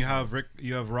 Well, I mean, you have Rick.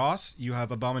 You have Ross. You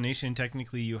have Abomination.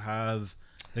 Technically, you have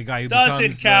the guy who Doesn't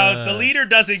becomes count. The leader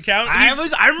doesn't count. I'm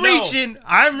No. reaching.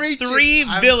 I'm reaching. 3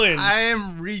 villains. I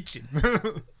am reaching.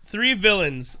 3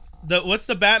 villains. What's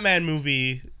the Batman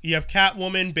movie? You have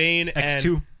Catwoman, Bane, and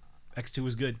X2. X2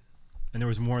 was good, and there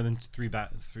was more than three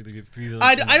villains.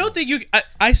 I don't think you.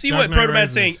 I see Dark what Knight Protoman's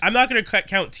Rises. saying. I'm not going to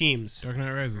count teams. Dark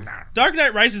Knight Rises. Dark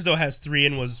Knight Rises though has 3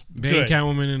 and was Bane, good.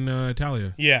 Catwoman, and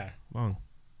Talia. Yeah, Long.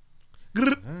 but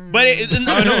Oh no! If anything,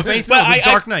 but no, the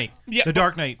Dark Knight. yeah, The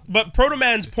Dark Knight. But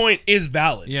Protoman's point is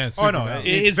valid. Yeah, it's Oh, super no, valid.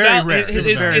 it's very rare.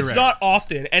 It's very rare. not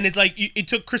often, and it's like it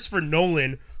took Christopher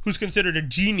Nolan, who's considered a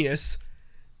genius,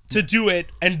 to do it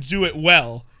and do it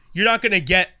well. You're not going to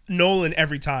get Nolan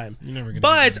every time. You're never gonna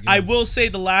But get that I again. will say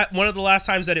one of the last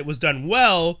times that it was done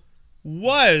well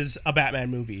was a Batman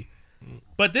movie.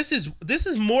 But this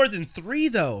is more than 3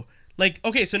 though. Like,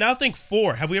 okay, so now think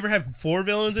 4. Have we ever had 4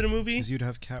 villains in a movie? Because you'd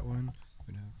have Catwoman.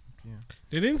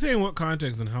 They didn't say in what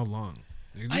context and how long.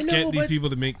 They just I know, get these but people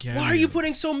to make cameos. Why are you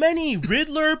putting so many?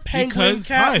 Riddler, Penguin, Because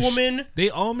Hush. Catwoman. They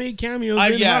all made cameos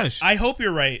in Yeah, Hush. I hope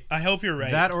you're right.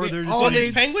 That or they're just all What, is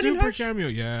made Penguin in super Hush? cameo.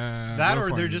 Yeah. that go or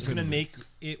find they're it. just gonna Could've make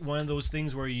it one of those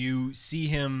things where you see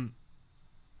him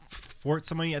fort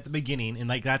somebody at the beginning and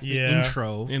like that's the Yeah.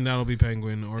 intro. been. And that'll be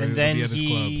Penguin, or And it'll then be at his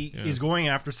he club. Yeah. is going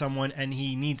after someone and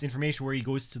he needs information where he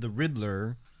goes to the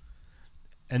Riddler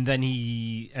and then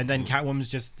Catwoman's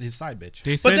just his side bitch.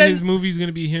 They said then- his movie's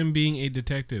gonna be him being a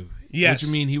detective. Yes.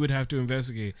 Which mean he would have to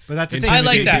investigate. But that's the And thing. I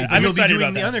like he- that. I'm he'll be excited doing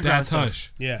about the that. underground That's stuff.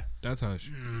 Hush. Yeah. That's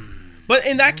Hush. But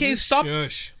in that case, stop.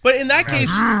 Shush. But in that case,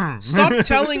 stop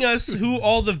telling us who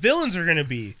all the villains are going to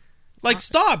be. Like,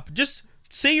 stop. Just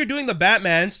say you're doing the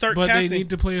Batman. Start But casting. they need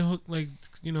to play a hook, like,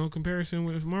 comparison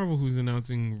with Marvel, who's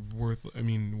announcing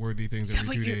worthy things every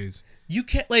but 2 you're- days. You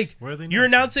can't, like, What are they you're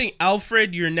announcing? announcing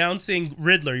Alfred, you're announcing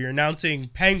Riddler, you're announcing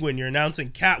Penguin, you're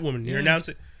announcing Catwoman, you're Yeah.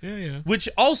 announcing. Yeah. Which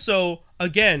also,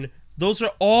 again, those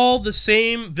are all the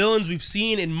same villains we've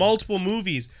seen in multiple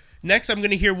movies. Next, I'm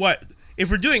going to hear what? If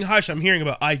we're doing Hush, I'm hearing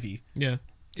about Ivy. Yeah.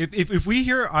 If we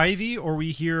hear Ivy or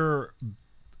we hear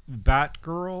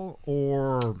Batgirl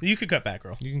or You could cut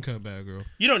Batgirl. You can cut Batgirl.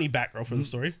 You don't need Batgirl for the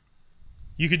story.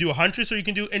 You could do a Huntress, or you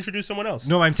can introduce someone else.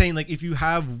 no, I'm saying like if you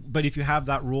have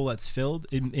that role that's filled,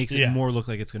 it makes it more look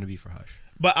like it's going to be for Hush.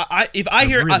 But if I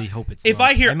hear really hope it's if not.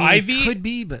 I hear mean, Ivy, it could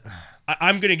be, but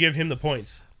I'm gonna give him the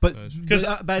points. but Because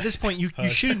by this point you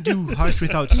shouldn't do Hush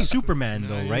without Superman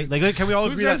though, right? Like can we all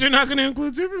Who agree says that? they're not going to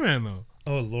include Superman though?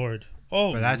 Oh Lord.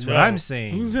 Oh, But that's no. what I'm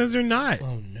saying. Who says they're not?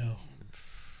 Oh no.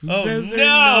 Who Oh, says they're no.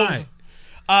 not?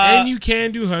 And you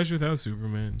can do Hush without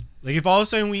Superman. Like if all of a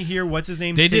sudden we hear what's his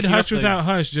name? They did taking Hush up, without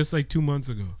Hush just like 2 months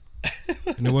ago,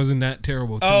 and it wasn't that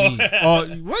terrible to Oh. me. Oh,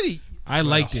 what? I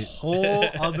liked it. Whole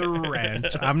other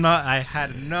rant. I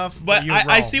had enough. But you're I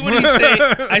wrong. see what he's saying.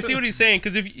 I see what he's saying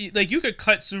because if you could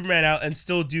cut Superman out and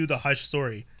still do the Hush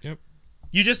story. Yep.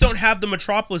 You just don't have the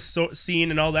Metropolis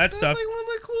scene and all that That's stuff. like one of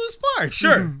the coolest parts.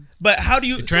 Sure, but how do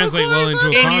you It translate well into a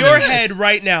in comic. your head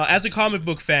right now as a comic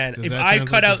book fan? Does If that I translate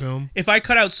cut to out film? if I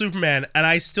cut out Superman and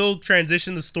I still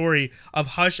transition the story of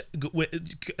Hush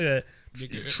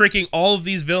tricking all of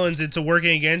these villains into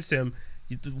working against him,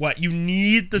 what you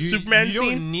need the Superman you scene?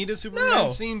 don't need a Superman No.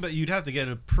 scene, but you'd have to get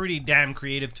a pretty damn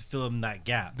creative to fill in that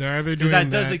gap. They're either Because doing that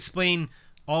does that. explain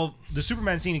all. The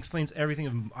Superman scene explains everything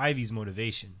of Ivy's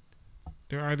motivation.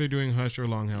 They're either doing Hush or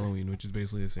Long Halloween, which is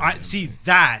basically the same. I damn see thing.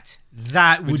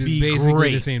 that Which would is be basically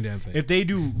great. the same damn thing. If they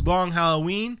do Long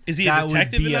Halloween, Is he a that would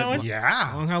detective be in that one?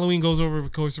 Yeah, Long Halloween goes over the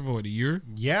course of what, a year?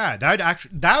 yeah.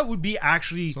 That would be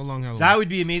actually So Long Halloween. that would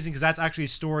be amazing because that's actually a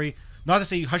story. Not to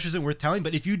say Hush isn't worth telling,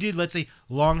 but if you did, let's say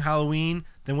Long Halloween,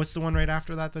 then what's the one right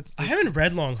after that? That's I haven't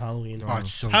read Long Halloween. oh,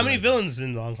 it's so How many good. villains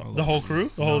in Long Halloween? The whole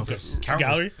crew? The whole Countless.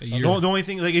 gallery? A year. The only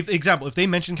thing, like, if they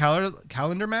mention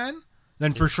Calendar Man,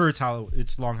 then for sure it's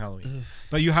Long Halloween.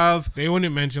 But you have, They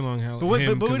wouldn't mention Long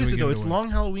Halloween. but what is it though? It's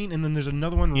Long Halloween, and then there's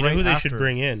another one You right know who they after. should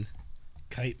bring in?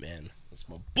 Kite Man. That's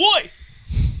my boy.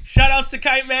 Shout outs to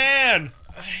Kite Man.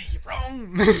 You're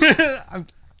wrong. I'm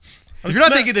If you're not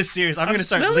smell- taking this serious, I'm I'm gonna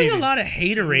start smelling leaving. a lot of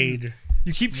haterade.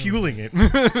 You keep fueling it.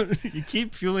 You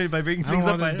keep fueling it by bringing I don't things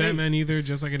want up. this Batman either,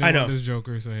 just like I I didn't know. want this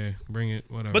Joker, so hey, bring it,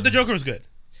 whatever. But the Joker was good.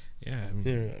 Yeah, I mean,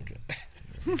 Yeah, okay.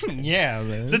 Yeah,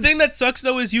 man. The thing that sucks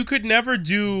though is you could never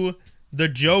do the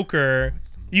Joker.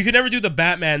 You could never do the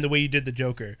Batman the way you did the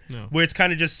Joker, No. where it's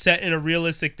kind of just set in a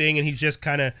realistic thing, and he's just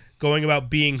kind of going about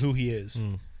being who he is.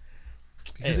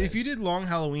 Because if you did Long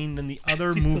Halloween, then the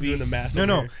other He's still movie. doing the math No, over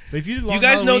no. here. But if you did Long You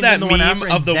guys know Halloween, that then the one meme after,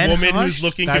 of and the then woman Hush, who's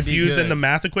looking that'd be confused in good. the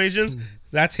math equations?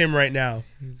 That's him right now.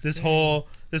 This whole.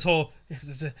 oh,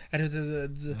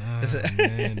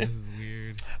 man, this is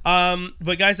weird.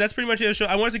 But guys, that's pretty much the show.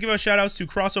 I wanted to give a shout outs to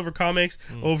Crossover Comics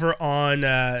over on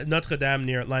Notre Dame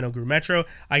near Lionel Gru Metro.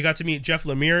 I got to meet Jeff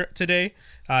Lemire today.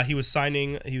 He was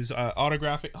signing, he was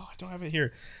autographing. Oh, I don't have it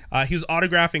here. He was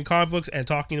autographing comic books and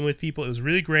talking with people. It was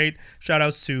really great. Shout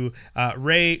outs to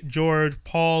Ray, George,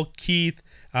 Paul, Keith.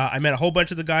 I met a whole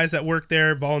bunch of the guys that work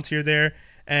there, volunteer there.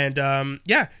 And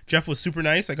yeah, Jeff was super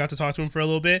nice. I got to talk to him for a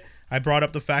little bit. I brought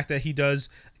up the fact that he does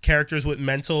characters with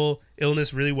mental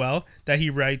illness really well. That he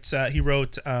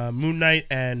wrote Moon Knight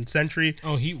and Sentry.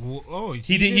 He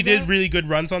did that? really good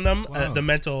runs on them. Wow. The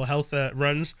mental health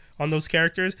runs on those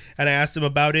characters. And I asked him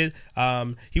about it.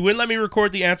 He wouldn't let me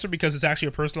record the answer because it's actually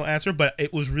a personal answer, but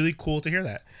it was really cool to hear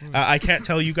that. I can't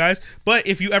tell you guys, but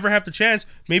if you ever have the chance,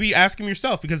 maybe ask him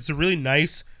yourself because it's a really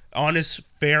nice, honest,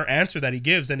 fair answer that he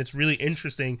gives, and it's really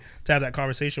interesting to have that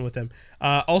conversation with him.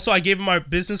 Also, I gave him my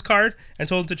business card and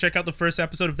told him to check out the first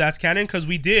episode of That's Canon because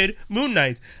we did Moon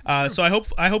Knight. So I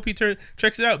hope he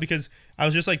checks it out because I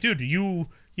was just like, dude, you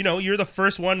know, you're the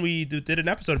first one we did an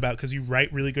episode about because you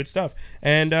write really good stuff.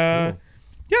 And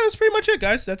yeah, that's pretty much it,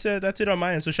 guys. That's it on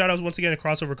my end. So shout outs once again to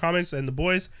Crossover Comics and the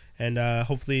boys, and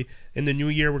hopefully in the new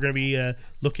year we're gonna be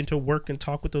looking to work and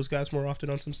talk with those guys more often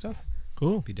on some stuff.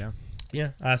 Cool. Be down.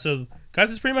 Yeah. So guys,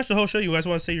 that's pretty much the whole show. You guys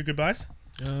want to say your goodbyes?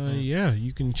 Yeah,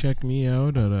 you can check me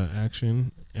out at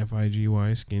Action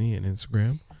FIGY Skinny on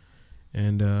Instagram,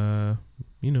 and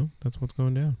you know that's what's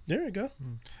going down. There you go.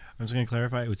 I'm just going to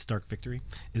clarify. It's Dark Victory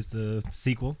is the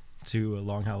sequel to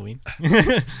Long Halloween.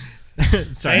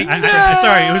 Sorry, Thank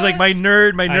sorry. It was like my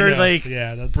nerd, I know. like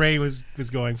Yeah, that's brain was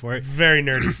going for it. very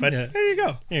nerdy, but Yeah. there you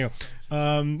go. There you go.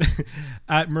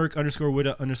 At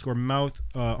Merc_Wida_mouth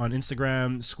on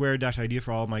Instagram, square-idea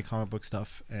for all my comic book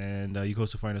stuff, and you can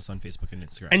also find us on Facebook and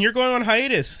Instagram. And you're going on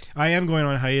hiatus. I am going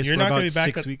on hiatus You're for not about gonna be back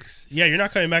 6 at- weeks, Yeah, you're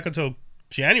not coming back until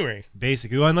January.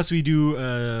 basically, well, unless we do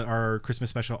our Christmas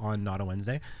special on not a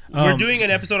Wednesday. We're doing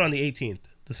an episode on the 18th.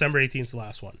 December 18th is the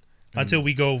last one. Until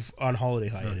we go on holiday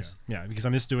hiatus. Yeah, because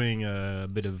I'm just doing a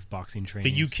bit of boxing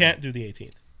training. But you so- can't do the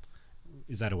 18th.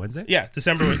 Is that a Wednesday? Yeah,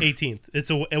 December 18th.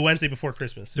 It's a Wednesday before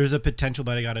Christmas. There's a potential,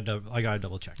 but I gotta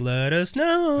double check. Let us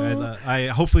know. I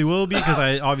hopefully will be, because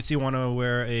I obviously want to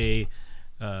wear a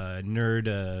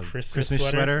nerd Christmas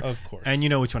sweater, of course. and you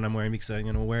know which one I'm wearing, because I'm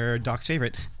gonna wear Doc's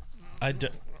favorite.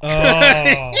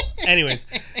 Oh. Anyways,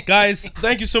 guys,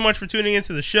 thank you so much for tuning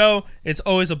into the show. It's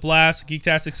always a blast.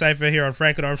 Geektastic Cypher here on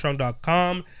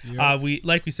franklinarmstrong.com. Yep.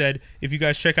 Like we said, if you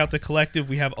guys check out the collective,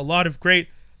 we have a lot of great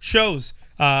shows.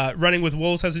 Running with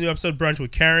Wolves has a new episode.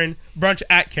 Brunch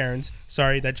at Karen's.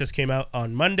 Sorry, that just came out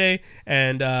on Monday.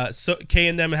 And so K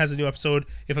and Them has a new episode,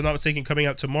 if I'm not mistaken, coming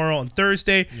out tomorrow on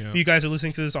Thursday. Yeah. If you guys are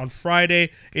listening to this on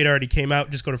Friday, it already came out.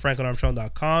 Just go to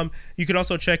franklinarmstrong.com. You can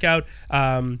also check out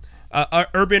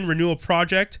Urban Renewal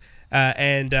Project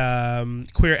and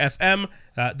Queer FM.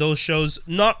 Those shows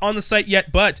not on the site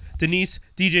yet, but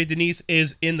DJ Denise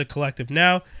is in the collective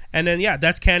now. And then, yeah,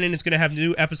 that's canon. It's going to have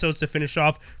new episodes to finish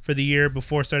off for the year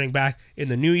before starting back in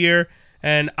the new year.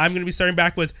 And I'm going to be starting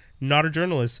back with Not a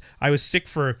Journalist. I was sick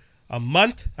for a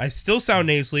month. I still sound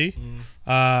nasally,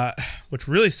 which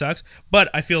really sucks, but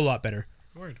I feel a lot better.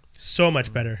 Word. So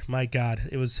much better. My God,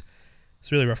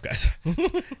 it's really rough, guys.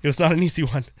 It was not an easy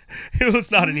one. It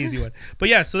was not an easy one. But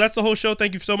yeah, so that's the whole show.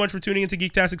 Thank you so much for tuning into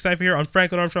Geektastic Cypher here on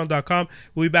franklinarmstrong.com.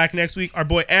 We'll be back next week. Our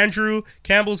boy Andrew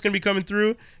Campbell is going to be coming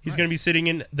through. He's going to be sitting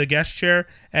in the guest chair.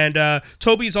 And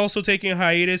Toby is also taking a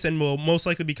hiatus and will most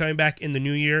likely be coming back in the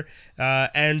new year.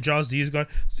 And Jaws D is gone.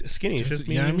 Skinny. It's just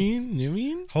me. You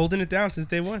mean? Holding it down since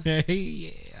day one.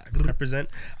 Yeah. Represent.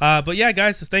 But yeah,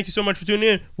 guys, thank you so much for tuning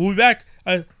in. We'll be back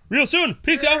real soon.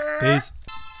 Peace, y'all. Peace.